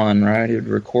Bresson, right? He would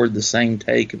record the same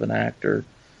take of an actor,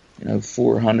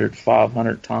 400,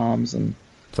 500 times. And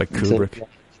it's like Kubrick.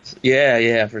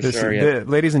 Yeah, for sure. Yeah.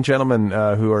 Ladies and gentlemen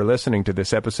who are listening to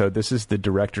this episode, this is the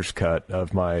director's cut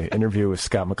of my interview with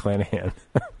Scott McClanahan.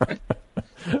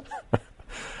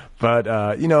 But,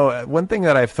 one thing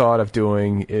that I've thought of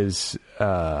doing is,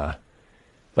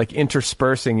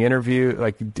 interspersing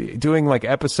doing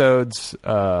episodes,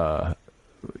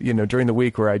 during the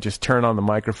week where I just turn on the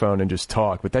microphone and just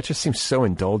talk. But that just seems so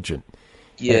indulgent.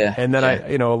 Yeah. And then I've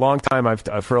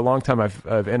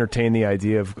entertained the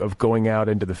idea of going out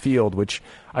into the field, which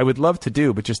I would love to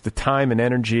do, but just the time and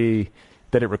energy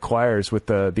that it requires with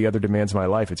the other demands of my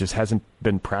life, it just hasn't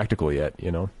been practical yet,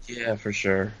 Yeah, for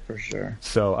sure.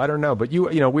 So I don't know, but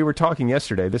we were talking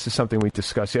yesterday. This is something we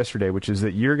discussed yesterday, which is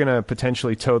that you're going to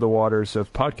potentially tow the waters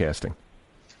of podcasting.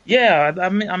 Yeah,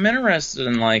 I'm interested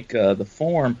in the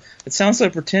form. It sounds so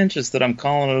pretentious that I'm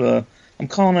calling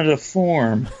it a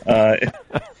form at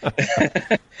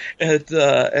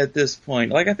this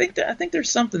point. I think there's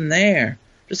something there,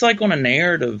 just on a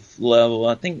narrative level.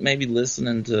 I think maybe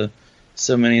listening to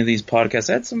so many of these podcasts.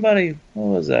 I had somebody, what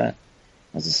was that?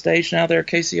 It was a station out there,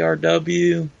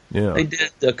 KCRW. Yeah. They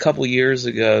did a couple years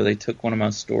ago. They took one of my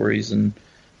stories and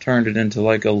turned it into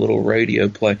a little radio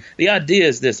play. The idea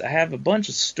is this: I have a bunch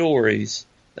of stories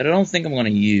that I don't think I'm going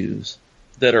to use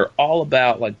that are all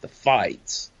about the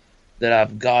fights that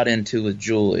I've got into with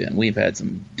Julia, and we've had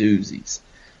some doozies.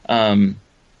 And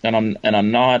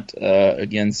I'm not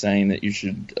again saying that you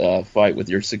should fight with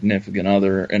your significant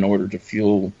other in order to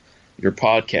fuel your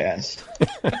podcast.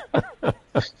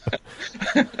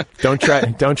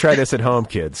 Don't try this at home,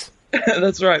 kids.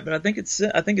 That's right, but I think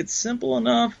it's simple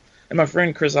enough. And my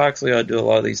friend Chris Oxley, I do a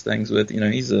lot of these things with.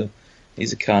 He's a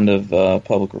kind of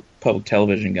public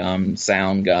television guy, and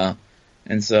sound guy,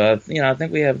 and so I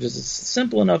think we have just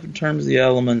simple enough in terms of the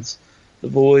elements, the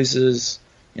voices,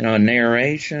 a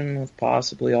narration with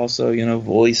possibly also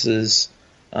voices,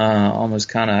 almost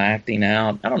kind of acting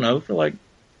out. I don't know, for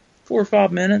 4 or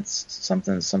 5 minutes,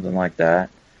 something like that.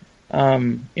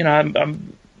 I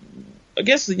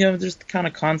guess just the kind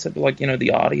of concept of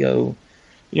the audio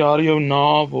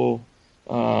novel.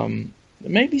 There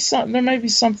may be something there.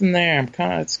 It's something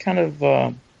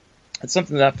that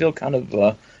I feel kind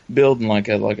of building like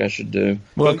I should do.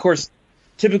 Well, but of course,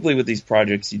 typically with these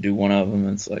projects, you do one of them,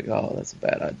 and it's like, oh, that's a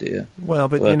bad idea. Well,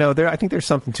 but you know, I think there's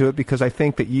something to it, because I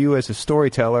think that you, as a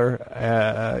storyteller,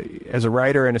 as a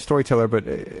writer and a storyteller, but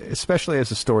especially as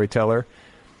a storyteller,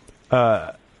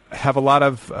 have a lot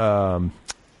of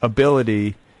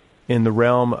ability in the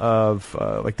realm of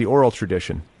like the oral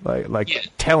tradition,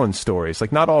 like telling stories.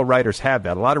 Like, not all writers have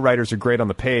that. A lot of writers are great on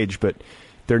the page, but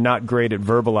they're not great at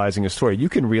verbalizing a story. You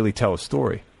can really tell a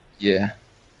story. Yeah.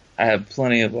 I have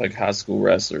plenty of like high school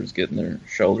wrestlers getting their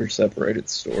shoulders separated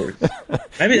stories.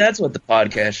 Maybe that's what the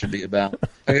podcast should be about.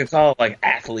 I could call it like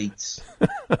athletes.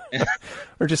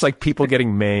 Or just like people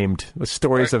getting maimed, the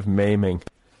stories of maiming.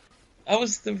 I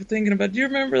was thinking about, do you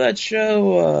remember that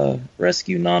show,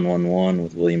 Rescue 911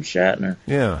 with William Shatner?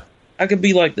 Yeah. I could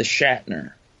be like the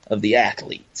Shatner of the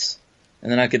athletes.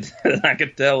 And then I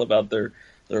could tell about their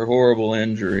horrible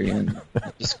injury and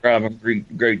describe in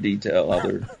great detail how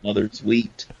their mothers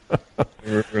wept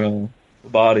for the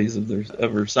bodies of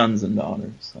her sons and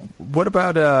daughters. So. What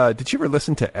about, did you ever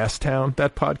listen to S-Town,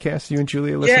 that podcast you and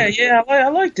Julia listened to? Yeah, I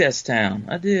liked S-Town.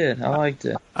 I did. I liked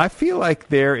it. I feel like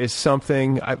there is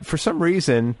something, for some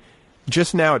reason,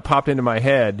 just now it popped into my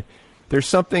head, there's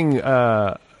something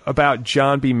about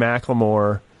John B.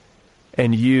 McLemore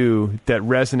and you that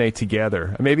resonate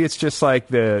together. Maybe it's just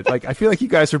like I feel like you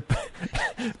guys are,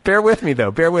 bear with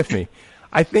me.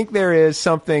 I think there is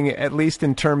something, at least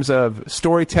in terms of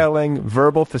storytelling,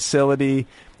 verbal facility.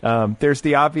 There's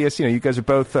the obvious, you guys are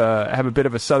both, have a bit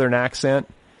of a Southern accent.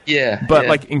 Yeah. But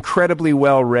like incredibly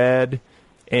well read.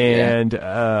 And,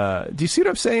 do you see what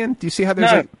I'm saying? Do you see how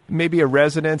there's like maybe a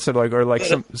resonance or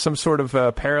some sort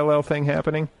of parallel thing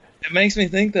happening? It makes me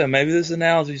think that maybe this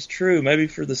analogy is true. Maybe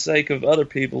for the sake of other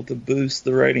people, to boost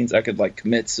the ratings, I could like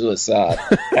commit suicide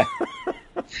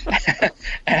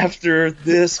after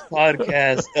this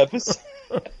podcast episode.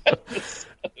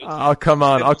 I'll come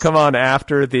on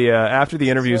after the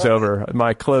interview's over.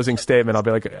 My closing statement, I'll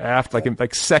be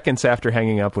like seconds after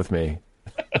hanging up with me.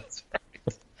 That's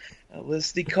right. At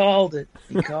least he called it.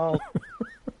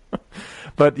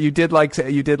 But you did like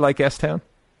S-Town?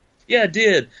 Yeah, I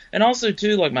did. And also,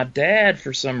 too, like, my dad,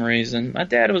 for some reason,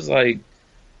 was like,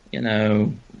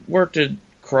 worked at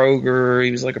Kroger.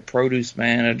 He was like a produce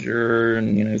manager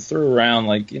and, threw around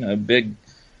like, big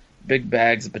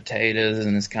bags of potatoes,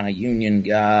 and this kind of union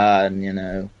guy,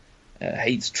 and,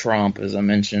 hates Trump, as I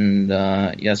mentioned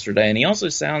yesterday. And he also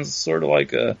sounds sort of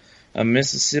like a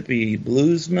Mississippi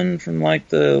bluesman from like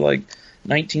the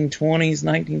 1920s,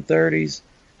 1930s.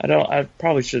 I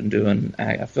probably shouldn't do an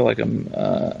act. I feel like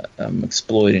I'm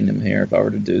exploiting him here if I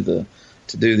were to do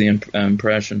the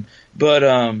impression. But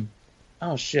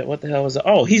oh shit, what the hell was that?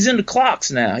 Oh, he's into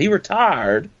clocks now. He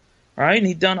retired, right? And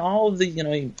he'd done all of the,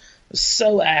 he was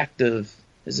so active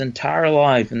his entire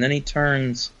life, and then he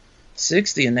turns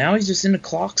 60, and now he's just into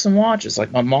clocks and watches.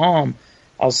 Like my mom,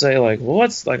 I'll say like, well,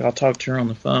 I'll talk to her on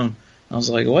the phone. I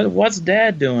was like, what's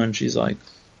Dad doing? She's like,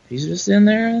 he's just in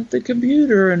there at the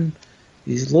computer and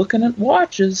he's looking at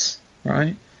watches,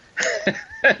 right?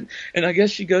 And I guess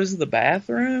she goes to the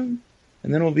bathroom,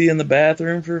 and then we'll be in the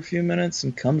bathroom for a few minutes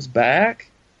and comes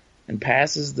back and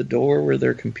passes the door where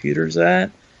their computer's at.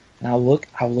 And I'll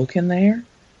look in there,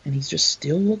 and he's just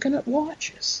still looking at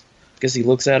watches. Because he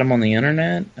looks at them on the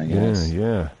internet, I guess.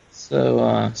 Yeah.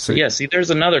 So yeah, see,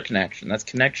 there's another connection. That's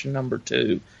connection number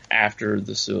 2 after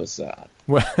the suicide.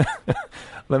 Well,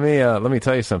 let me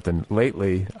tell you something.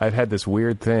 Lately, I've had this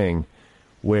weird thing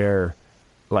where,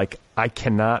 like, I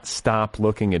cannot stop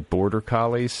looking at border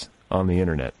collies on the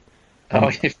internet.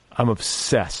 I'm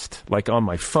obsessed. Like, on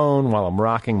my phone, while I'm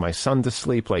rocking my son to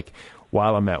sleep, like,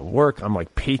 while I'm at work, I'm,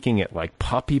 like, peeking at, like,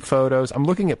 puppy photos. I'm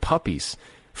looking at puppies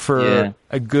for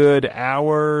a good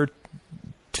hour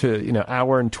to,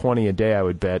 hour and 20 a day, I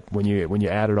would bet, when you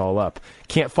add it all up.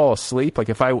 Can't fall asleep. Like,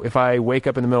 if I wake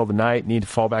up in the middle of the night, need to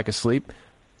fall back asleep,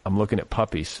 I'm looking at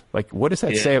puppies. Like, what does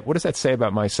that say? What does that say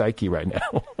about my psyche right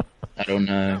now? I don't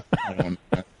know.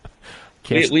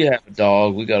 We have a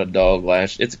dog. We got a dog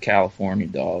it's a California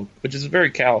dog, which is a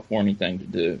very California thing to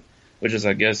do, which is,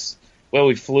 I guess,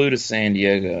 we flew to San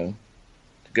Diego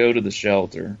to go to the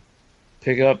shelter,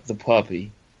 pick up the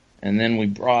puppy, and then we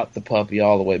brought the puppy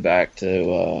all the way back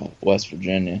to West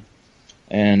Virginia.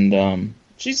 And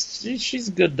she's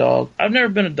a good dog. I've never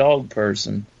been a dog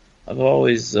person. I've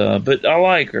always, but I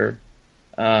like her.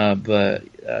 But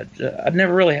I've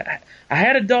never really. I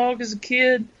had a dog as a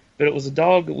kid, but it was a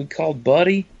dog that we called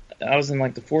Buddy. I was in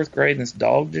like the 4th grade, and this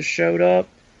dog just showed up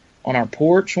on our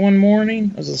porch one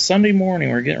morning. It was a Sunday morning.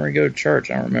 We were getting ready to go to church,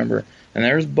 I remember. And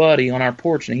there was Buddy on our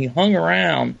porch, and he hung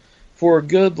around for a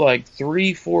good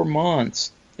 3-4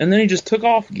 months, and then he just took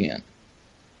off again.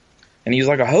 And he was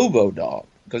like a hobo dog.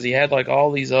 because he had like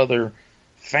all these other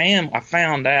I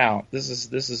found out this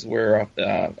is where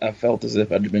I felt as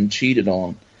if I'd been cheated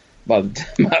on by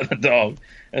the dog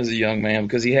as a young man,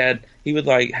 because he would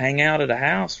like hang out at a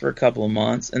house for a couple of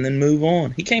months and then move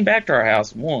on. He came back to our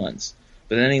house once,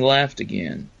 but then he left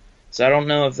again. So I don't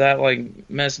know if that like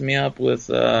messed me up with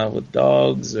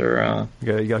dogs or you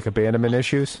got like abandonment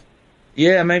issues.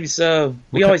 Yeah, maybe so.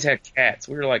 We always had cats.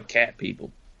 We were like cat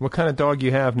people. What kind of dog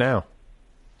you have now?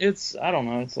 I don't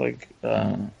know. It's like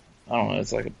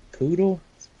It's like a poodle.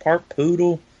 It's part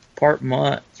poodle, part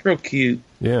mutt. It's real cute.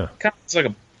 Yeah. Kind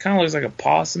of looks like a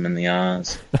possum in the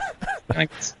eyes.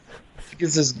 She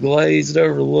gets this glazed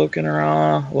over look in her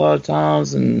eye a lot of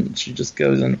times, and she just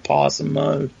goes into possum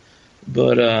mode.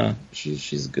 But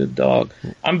she's a good dog.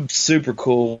 I'm super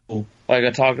cool. Like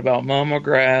I talked about mowing my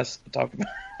grass.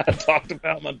 I talked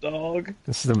about my dog.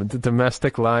 This is the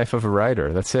domestic life of a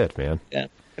writer. That's it, man. Yeah.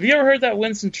 Have you ever heard that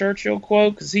Winston Churchill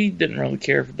quote? Because he didn't really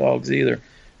care for dogs either.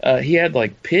 He had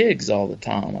like pigs all the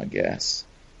time, I guess,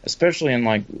 especially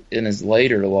in his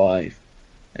later life.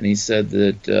 And he said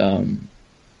that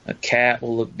a cat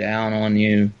will look down on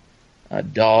you, a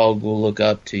dog will look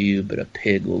up to you, but a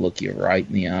pig will look you right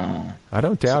in the eye. I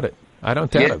don't doubt it.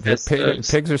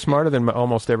 Pigs are smarter than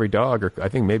almost every dog, or I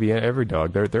think maybe every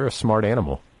dog. They're a smart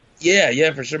animal.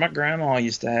 Yeah, for sure. My grandma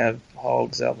used to have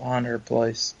hogs out behind her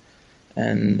place.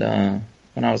 And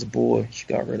when I was a boy, she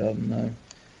got rid of them, though,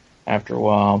 after a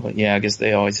while. But, yeah, I guess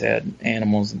they always had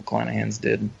animals, and the Clanahans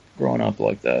did, growing up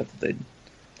like that.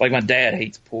 Like, my dad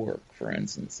hates pork, for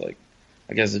instance. Like,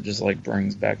 I guess it just, like,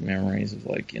 brings back memories of,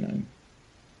 like,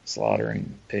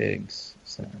 slaughtering pigs.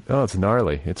 So. Oh, it's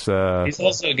gnarly. He's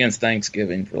also against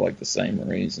Thanksgiving for, like, the same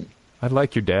reason. I'd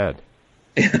like your dad.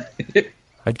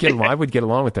 I would get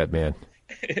along with that man.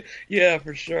 Yeah,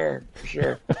 for sure.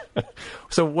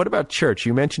 So what about church?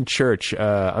 You mentioned church.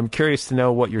 I'm curious to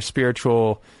know what your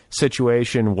spiritual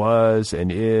situation was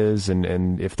and is,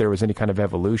 and if there was any kind of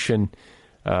evolution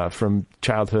from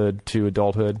childhood to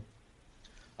adulthood.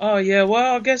 Oh, yeah.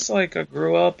 Well, I guess like I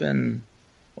grew up in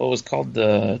what was called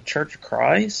the Church of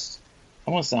Christ.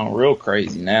 I want to sound real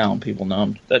crazy now, and people know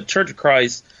them. The Church of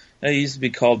Christ, it used to be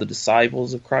called the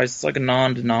Disciples of Christ. It's like a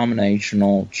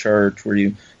non-denominational church where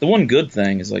the one good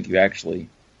thing is like you actually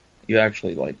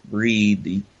like read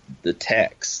the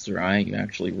text, right? You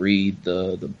actually read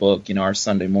the book. Our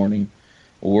Sunday morning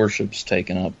worship's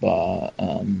taken up by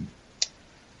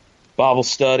Bible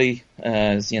study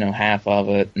as half of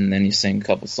it, and then you sing a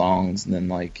couple songs, and then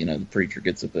the preacher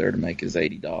gets up there to make his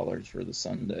 $80 for the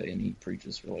Sunday, and he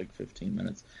preaches for like 15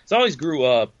 minutes. So I always grew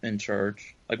up in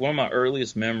church. Like one of my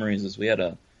earliest memories is we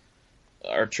had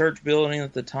our church building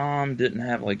at the time didn't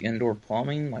have like indoor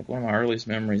plumbing. Like one of my earliest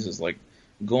memories is like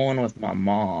going with my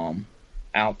mom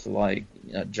out to like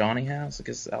Johnny House, I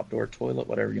guess outdoor toilet,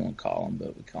 whatever you want to call them,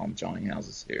 but we call them Johnny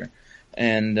Houses here,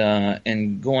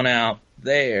 and going out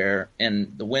there,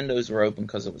 and the windows were open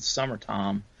because it was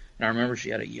summertime, and I remember she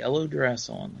had a yellow dress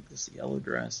on, like this yellow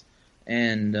dress,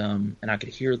 and I could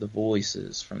hear the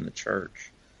voices from the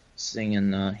church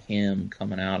singing a hymn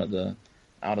coming out of the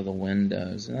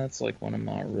windows, and that's like one of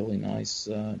my really nice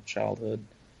childhood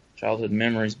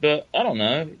memories. But I don't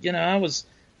know,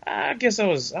 I guess I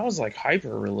was like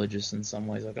hyper religious in some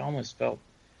ways. Like I almost felt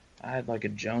I had like a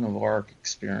Joan of Arc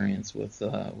experience with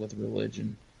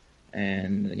religion.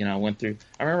 And I went through.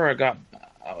 I remember I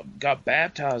got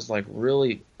baptized like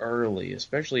really early,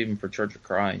 especially even for Church of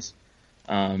Christ,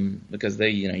 because they,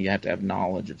 you have to have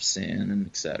knowledge of sin and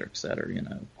et cetera,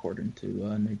 according to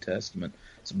New Testament.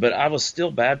 So, but I was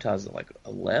still baptized at like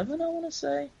 11, I want to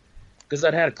say, because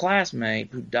I'd had a classmate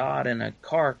who died in a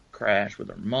car crash with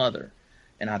her mother,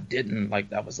 and I didn't like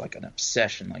that was like an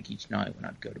obsession. Like each night when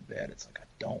I'd go to bed, it's like I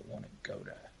don't want to go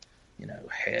to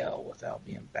hell without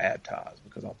being baptized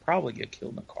because I'll probably get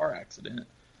killed in a car accident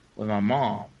with my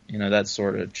mom. That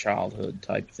sort of childhood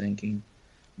type thinking.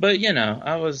 But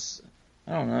I was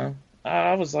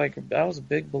a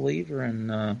big believer in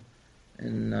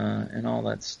all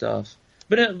that stuff.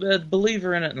 But a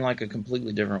believer in it in like a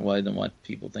completely different way than what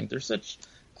people think. There's such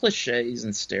cliches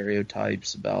and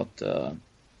stereotypes about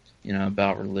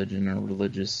about religion or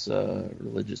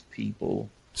religious people.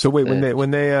 So wait, when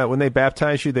they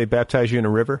baptize you in a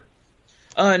river?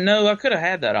 No, I could have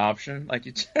had that option. Like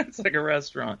it's like a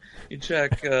restaurant. You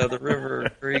check the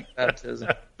River Creek baptism,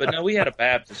 but no, we had a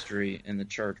baptistry in the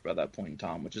church by that point in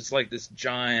time, which is like this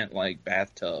giant like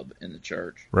bathtub in the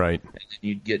church. Right. And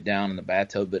you'd get down in the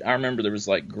bathtub, but I remember there was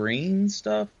like green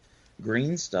stuff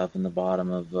in the bottom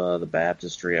of the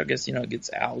baptistry. I guess it gets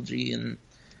algae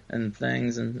and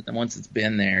things, and once it's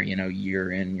been there, year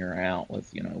in, year out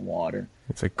with water.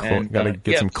 It's like gotta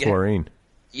get some chlorine.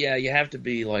 Yeah, you have to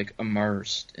be like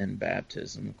immersed in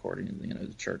baptism according to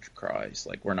the Church of Christ.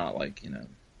 Like we're not like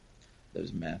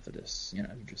those Methodists, who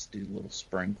just do a little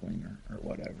sprinkling or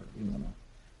whatever. We want to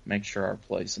make sure our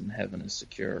place in heaven is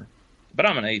secure. But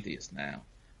I'm an atheist now.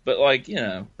 But like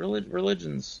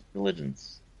religions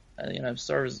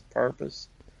serve as a purpose.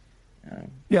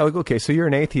 Yeah, like, okay, so you're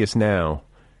an atheist now.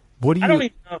 What do you? I don't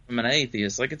even know if I'm an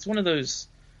atheist. Like it's one of those.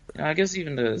 I guess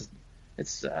even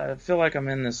I feel like I'm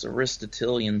in this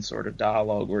Aristotelian sort of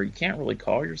dialogue where you can't really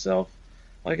call yourself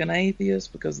like an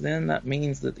atheist, because then that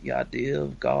means that the idea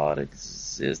of God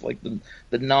exists, like the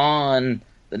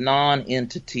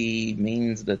non-entity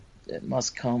means that it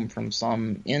must come from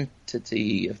some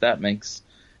entity, if that makes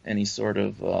any sort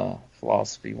of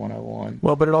philosophy 101.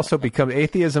 Well, but it also becomes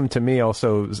atheism to me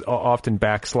also often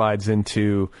backslides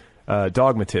into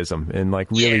dogmatism and like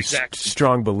really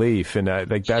strong belief, and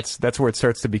like that's where it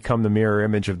starts to become the mirror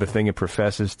image of the thing it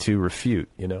professes to refute.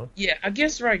 Yeah, I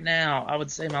guess right now I would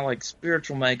say my like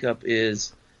spiritual makeup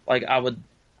is like I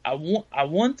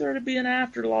want there to be an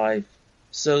afterlife,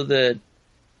 so that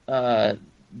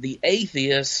the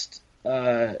atheist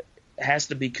has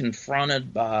to be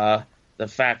confronted by the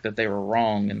fact that they were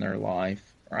wrong in their life,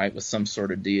 right, with some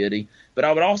sort of deity. But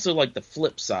I would also like the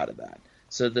flip side of that,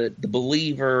 so that the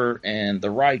believer and the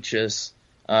righteous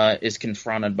is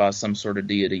confronted by some sort of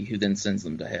deity who then sends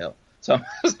them to hell. So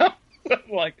I'm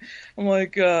like,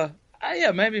 yeah,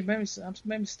 maybe I'm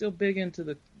still big into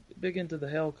the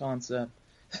hell concept.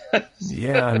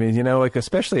 Yeah, I mean, like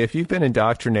especially if you've been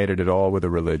indoctrinated at all with a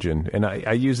religion, and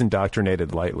I use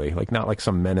indoctrinated lightly, like not like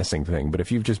some menacing thing, but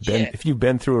if you've just been if you've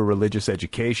been through a religious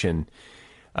education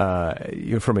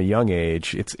from a young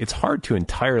age, it's hard to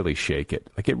entirely shake it.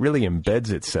 Like it really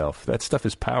embeds itself. That stuff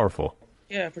is powerful.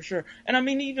 Yeah, for sure. And I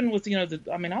mean, even with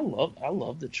I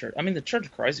love the church. I mean, the Church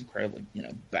of Christ is incredibly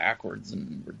backwards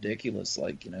and ridiculous.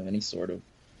 Like any sort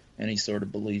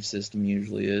of belief system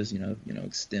usually is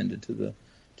extended to the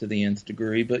nth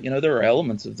degree. But there are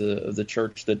elements of the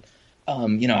church that I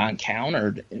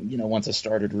encountered once I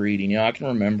started reading. I can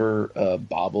remember a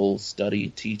Bible study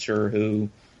teacher who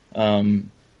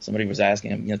somebody was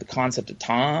asking him, the concept of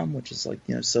time, which is like,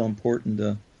 so important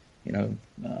to,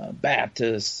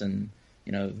 Baptists and,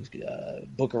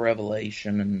 Book of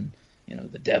Revelation and,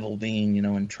 the devil being,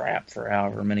 entrapped for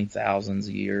however many thousands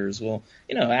of years. Well,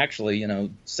 actually,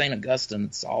 St.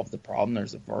 Augustine solved the problem.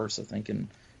 There's a verse, I think, in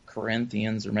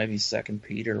Corinthians or maybe 2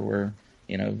 Peter where,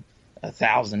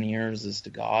 1,000 years is to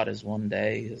God as one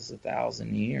day is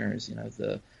 1,000 years.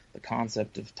 The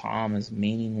concept of time is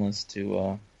meaningless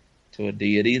to a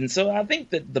deity. And so I think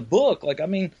that the book,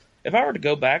 if I were to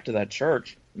go back to that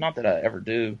church, not that I ever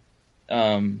do,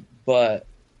 but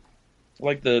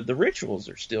like the rituals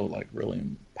are still like really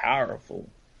powerful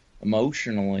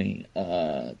emotionally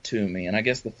to me. And I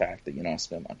guess the fact that, I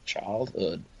spent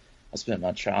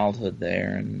my childhood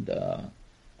there, and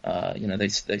they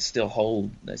still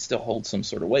hold some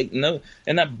sort of weight. And that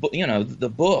the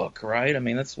book, right? I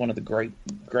mean, that's one of the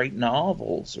great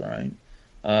novels, right?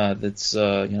 That's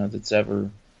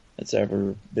ever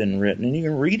been written, and you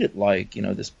can read it like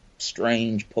this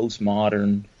strange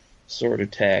postmodern sort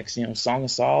of text. Song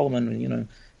of Solomon.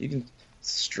 You can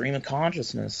stream of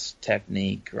consciousness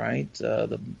technique, right?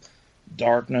 The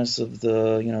darkness of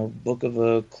the book of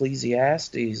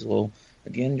Ecclesiastes. Well,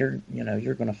 again,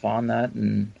 you're going to find that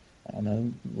in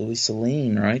Louis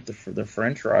Celine, right? The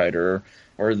French writer,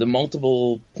 or the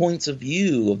multiple points of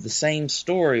view of the same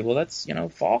story. Well, that's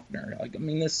Faulkner. Like, I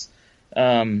mean, this.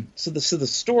 So the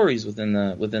stories within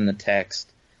the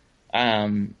text,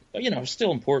 are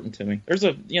still important to me. There's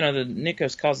the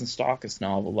Nikos Kazantzakis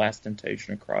novel, Last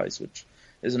Temptation of Christ, which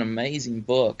is an amazing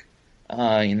book.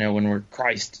 When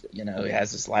Christ,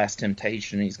 has this last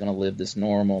temptation, he's going to live this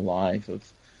normal life of,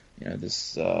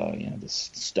 this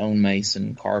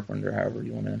stonemason, carpenter, however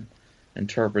you want to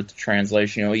interpret the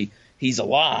translation. He's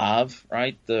alive,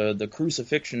 right? The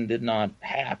crucifixion did not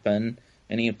happen,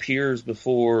 and he appears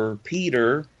before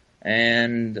Peter,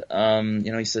 and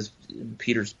he says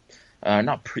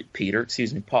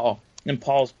Paul. And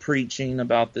Paul's preaching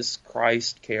about this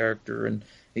Christ character, and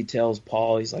he tells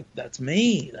Paul, he's like, "That's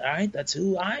me, right? That's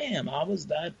who I am. I was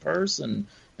that person."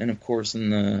 And of course, in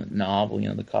the novel,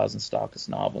 the Kazantzakis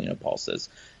novel, Paul says,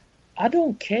 "I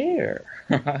don't care,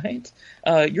 right?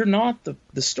 You're not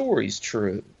the story's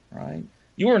true, right?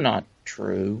 You're not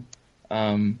true."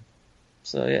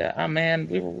 So yeah, man,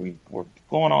 we're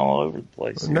going all over the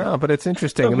place here. No, but it's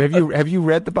interesting. I mean, have you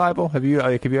read the Bible? Have you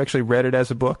actually read it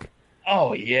as a book?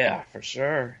 Oh yeah, for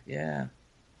sure. Yeah.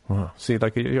 Wow. See,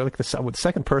 like you're like the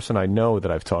second person I know that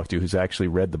I've talked to who's actually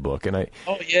read the book, and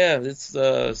Oh yeah, it's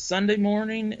Sunday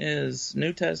morning is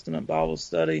New Testament Bible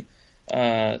study.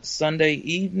 Sunday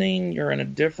evening, you're in a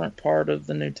different part of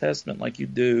the New Testament, like you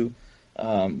do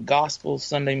Gospel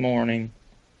Sunday morning,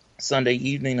 Sunday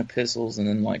evening epistles, and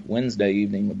then like Wednesday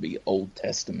evening would be Old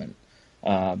Testament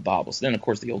Bibles. Then of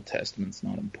course the Old Testament's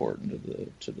not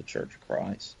important to the Church of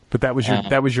Christ. But that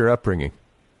was your upbringing.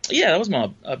 Yeah, that was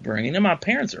my upbringing, and my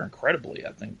parents are incredibly,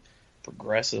 I think,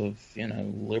 progressive,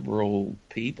 liberal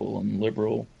people and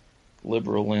liberal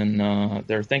in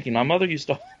their thinking. My mother used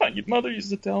to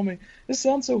tell me, this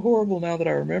sounds so horrible now that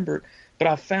I remember it, but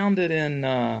I found it in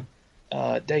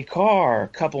Dakar a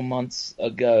couple months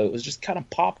ago. It was just kind of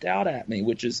popped out at me,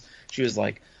 which is, she was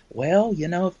like, well,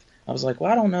 if, I was like,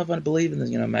 well, I don't know if I believe in this,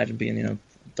 imagine being,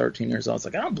 13 years old. I was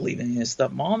like, I don't believe in any of this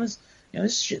stuff, Mom.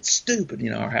 This shit's stupid,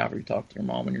 or however you talk to your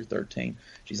mom when you're 13.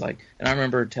 She's like, and I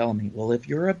remember her telling me, well, if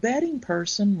you're a betting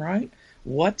person, right,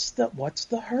 what's the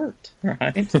hurt,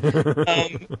 right?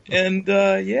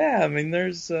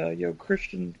 There's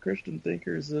Christian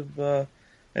thinkers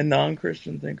and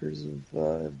non-Christian thinkers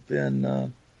have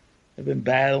been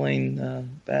battling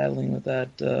with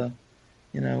that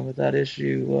with that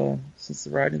issue since the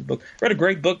writing of the book. Read a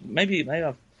great book. Maybe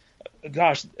I've,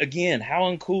 gosh, again, how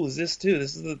uncool is this too?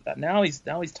 This is now he's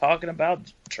talking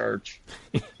about church.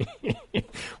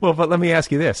 Well, but let me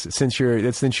ask you this: since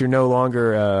you're no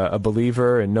longer a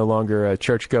believer and no longer a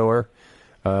churchgoer,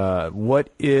 what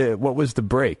was the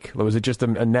break? Was it just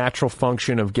a natural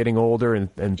function of getting older and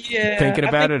thinking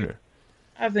about it? Or?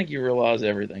 I think you realize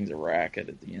everything's a racket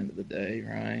at the end of the day,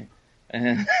 right?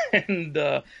 And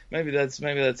maybe that's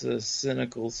a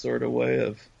cynical sort of way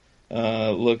of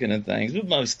looking at things, but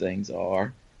most things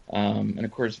are. And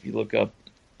of course, if you look up,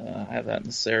 I have that in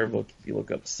the Sarah book, if you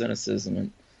look up cynicism, it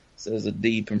says a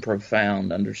deep and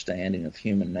profound understanding of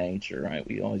human nature, right?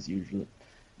 We always usually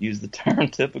use the term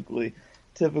typically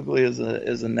as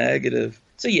a negative.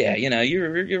 So yeah,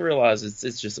 you realize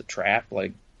it's just a trap,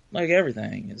 like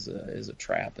everything is a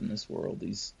trap in this world.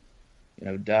 These,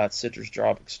 Diet Citrus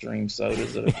Drop Extreme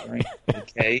sodas that are drink in a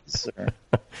case, or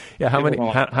yeah. How many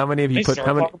of you put?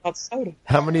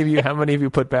 How many of you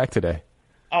put back today?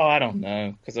 Oh, I don't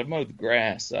know, because I mowed the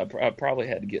grass. So I probably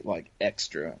had to get like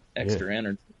extra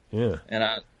energy. Yeah. And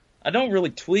I don't really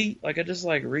tweet. Like I just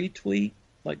retweet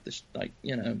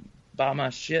buy my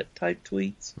shit type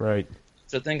tweets. Right.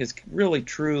 So I think it's really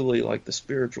truly like the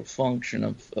spiritual function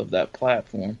of that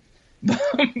platform.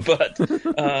 but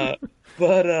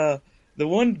the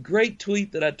one great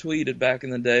tweet that I tweeted back in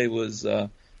the day was,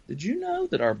 did you know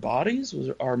that our bodies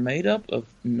are made up of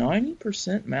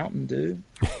 90% Mountain Dew?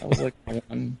 I was like, my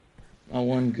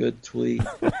one good tweet.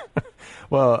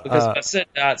 Well, because if I said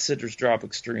Diet Citrus Drop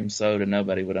Extreme Soda,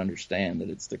 nobody would understand that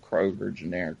it's the Kroger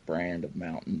generic brand of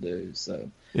Mountain Dew.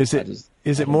 So is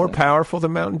it more powerful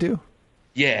than Mountain Dew?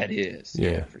 Yeah, it is.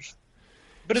 Yeah. For sure.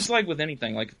 But it's like with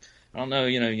anything. Like, I don't know,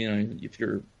 if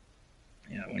you're,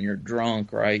 when you're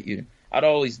drunk, right? I'd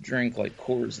always drink like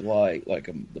Coors Light, like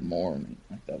the morning.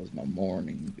 Like that was my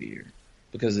morning beer,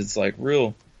 because it's like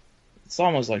it's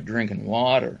almost like drinking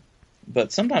water.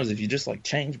 But sometimes if you just like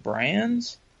change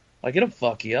brands, like it'll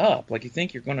fuck you up. Like you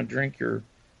think you're going to drink your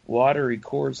watery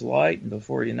Coors Light, and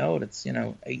before you know it, it's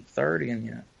 8:30,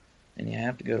 and you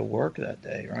have to go to work that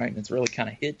day, right? And it's really kind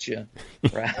of hit you,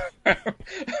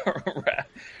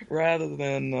 rather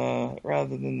than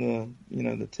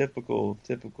the typical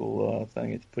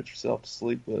thing that you put yourself to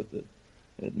sleep with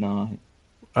at night.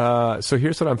 So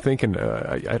here's what I'm thinking.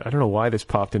 I don't know why this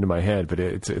popped into my head, but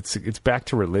it's back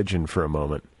to religion for a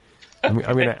moment. I'm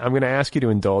gonna ask you to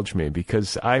indulge me,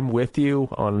 because I'm with you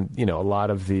on a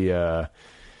lot of the.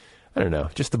 I don't know,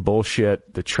 just the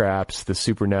bullshit, the traps, the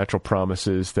supernatural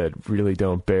promises that really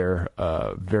don't bear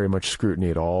very much scrutiny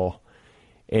at all.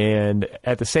 And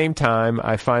at the same time,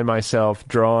 I find myself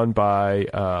drawn by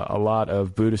a lot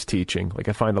of Buddhist teaching. Like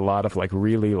I find a lot of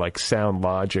really sound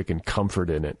logic and comfort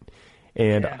in it.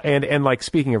 And and like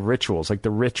speaking of rituals, like the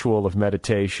ritual of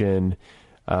meditation,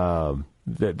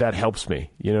 that helps me.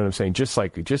 You know what I'm saying? Just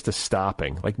a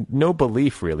stopping, like no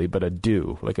belief really, but a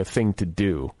do, like a thing to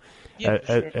do. Yeah,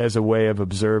 as a way of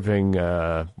observing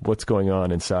what's going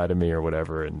on inside of me or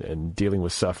whatever, and dealing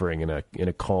with suffering in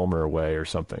a calmer way or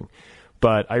something.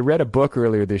 But I read a book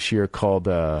earlier this year called,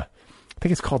 I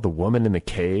think it's called The Woman in the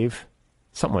Cave,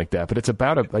 something like that. But it's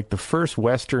about the first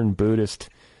Western Buddhist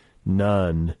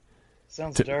nun.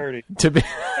 Sounds dirty. To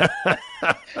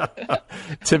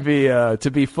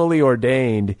be fully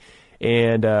ordained,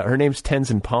 and her name's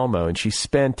Tenzin Palmo, and she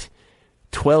spent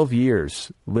 12 years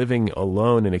living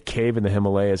alone in a cave in the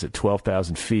Himalayas at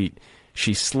 12,000 feet,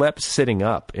 she slept sitting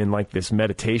up in like this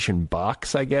meditation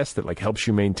box, I guess, that like helps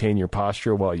you maintain your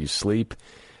posture while you sleep.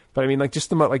 But I mean, like,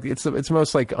 just it's the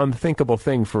most like unthinkable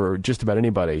thing for just about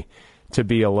anybody to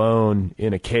be alone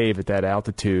in a cave at that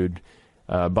altitude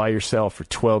by yourself for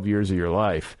 12 years of your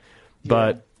life. Yeah.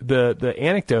 But the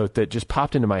anecdote that just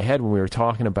popped into my head when we were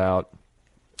talking about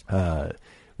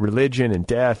religion and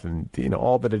death and, you know,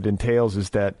 all that it entails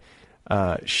is that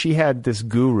she had this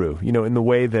guru, you know, in the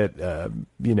way that,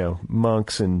 you know,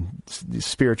 monks and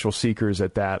spiritual seekers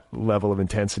at that level of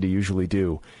intensity usually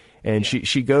do. And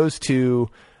she goes to,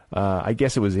 I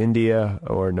guess it was India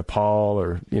or Nepal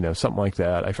or, you know, something like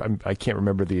that. I can't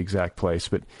remember the exact place,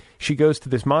 but she goes to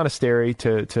this monastery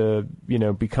to, you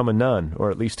know, become a nun,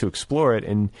 or at least to explore it.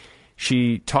 And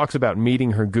she talks about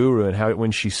meeting her guru and how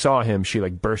when she saw him, she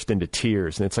like burst into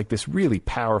tears. And it's like this really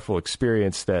powerful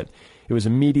experience that it was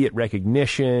immediate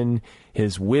recognition.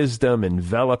 His wisdom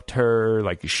enveloped her.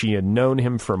 Like she had known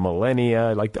him for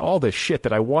millennia, like all this shit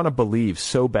that I want to believe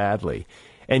so badly.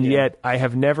 And yet I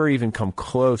have never even come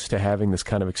close to having this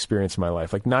kind of experience in my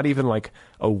life. Like not even like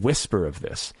a whisper of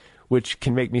this, which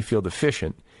can make me feel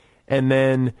deficient. And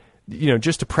then, you know,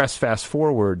 just to press fast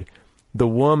forward, the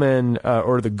woman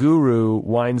or the guru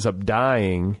winds up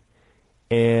dying,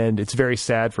 and it's very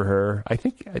sad for her. I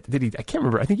can't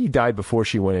remember. I think he died before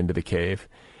she went into the cave.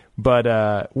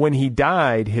 But when he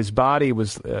died, his body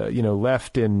was, you know,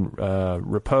 left in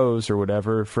repose or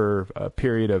whatever for a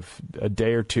period of a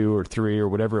day or two or three or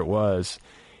whatever it was.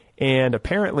 And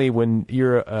apparently when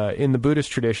you're in the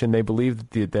Buddhist tradition, they believe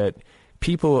that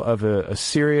people of a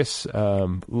serious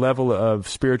level of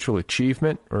spiritual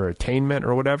achievement or attainment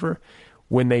or whatever,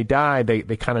 when they die, they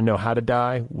kind of know how to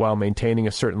die while maintaining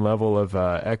a certain level of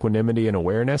equanimity and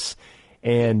awareness.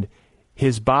 And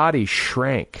his body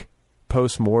shrank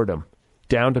post-mortem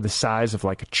down to the size of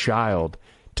like a child,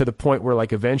 to the point where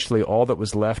like eventually all that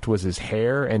was left was his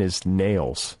hair and his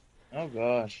nails. Oh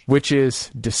gosh. Which is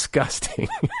disgusting.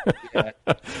 Yeah.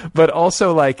 But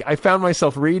also, like, I found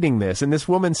myself reading this, and this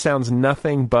woman sounds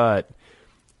nothing but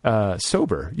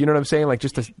sober. You know what I'm saying? Like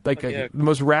just the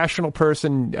most rational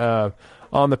person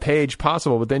on the page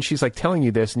possible. But then she's like telling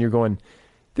you this, and you're going,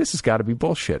 this has got to be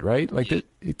bullshit, right? Like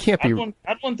it can't be.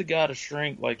 I'd want the guy to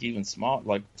shrink like even small,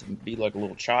 like to be like a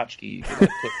little tchotchke. You could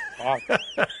like, put in your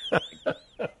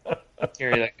pocket.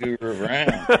 Carry that guru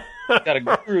around. You got a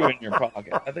guru in your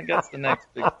pocket. I think that's the next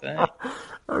big thing.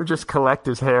 Or just collect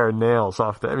his hair and nails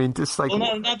off the. I mean, just like.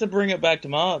 Well, not to bring it back to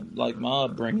my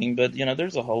upbringing, but you know,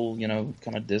 there's a whole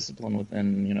kind of discipline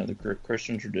within the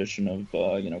Christian tradition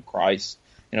of Christ.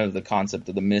 You know, the concept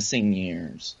of the missing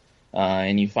years.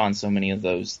 And you find so many of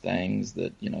those things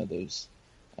that, those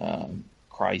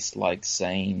Christ-like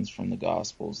sayings from the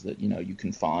Gospels that, you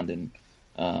can find in,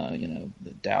 the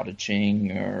Tao Te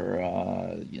Ching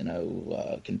or,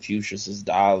 Confucius's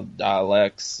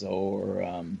dialects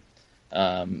or,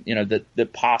 that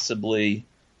possibly,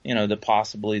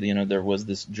 there was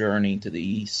this journey to the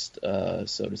East,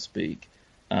 so to speak.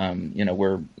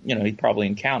 Where, he probably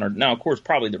encountered. Now, of course,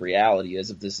 probably the reality is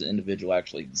if this individual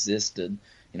actually existed,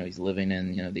 he's living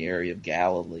in, the area of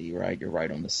Galilee, right? You're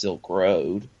right on the Silk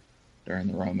Road during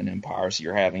the Roman Empire. So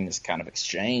you're having this kind of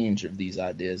exchange of these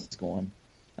ideas going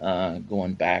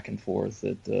back and forth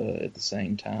at the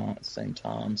same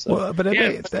time. So, well, but I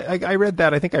read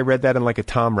that. I think I read that in like a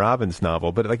Tom Robbins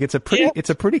novel, but like it's a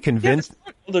pretty convinced.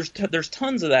 Yeah, there's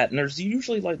tons of that. And there's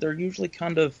usually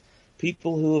kind of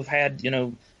people who have had,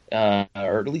 or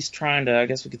at least trying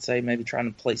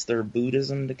to place their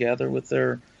Buddhism together with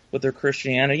their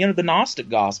Christianity. The Gnostic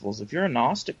Gospels. If you're a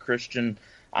Gnostic Christian,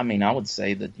 I mean, I would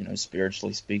say that,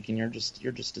 spiritually speaking, you're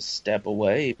just a step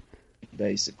away,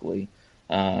 basically,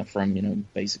 from,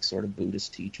 basic sort of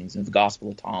Buddhist teachings. And the Gospel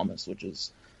of Thomas, which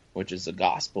is a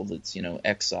gospel that's,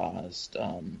 excised.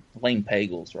 Elaine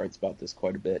Pagels writes about this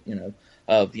quite a bit,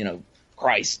 of,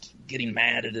 Christ getting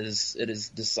mad at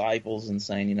his disciples and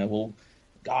saying, well,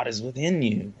 God is within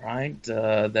you, right?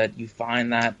 That you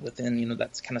find that within,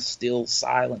 that's kind of still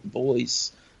silent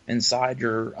voice inside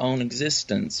your own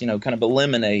existence, kind of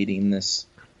eliminating this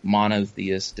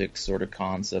monotheistic sort of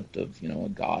concept of, a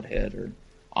Godhead or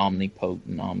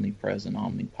omnipotent, omnipresent,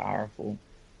 omnipowerful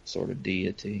sort of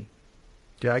deity.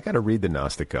 Yeah, I got to read the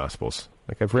Gnostic Gospels.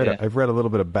 Like I've read a little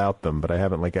bit about them, but I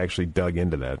haven't like actually dug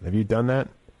into that. Have you done that?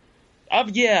 I've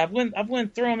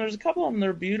went through them. There's a couple of them that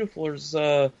are beautiful. There's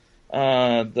the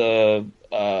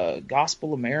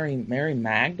Gospel of Mary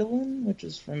Magdalene, which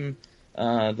is from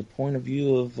the point of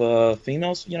view of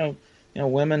females.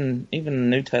 Women, even in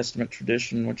the New Testament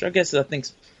tradition, which I guess I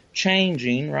think's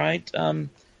changing, right?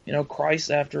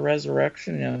 Christ after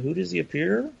resurrection. Who does he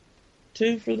appear?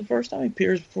 two for the first time. He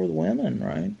appears before the women,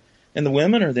 right? And the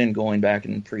women are then going back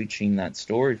and preaching that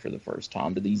story for the first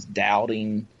time to these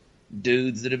doubting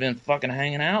dudes that have been fucking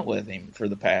hanging out with him for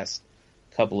the past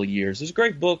couple of years. There's a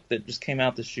great book that just came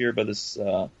out this year by this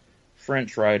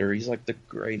French writer. He's like the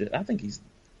greatest. I think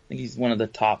he's one of the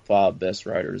top 5 best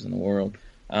writers in the world.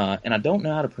 And I don't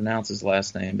know how to pronounce his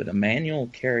last name, but Emmanuel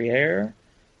Carrière,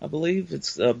 I believe.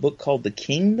 It's a book called The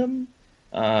Kingdom,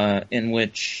 in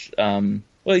which, well,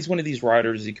 he's one of these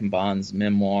writers. He combines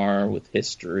memoir with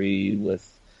history, with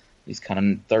these kind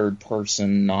of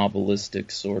third-person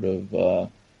novelistic sort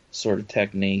of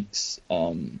techniques.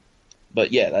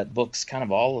 But yeah, that book's kind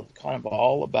of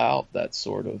all about that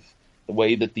sort of the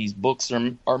way that these books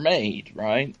are made,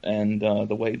 right? And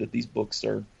the way that these books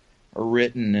are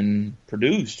written and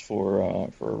produced for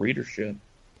a readership.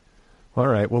 All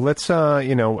right. Well, let's. I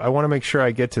want to make sure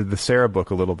I get to the Sarah book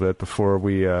a little bit before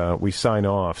we sign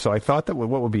off. So I thought that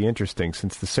what would be interesting,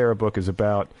 since the Sarah book is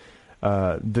about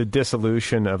the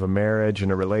dissolution of a marriage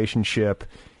and a relationship,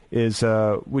 is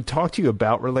would talk to you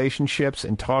about relationships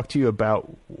and talk to you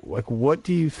about, like, what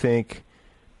do you think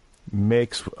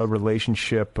makes a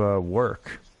relationship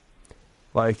work?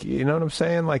 Like, you know what I'm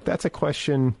saying? Like, that's a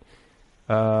question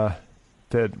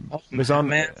that's on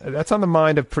the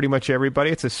mind of pretty much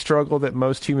everybody. It's a struggle that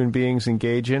most human beings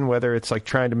engage in, whether it's like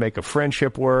trying to make a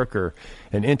friendship work or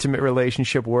an intimate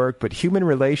relationship work. But human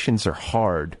relations are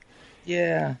hard.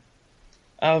 Yeah.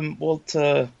 Well,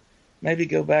 to maybe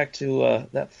go back to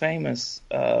that famous,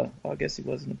 I guess he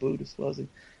wasn't a Buddhist, was he?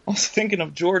 I was thinking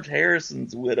of George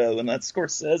Harrison's widow in that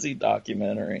Scorsese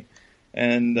documentary.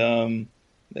 And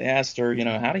they asked her,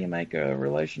 how do you make a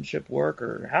relationship work,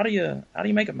 or how do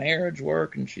you make a marriage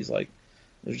work? And she's like,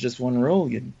 there's just one rule: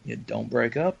 you don't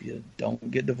break up, you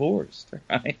don't get divorced,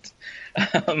 right?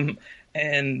 I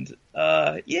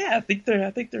think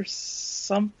there's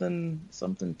something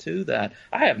to that.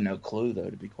 I have no clue, though,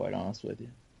 to be quite honest with you.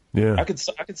 Yeah, I could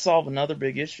solve another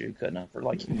big issue, couldn't I, for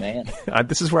like humanity?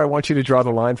 This is where I want you to draw the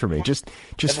line for me. Just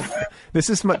this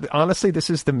is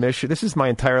the mission. This is my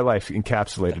entire life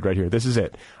encapsulated right here. This is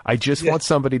it. I just want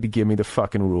somebody to give me the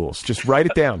fucking rules. Just write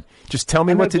it down. Just tell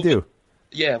me what to do.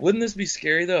 Yeah, wouldn't this be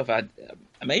scary though? If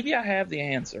maybe I have the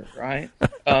answer, right?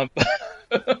 But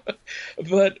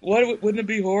wouldn't it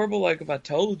be horrible, like, if I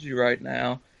told you right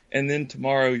now, and then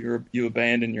tomorrow you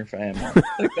abandon your family?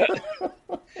 Like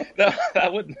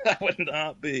that would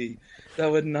not be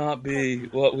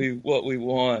what we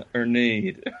want or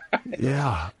need.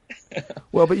 Yeah.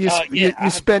 Well, but you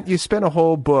spent a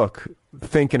whole book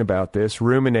thinking about this,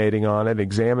 ruminating on it,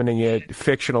 examining it,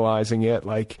 fictionalizing it.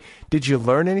 Like, did you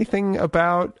learn anything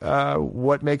about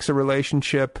what makes a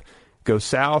relationship go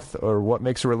south, or what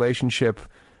makes a relationship?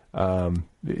 I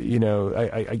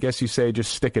guess you say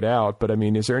just stick it out, but I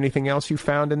mean, is there anything else you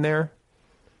found in there?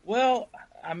 Well,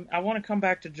 I want to come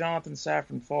back to Jonathan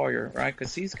Safran Foer, right?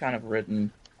 Because he's kind of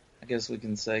written, I guess we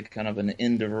can say, kind of an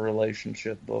end of a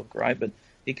relationship book, right? But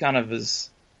he kind of is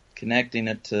connecting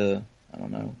it to, I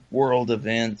don't know, world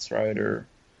events, right? Or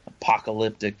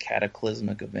apocalyptic,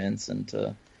 cataclysmic events. And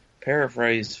to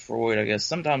paraphrase Freud, I guess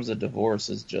sometimes a divorce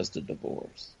is just a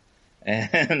divorce.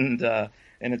 And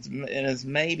it's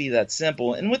maybe that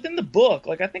simple. And within the book,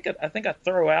 like, I think I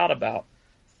throw out about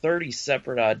 30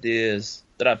 separate ideas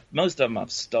that most of them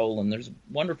I've stolen. There's a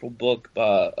wonderful book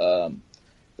by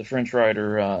the French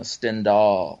writer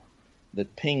Stendhal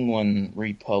that Penguin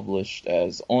republished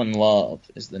as On Love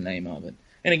is the name of it.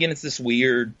 And again, it's this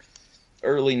weird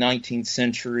early 19th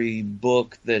century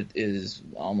book that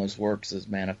almost works as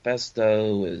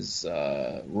manifesto, as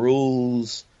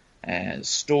rules, as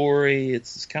story.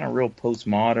 It's this kind of real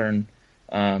postmodern.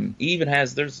 He even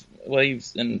has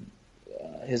he's in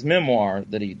his memoir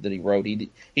that he wrote. He'd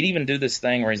even do this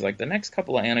thing where he's like, the next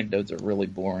couple of anecdotes are really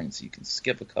boring, so you can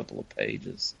skip a couple of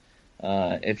pages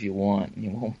if you want.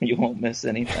 You won't miss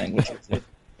anything, which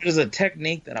is a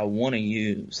technique that I want to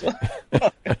use.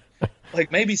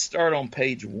 Like, maybe start on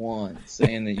page 1,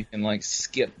 saying that you can, like,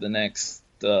 skip the next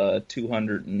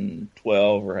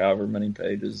 212 or however many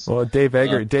pages. Well, Dave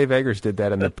Eggers did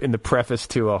that in the preface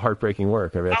to A Heartbreaking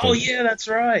Work. Oh yeah, that's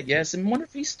right. Yes, and wonder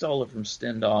if he stole it from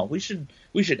Stendhal. We should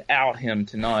out him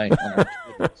tonight on our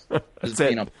Twitter as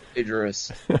being a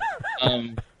plagiarist.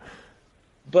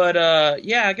 But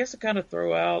I guess I kind of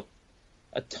throw out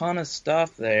a ton of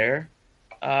stuff there,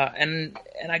 and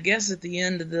I guess at the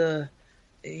end of the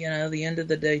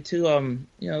day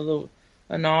too,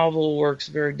 a novel works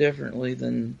very differently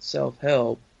than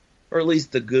self-help, or at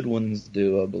least the good ones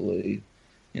do, I believe.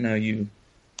 You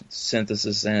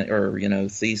synthesis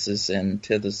thesis,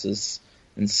 antithesis,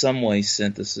 in some way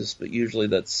synthesis, but usually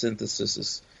that synthesis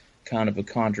is kind of a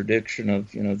contradiction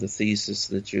of, you know, the thesis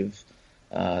that you've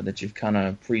kind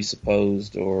of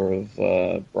presupposed or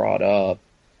have brought up.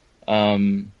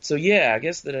 So yeah, I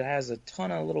guess that it has a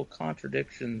ton of little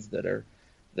contradictions that are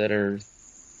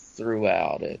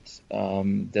throughout it.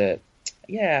 That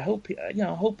yeah, I hope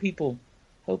people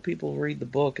read the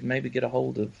book and maybe get a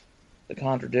hold of the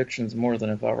contradictions more than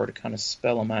if I were to kind of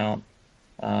spell them out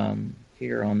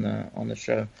here on the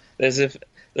show. As if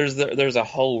there's a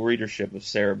whole readership of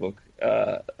Sarah book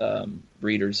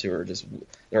readers who are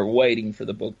they're waiting for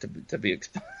the book to be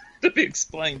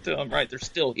explained to them. Right, they're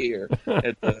still here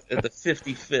at the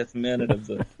 55th minute of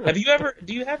the.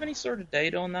 Do you have any sort of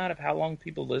data on that of how long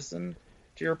people listen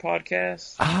to your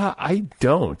podcast? I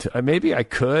don't. Maybe I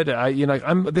could.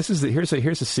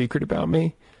 Here's a secret about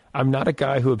me. I'm not a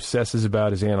guy who obsesses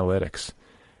about his analytics.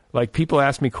 Like, people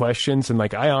ask me questions, and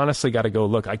like, I honestly got to go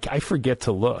look. I forget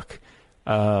to look.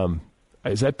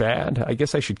 Is that bad? I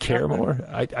guess I should care more.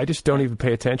 I just don't even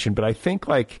pay attention. But I think,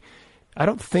 like, I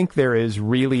don't think there is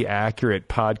really accurate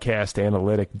podcast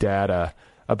analytic data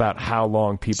about how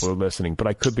long people are listening. But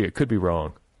it could be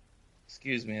wrong.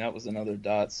 Excuse me, that was another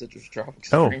Citrus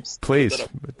Tropics. Oh, please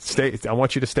stay. I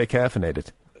want you to stay caffeinated.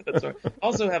 That's right. I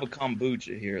also have a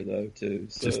kombucha here, though, too.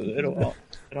 So it'll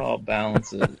all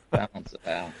balance it out.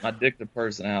 My addictive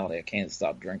personality, I can't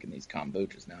stop drinking these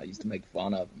kombuchas now. I used to make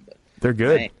fun of them, but they're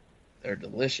good. Man, they're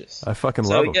delicious. I fucking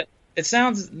love them. Yeah, it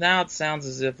sounds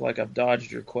as if like I've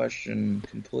dodged your question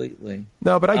completely.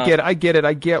 No, but I get it.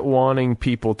 I get wanting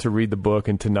people to read the book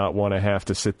and to not want to have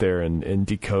to sit there and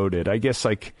decode it. I guess,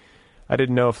 like, I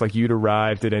didn't know if, like, you'd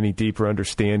arrived at any deeper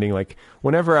understanding. Like,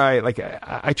 whenever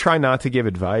I try not to give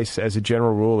advice as a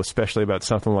general rule, especially about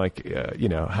something like,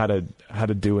 how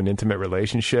to do an intimate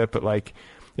relationship. But, like,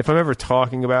 if I'm ever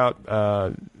talking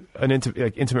about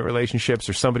intimate relationships,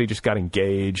 or somebody just got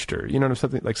engaged, or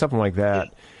something like that.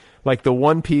 Yeah. Like, the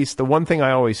one thing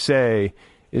I always say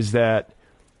is that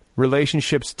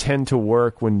relationships tend to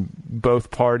work when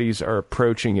both parties are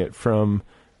approaching it from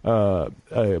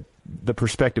the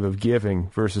perspective of giving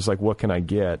versus, like, what can I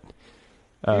get?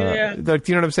 Yeah. Like,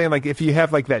 do you know what I'm saying? Like, if you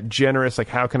have, like, that generous, like,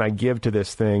 how can I give to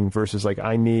this thing versus, like,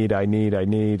 I need,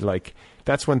 like,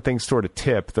 that's when things sort of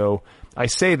tip. Though I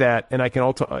say that, and I can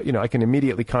also, I can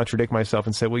immediately contradict myself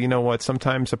and say, well, you know what?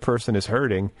 Sometimes a person is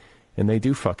hurting and they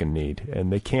do fucking need,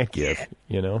 and they can't give,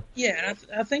 Yeah, and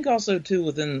I think also, too,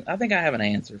 I think I have an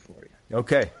answer for you.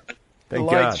 Okay. Thank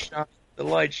God. The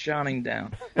light's shining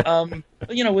down. Within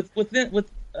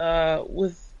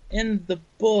the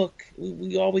book,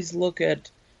 we always look at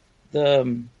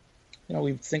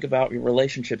we think about your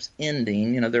relationships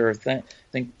ending. There are I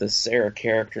think the Sarah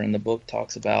character in the book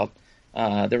talks about.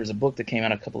 There was a book that came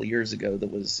out a couple of years ago that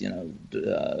was,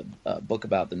 a book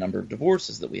about the number of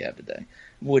divorces that we have today,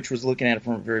 which was looking at it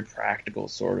from a very practical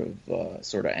sort of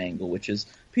angle, which is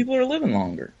people are living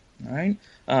longer. All right.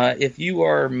 If you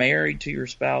are married to your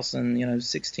spouse in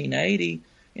 1680,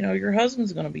 your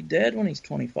husband's going to be dead when he's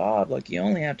 25. Like, you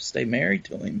only have to stay married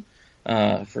to him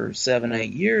for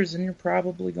 7-8 years, and you're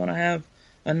probably going to have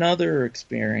another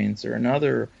experience or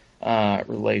another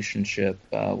relationship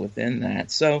within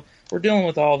that. So we're dealing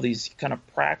with all these kind of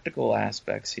practical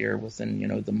aspects here within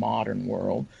the modern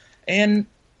world, and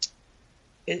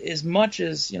as much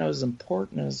as as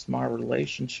important as my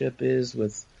relationship is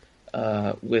with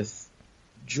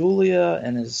Julia,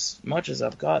 and as much as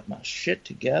I've got my shit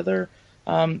together,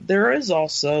 there is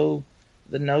also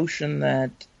the notion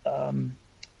that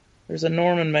there's a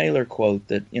Norman Mailer quote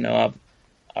that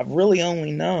I've really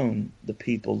only known the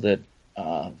people that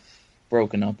I've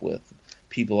broken up with.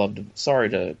 Sorry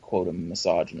to quote a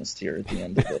misogynist here at the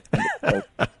end of it.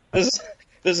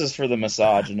 This is for the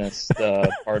misogynist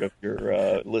part of your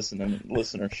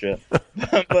listenership.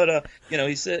 But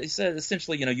he said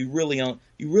essentially, you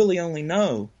really only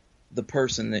know the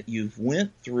person that you've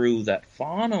went through that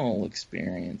final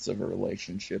experience of a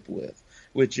relationship with,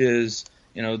 which is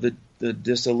the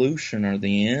dissolution or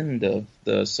the end of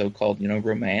the so-called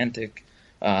romantic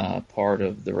part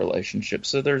of the relationship.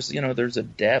 So there's a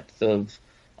depth of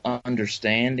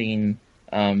understanding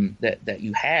that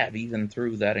you have even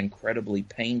through that incredibly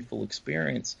painful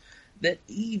experience, that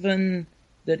even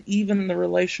the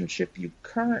relationship you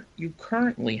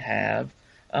currently have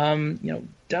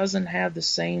doesn't have the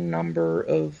same number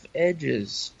of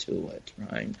edges to it,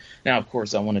 right? Now, of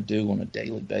course, I want to do on a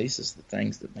daily basis the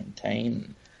things that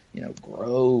maintain and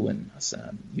grow, and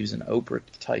I'm using Oprah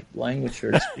type language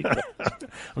here to speak.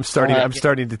 I'm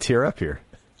starting to tear up here.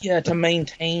 Yeah, to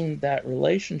maintain that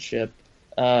relationship,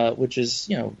 which is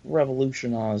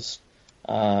revolutionized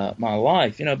my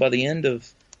life. By the end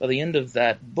of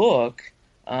that book,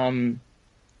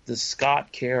 the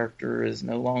Scott character is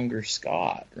no longer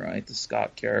Scott, right? The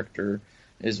Scott character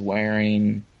is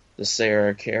wearing the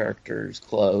Sarah character's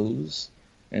clothes,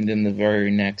 and in the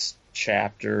very next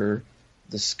chapter,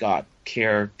 the Scott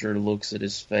character looks at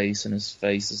his face, and his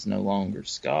face is no longer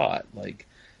Scott. Like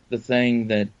the thing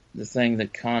that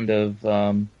kind of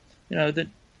that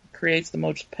creates the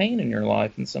most pain in your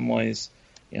life in some ways,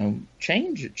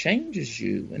 changes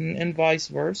you, and vice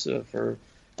versa for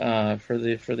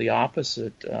the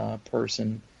opposite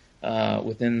person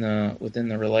within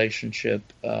the relationship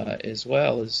as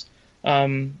well.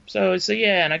 So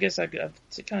yeah, and I guess I've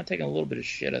kind of taken a little bit of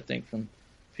shit, I think, from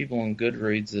people on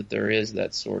Goodreads, that there is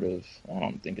that sort of, I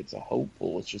don't think it's a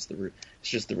hopeful, it's just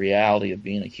the reality of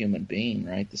being a human being,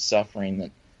 right? The suffering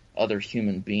that other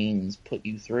human beings put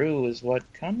you through is what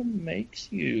kind of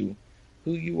makes you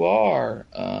who you are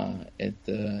at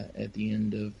the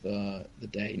end of the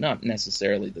day. Not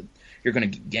necessarily that you're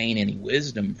going to gain any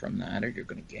wisdom from that, or you're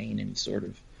going to gain any sort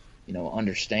of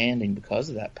understanding because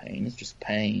of that pain. It's just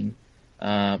pain.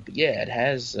 But yeah, it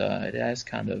has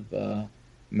kind of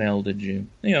melded you.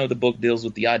 The book deals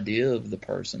with the idea of the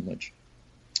person, which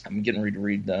I'm getting ready to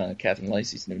read Catherine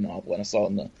Lacey's new novel, and I saw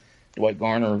in the Dwight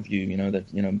Garner review,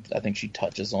 I think she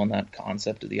touches on that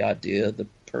concept of the idea of the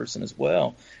person as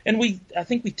well. And I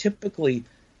think we typically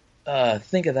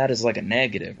think of that as like a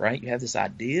negative, right? You have this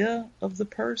idea of the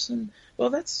person. Well,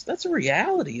 that's a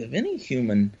reality of any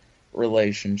human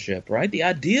relationship, right? The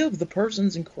idea of the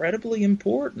person's incredibly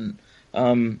important.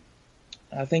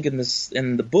 I think in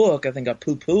the book, I think I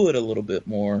poo-poo it a little bit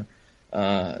more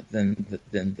than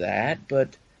that,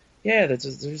 but yeah,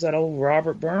 there's that old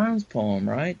Robert Burns poem,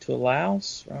 right? To a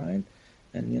Louse, right?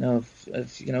 And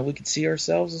if we could see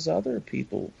ourselves as other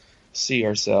people see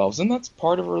ourselves, and that's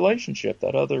part of a relationship.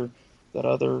 That other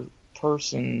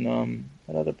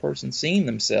person seeing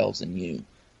themselves in you,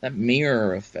 that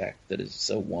mirror effect that is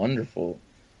so wonderful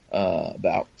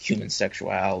about human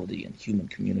sexuality and human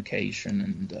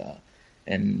communication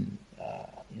and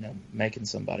making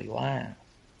somebody laugh.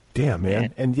 Damn,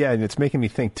 man. And it's making me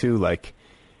think too, like,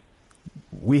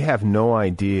 we have no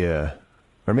idea,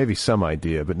 or maybe some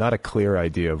idea, but not a clear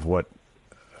idea of what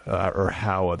or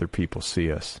how other people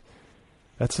see us.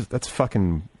 That's fucked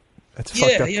up.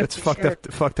 It's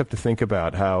fucked up to think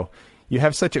about how you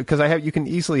have such a, because you can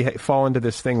easily fall into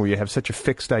this thing where you have such a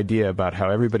fixed idea about how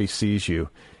everybody sees you,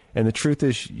 and the truth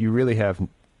is you really have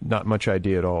not much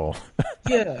idea at all.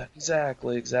 Yeah,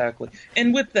 exactly.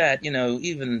 And with that,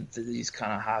 even these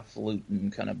kind of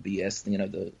highfalutin kind of BS,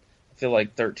 I feel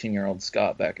like 13-year-old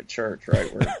Scott back at church,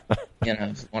 right? Where,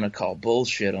 want to call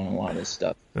bullshit on a lot of this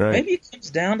stuff. Right. Maybe it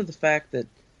comes down to the fact that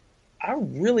I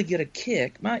really get a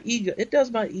kick. It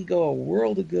does my ego a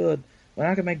world of good when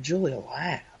I can make Julia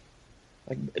laugh.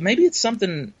 Like, maybe it's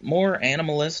something more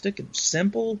animalistic and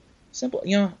simple.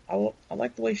 I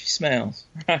like the way she smells,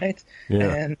 right?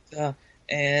 Yeah.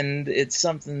 And it's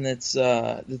something that's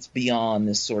beyond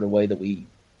this sort of way that we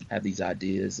have these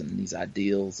ideas and these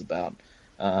ideals about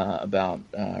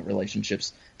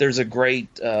relationships. There's a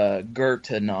great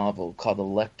Goethe novel called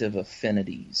Elective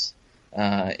Affinities,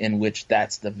 in which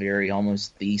that's the very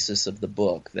almost thesis of the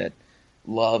book, that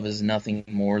love is nothing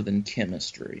more than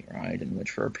chemistry, right? In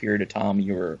which for a period of time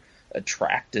you're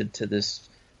attracted to this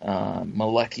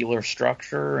molecular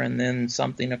structure, and then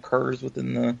something occurs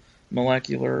within the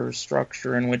molecular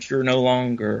structure in which you're no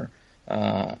longer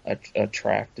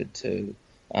attracted to.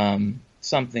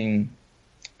 Something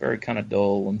very kind of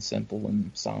dull and simple and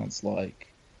science-like.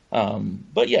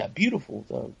 But yeah, beautiful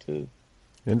though too.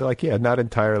 And not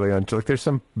entirely like there's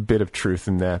some bit of truth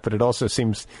in that, but it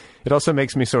also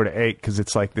makes me sort of ache, because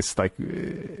it's like this, like,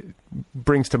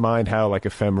 brings to mind how like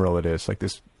ephemeral it is, like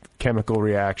this chemical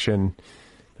reaction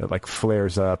that like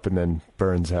flares up and then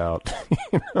burns out.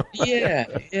 Yeah.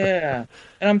 And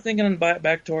I'm thinking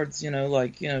back towards,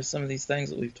 some of these things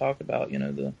that we've talked about,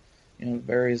 the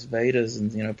various Vedas,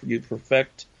 and, you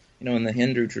perfect, in the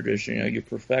Hindu tradition, you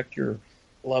perfect your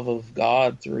love of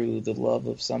God through the love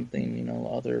of something,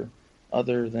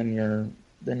 other than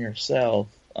yourself.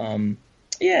 And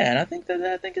I think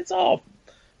it's all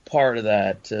part of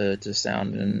that to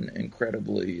sound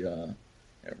incredibly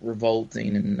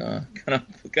revolting, and kind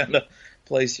of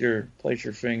place your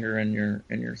finger in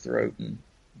your throat and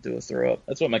do a throw up.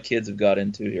 That's what my kids have got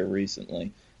into here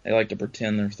recently. They like to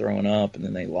pretend they're throwing up, and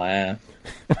then they laugh.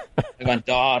 And my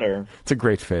daughter, it's a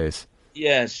great phase.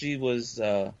 Yeah, she's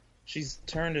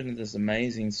turned into this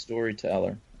amazing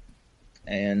storyteller,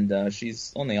 and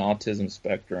she's on the autism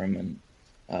spectrum. And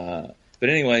but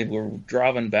anyway, we're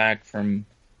driving back from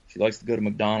She likes to go to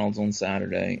McDonald's on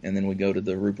Saturday, and then we go to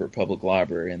the Rupert Public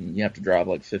Library, and you have to drive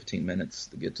like 15 minutes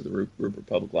to get to the Rupert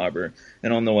Public Library.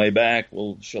 And on the way back,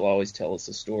 she'll always tell us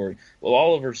a story. Well,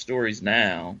 all of her stories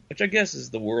now, which I guess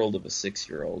is the world of a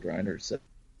 6-year-old, right, or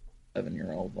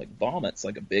 7-year-old, like vomit's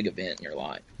like a big event in your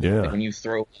life. Yeah. Like when you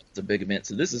throw up, it's a big event.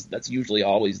 So that's usually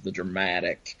always the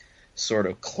dramatic sort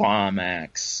of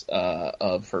climax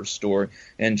of her story.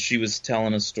 And she was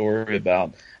telling a story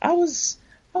about, I was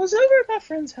over at my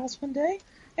friend's house one day,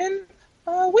 and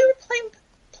we were playing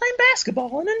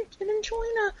basketball and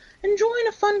enjoying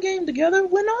a fun game together,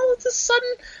 when all of a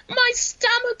sudden my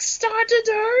stomach started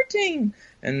hurting.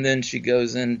 And then she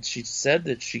goes in, she said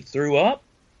that she threw up,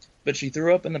 but she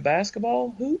threw up in the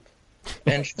basketball hoop,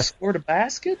 and she scored a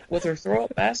basket with her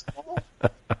throw-up basketball,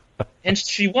 and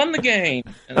she won the game.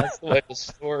 And that's the way the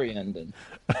story ended.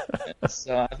 And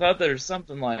so I thought there's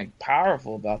something like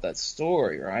powerful about that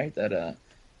story, right? That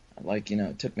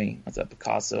it took me, that's that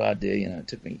Picasso idea, it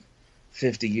took me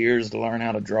 50 years to learn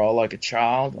how to draw like a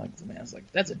child. Like, man, I was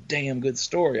like, that's a damn good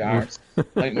story, Iris.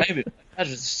 Like, maybe I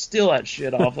should steal that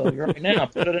shit off of you right now,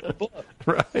 put it in a book.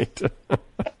 Right.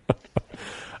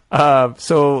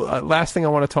 So last thing I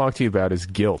want to talk to you about is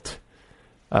guilt.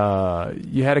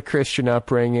 You had a Christian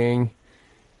upbringing.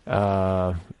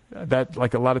 That,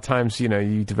 like, a lot of times,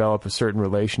 you develop a certain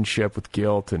relationship with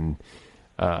guilt, and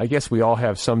I guess we all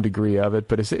have some degree of it.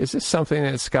 But is this something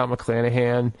that Scott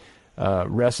McClanahan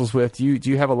wrestles with? Do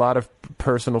you have a lot of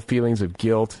personal feelings of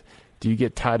guilt? Do you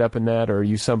get tied up in that, or are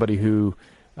you somebody who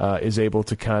is able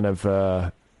to kind of,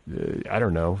 I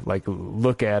don't know, like,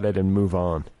 look at it and move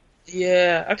on?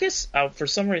 Yeah, I guess for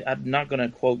some reason I'm not going to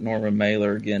quote Norman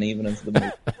Mailer again, even if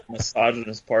the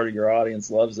misogynist part of your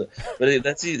audience loves it. But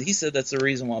he said that's the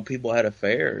reason why people had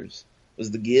affairs,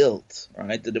 was the guilt,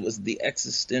 right? That it was the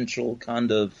existential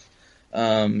kind of,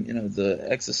 the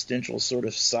existential sort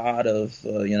of side of,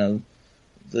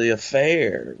 the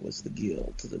affair was the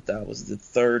guilt. That was the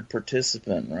third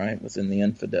participant, right, within the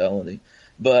infidelity.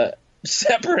 But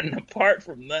separate and apart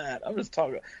from that, I'm just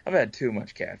talking. I've had too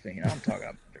much caffeine. I'm talking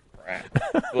about crap.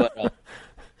 But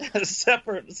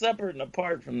separate and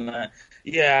apart from that,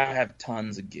 yeah, I have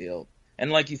tons of guilt.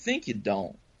 And like, you think you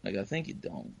don't. Like, I think you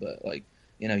don't, but like,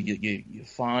 you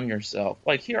find yourself,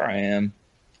 like, here I am.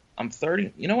 I'm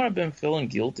 30. You know what I've been feeling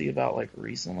guilty about, like,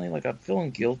 recently? Like, I'm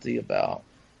feeling guilty about,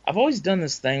 I've always done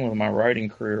this thing with my writing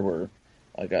career where,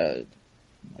 like, I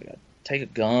take a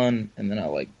gun, and then I,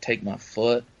 like, take my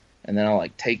foot, and then I,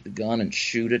 like, take the gun and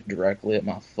shoot it directly at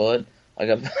my foot. Like,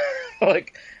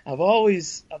 I've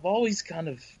always kind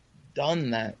of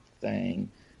done that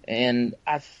thing. And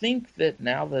I think that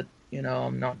now that,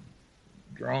 I'm not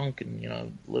drunk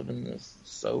and, living this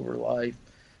sober life,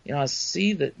 I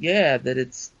see that, that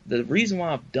it's the reason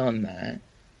why I've done that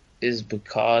is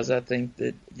because I think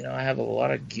that, I have a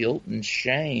lot of guilt and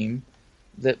shame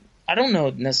that I don't know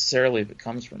necessarily if it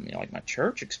comes from me, like my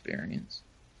church experience,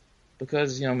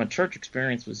 because, my church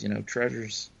experience was,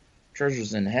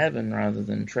 treasures in heaven rather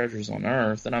than treasures on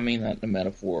earth. And I mean that in a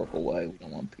metaphorical way. We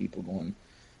don't want people going,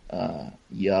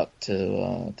 yuck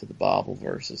to the Bible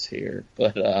verses here.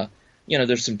 But,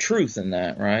 there's some truth in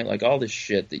that, right? Like, all this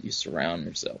shit that you surround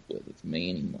yourself with, it's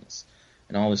meaningless.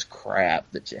 And all this crap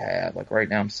that you have. Like, right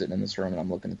now I'm sitting in this room and I'm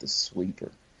looking at this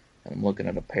sweeper. And I'm looking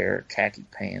at a pair of khaki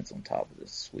pants on top of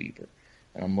this sweeper.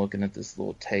 And I'm looking at this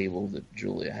little table that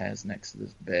Julia has next to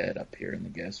this bed up here in the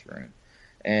guest room.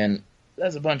 And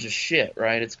that's a bunch of shit,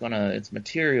 right? It's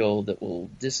material that will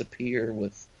disappear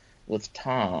with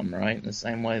time, right? In the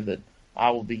same way that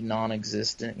I will be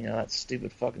non-existent. That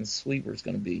stupid fucking sweeper is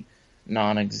going to be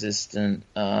non-existent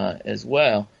as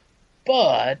well.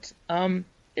 But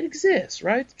it exists,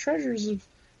 right? The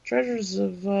treasures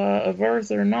of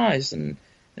earth are nice, and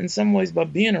in some ways, by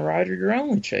being a writer, you're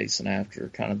only chasing after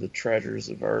kind of the treasures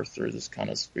of earth through this kind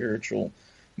of spiritual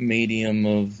medium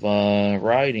of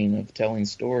writing, of telling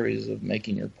stories, of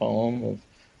making your poem, of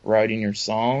writing your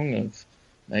song, of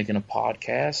making a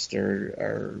podcast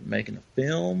or making a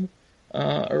film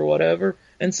or whatever.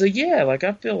 And so, yeah, like,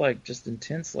 I feel like just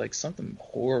intense, like something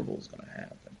horrible is going to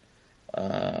happen,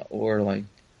 or like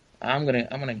I'm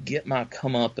gonna get my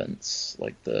comeuppance,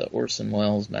 like the Orson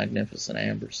Welles Magnificent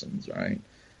Ambersons, right?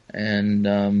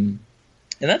 And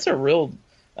that's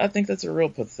I think that's a real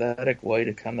pathetic way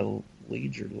to kind of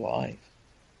lead your life.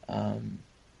 And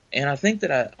I think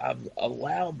that I've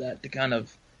allowed that to kind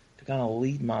of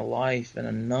lead my life in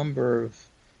a number of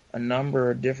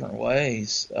different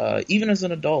ways, even as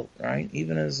an adult, right?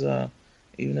 Even as a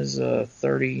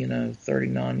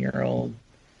 39-year-old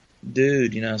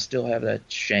dude, I still have that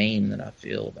shame that I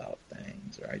feel about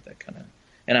things, right? That kind of,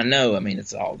 And I know, I mean,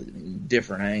 it's all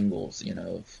different angles, you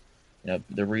know,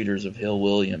 the readers of Hill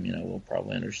William, you know, will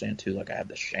probably understand too. Like, I have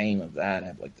the shame of that. I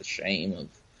have like the shame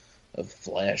of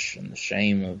flesh and the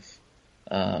shame of,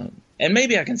 and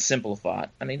maybe I can simplify it.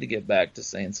 I need to get back to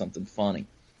saying something funny.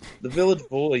 The Village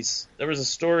Voice, there was a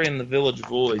story in the Village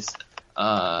Voice,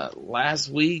 last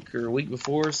week or a week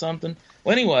before or something.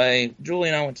 Well, anyway, Julie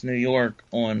and I went to New York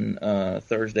on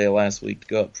Thursday of last week to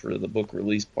go up for the book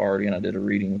release party, and I did a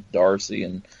reading with Darcy,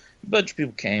 and a bunch of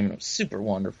people came, and it was super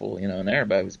wonderful, you know, and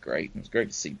everybody was great, and it was great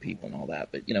to see people and all that.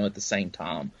 But, you know, at the same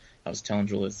time, I was telling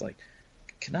Julie, it's like,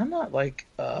 can I not, like,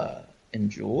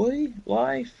 enjoy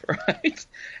life, right?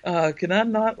 Can I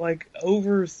not, like,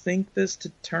 overthink this to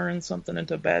turn something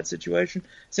into a bad situation?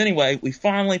 So anyway, we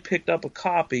finally picked up a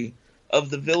copy of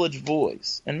the Village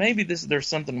Voice, and maybe there's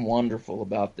something wonderful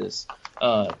about this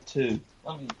too.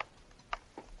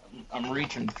 I'm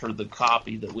reaching for the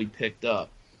copy that we picked up,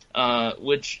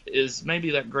 which is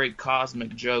maybe that great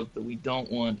cosmic joke that we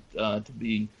don't want to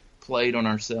be played on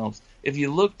ourselves. If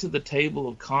you look to the table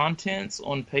of contents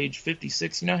on page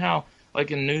 56, you know how, like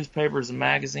in newspapers and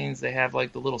magazines, they have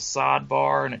like the little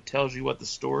sidebar and it tells you what the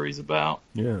story's about?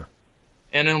 Yeah.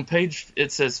 And on page,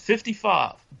 it says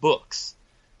 55 books.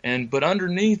 But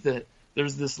underneath it,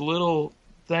 there's this little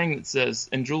thing that says,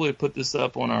 and Julia put this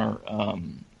up on our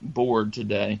board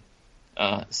today,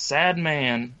 sad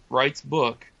man writes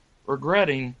book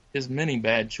regretting his many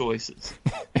bad choices.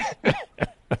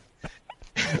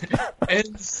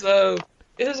 And so,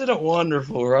 isn't it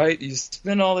wonderful, right? You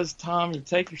spend all this time, you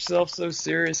take yourself so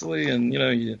seriously, and, you know,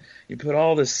 you put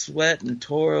all this sweat and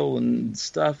toil and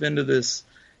stuff into these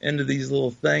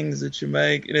little things that you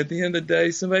make, and at the end of the day,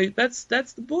 that's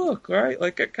the book, right?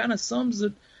 Like, it kind of sums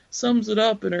it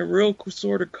up in a real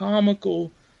sort of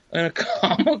comical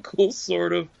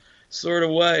sort of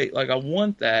way. Like, I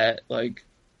want that, like,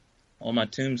 on my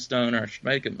tombstone, or I should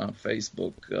make it my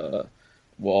Facebook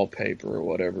wallpaper or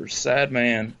whatever. Sad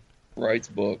man writes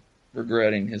book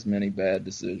regretting his many bad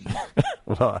decisions.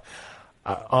 Well,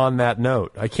 on that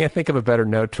note, I can't think of a better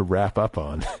note to wrap up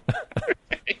on.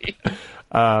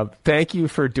 Thank you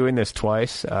for doing this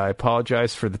twice. I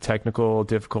apologize for the technical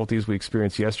difficulties we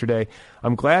experienced yesterday.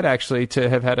 I'm glad, actually, to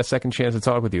have had a second chance to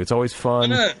talk with you. It's always fun.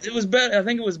 No, it was better. I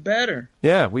think it was better.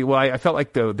 Yeah, I felt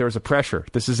like there was a pressure.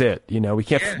 This is it. You know,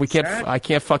 I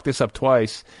can't fuck this up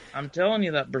twice. I'm telling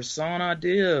you, that Bresson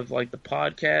idea of like the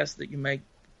podcast that you make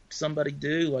somebody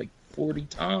do like 40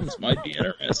 times might be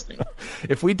interesting.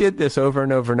 If we did this over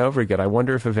and over and over again, I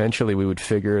wonder if eventually we would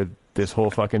figure this whole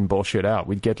fucking bullshit out.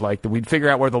 We'd figure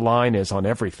out where the line is on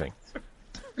everything.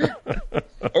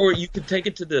 Or you could take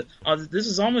it to this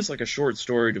is almost like a short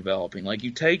story developing. Like,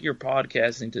 you take your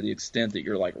podcasting to the extent that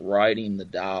you're like writing the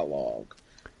dialogue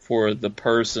for the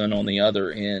person on the other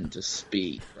end to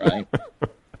speak, right?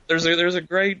 There's a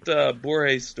great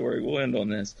Borges story. We'll end on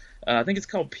this. I think it's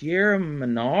called Pierre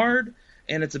Menard.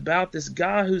 And it's about this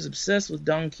guy who's obsessed with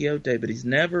Don Quixote, but he's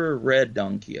never read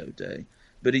Don Quixote.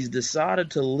 But he's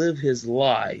decided to live his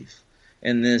life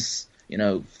in this,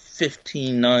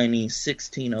 1590,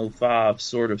 1605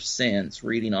 sort of sense,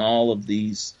 reading all of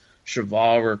these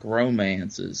chivalric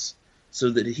romances, so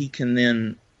that he can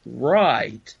then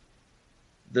write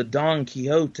the Don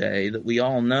Quixote that we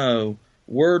all know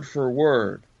word for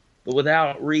word, but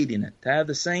without reading it, to have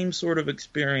the same sort of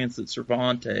experience that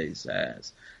Cervantes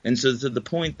has. And so, to the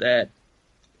point that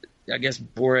I guess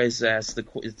Borges asked,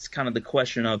 it's kind of the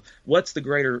question of what's the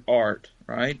greater art,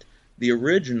 right? The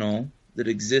original that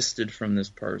existed from this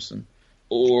person,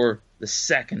 or the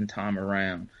second time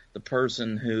around, the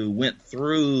person who went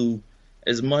through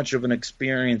as much of an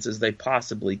experience as they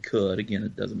possibly could. Again,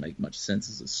 it doesn't make much sense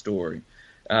as a story,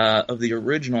 of the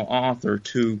original author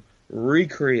to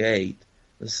recreate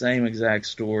the same exact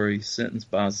story, sentence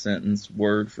by sentence,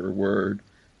 word for word,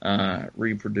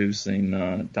 reproducing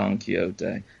Don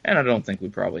Quixote. And I don't think we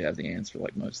probably have the answer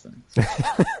like most things.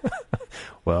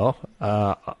 Well,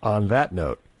 on that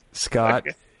note, Scott,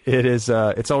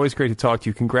 it's always great to talk to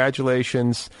you.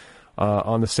 Congratulations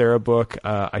on the Sarah book.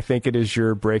 I think it is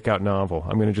your breakout novel.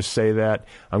 I'm going to just say that.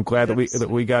 I'm glad that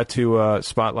we got to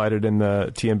spotlight it in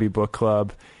the TMB Book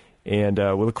Club, and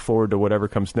we look forward to whatever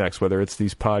comes next, whether it's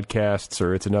these podcasts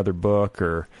or it's another book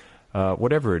or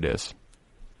whatever it is.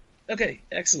 Okay,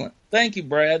 excellent. Thank you,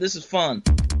 Brad. This is fun.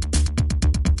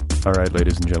 All right,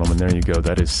 ladies and gentlemen, there you go.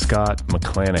 That is Scott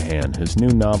McClanahan. His new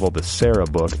novel, The Sarah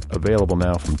Book, available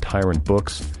now from Tyrant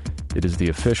Books. It is the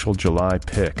official July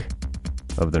pick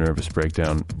of the Nervous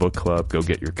Breakdown Book Club. Go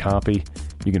get your copy.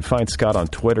 You can find Scott on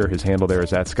Twitter. His handle there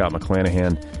is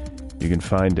 @ScottMcClanahan. You can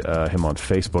find him on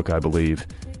Facebook, I believe.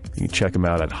 You can check him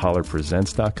out at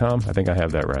hollerpresents.com. I think I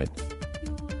have that right.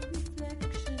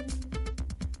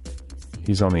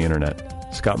 He's on the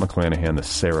internet. Scott McClanahan, the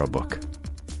Sarah book.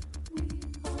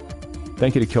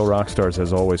 Thank you to Kill Rock Stars,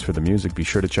 as always, for the music. Be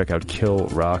sure to check out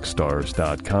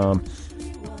killrockstars.com.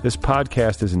 This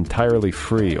podcast is entirely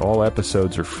free. All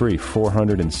episodes are free.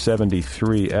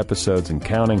 473 episodes and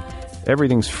counting.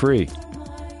 Everything's free.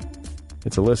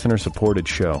 It's a listener-supported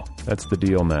show. That's the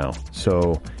deal now.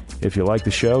 So if you like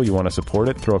the show, you want to support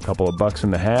it, throw a couple of bucks in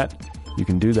the hat. You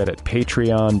can do that at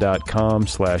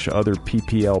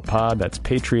patreon.com/otherpplpod. That's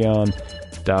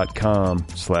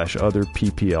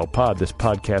patreon.com/otherpplpod. This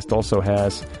podcast also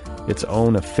has its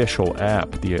own official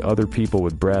app. The Other People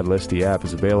with Brad Listy app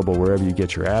is available wherever you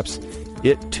get your apps.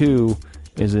 It, too,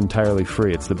 is entirely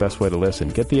free. It's the best way to listen.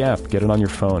 Get the app. Get it on your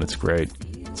phone. It's great.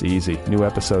 It's easy. New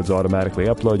episodes automatically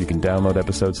upload. You can download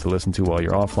episodes to listen to while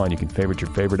you're offline. You can favorite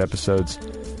your favorite episodes.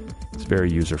 It's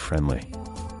very user-friendly.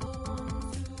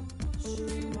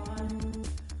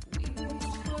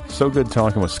 So good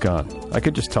talking with Scott. I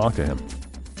could just talk to him.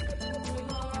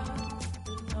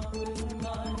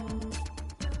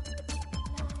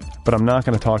 But I'm not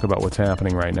going to talk about what's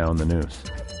happening right now in the news.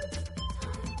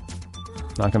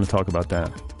 Not going to talk about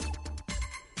that.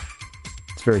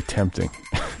 It's very tempting.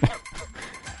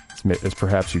 As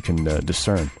perhaps you can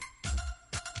discern.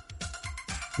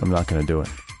 I'm not going to do it.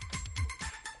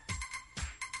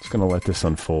 Just going to let this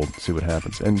unfold, see what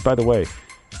happens. And by the way,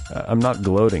 I'm not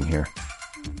gloating here.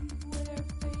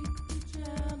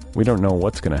 We don't know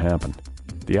what's going to happen.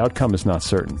 The outcome is not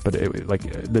certain, but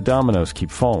the dominoes keep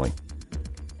falling.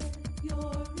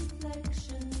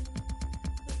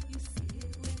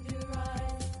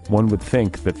 One would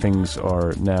think that things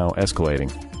are now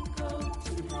escalating.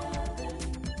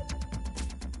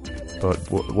 But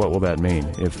what will that mean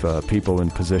if people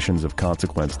in positions of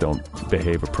consequence don't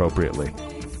behave appropriately?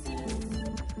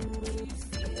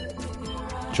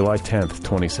 July 10th,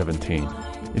 2017.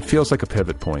 It feels like a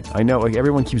pivot point. I know, like,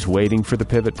 everyone keeps waiting for the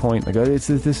pivot point. Like, this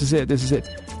is it. This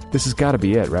has got to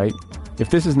be it, right? If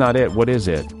this is not it, what is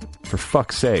it? For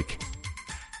fuck's sake.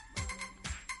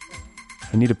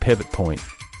 I need a pivot point.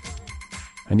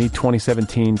 I need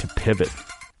 2017 to pivot.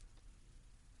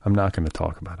 I'm not going to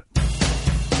talk about it.